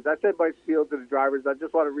anyways, I said my spiel to the drivers. I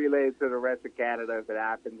just want to relay it to the rest of Canada if it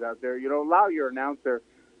happens out there. Allow your announcer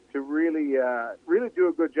to really do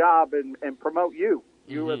a good job and promote you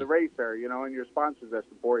as the racer, and your sponsors that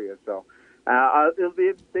support you. So it'll be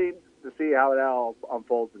interesting to see how it all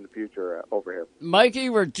unfolds in the future over here. Mikey,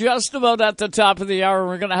 we're just about at the top of the hour.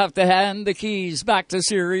 We're going to have to hand the keys back to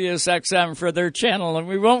Sirius XM for their channel, and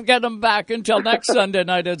we won't get them back until next Sunday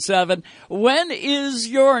night at 7. When is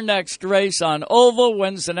your next race on Oval?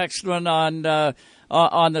 When's the next one on the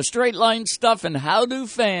straight line stuff, and how do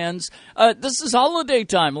fans, this is holiday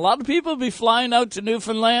time. A lot of people will be flying out to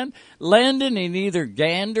Newfoundland, landing in either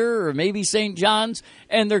Gander or maybe St. John's,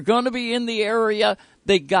 and they're going to be in the area.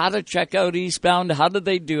 They got to check out Eastbound. How do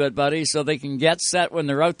they do it, buddy, so they can get set when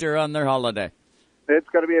they're out there on their holiday? It's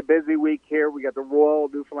going to be a busy week here. We got the Royal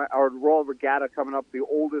Regatta coming up, the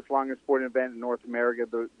oldest, longest sporting event in North America.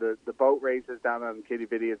 The boat races down on Kitty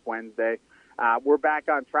Vidi is Wednesday. We're back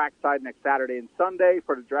on trackside next Saturday and Sunday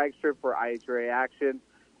for the drag strip for IHRA action,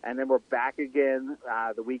 and then we're back again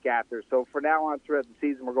the week after. So for now on throughout the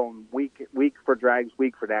season, we're going week for drags,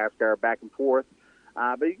 week for NASCAR, back and forth.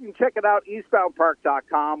 But you can check it out,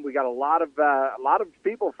 eastboundpark.com. We got a lot of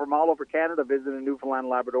people from all over Canada visiting Newfoundland and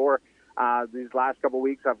Labrador. These last couple of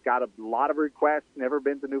weeks, I've got a lot of requests, never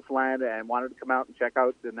been to Newfoundland, and wanted to come out and check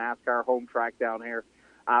out the NASCAR home track down here.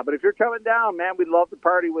 But if you're coming down, man, we'd love to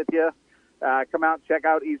party with you. Come out and check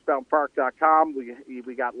out eastboundpark.com.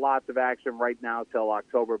 We got lots of action right now till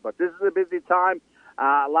October, but this is a busy time.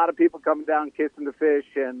 A lot of people coming down, kissing the fish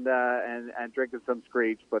and drinking some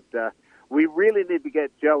Screech, but we really need to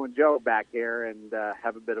get Joe and Joe back here and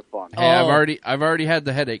have a bit of fun. Hey, I've already had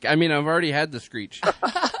the headache. I mean, I've already had the Screech.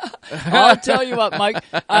 I'll tell you what, Mike,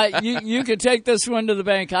 you can take this one to the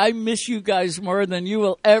bank. I miss you guys more than you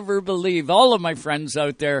will ever believe. All of my friends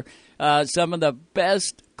out there, some of the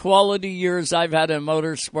best quality years I've had in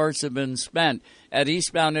motorsports have been spent at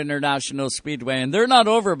Eastbound International Speedway, and they're not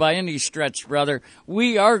over by any stretch, brother.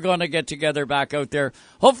 We are going to get together back out there.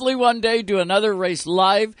 Hopefully one day do another race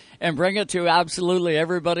live and bring it to absolutely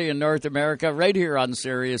everybody in North America right here on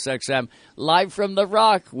Sirius XM, live from the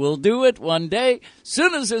Rock. We'll do it one day.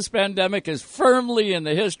 Soon as this pandemic is firmly in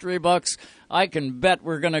the history books, I can bet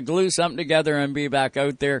we're going to glue something together and be back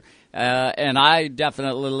out there. And I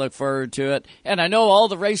definitely look forward to it. And I know all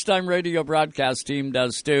the Racetime Radio broadcast team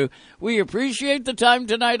does too. We appreciate the time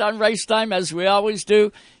tonight on Racetime, as we always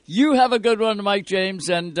do. You have a good one, Mike James,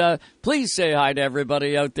 and please say hi to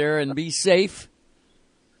everybody out there and be safe.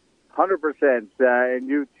 100%. And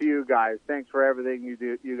you guys, thanks for everything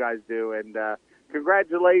you guys do. And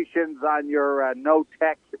congratulations on your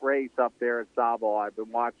no-tech race up there at Sabo. I've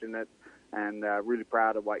been watching it. And really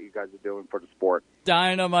proud of what you guys are doing for the sport.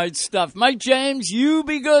 Dynamite stuff. Mike James, you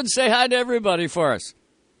be good. Say hi to everybody for us.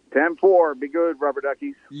 10-4. Be good, Rubber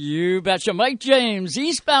Duckies. You betcha. Mike James,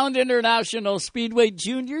 Eastbound International Speedway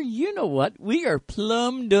Jr. You know what? We are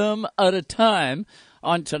plumb dumb out of time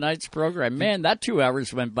on tonight's program. Man, that 2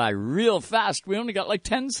 hours went by real fast. We only got like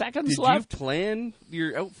 10 seconds left. Did you plan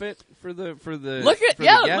your outfit for the look at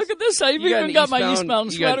this. I even got my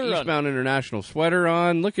Eastbound sweater on. Eastbound International sweater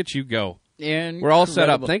on. Look at you go. Incredible. We're all set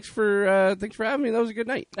up. Thanks for having me. That was a good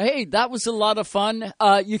night. Hey, that was a lot of fun.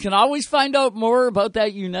 You can always find out more about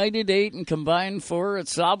that United 8 and Combined 4 at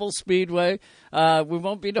Sauble Speedway. We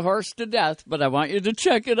won't beat a horse to death, but I want you to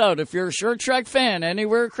check it out. If you're a short track fan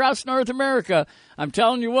anywhere across North America, I'm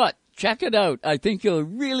telling you what, Check it out. I think you'll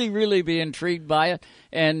really, really be intrigued by it.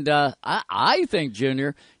 And I think,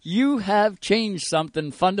 Junior, you have changed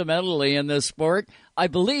something fundamentally in this sport. I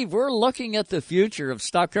believe we're looking at the future of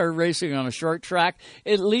stock car racing on a short track,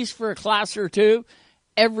 at least for a class or two,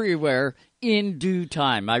 everywhere in due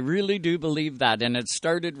time. I really do believe that. And it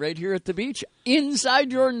started right here at the beach,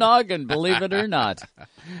 inside your noggin, believe it or not.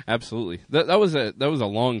 Absolutely. That was a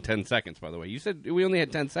long 10 seconds, by the way. You said we only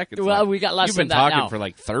had 10 seconds. Well, we got less than that now. You've been talking for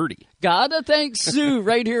like 30. Gotta thank Sue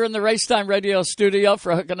right here in the Racetime Radio studio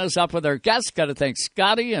for hooking us up with our guests. Gotta thank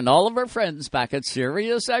Scotty and all of our friends back at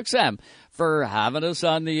Sirius XM for having us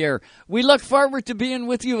on the air. We look forward to being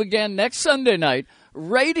with you again next Sunday night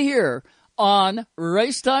right here on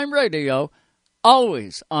Racetime Radio,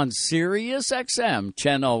 always on Sirius XM,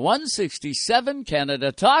 channel 167,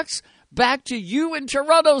 Canada Talks. Back to you in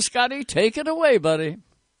Toronto, Scotty. Take it away, buddy.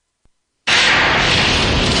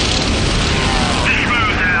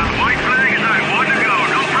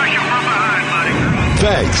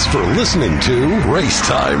 Thanks for listening to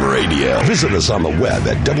Racetime Radio. Visit us on the web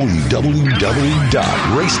at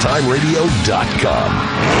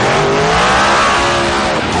www.racetimeradio.com.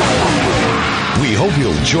 We hope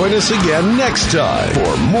you'll join us again next time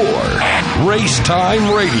for more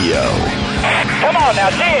Racetime Radio. Come on now,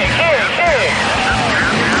 sing.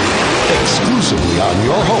 Exclusively on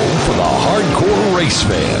your home for the hardcore race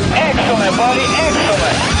fan. Excellent, buddy,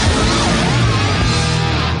 excellent.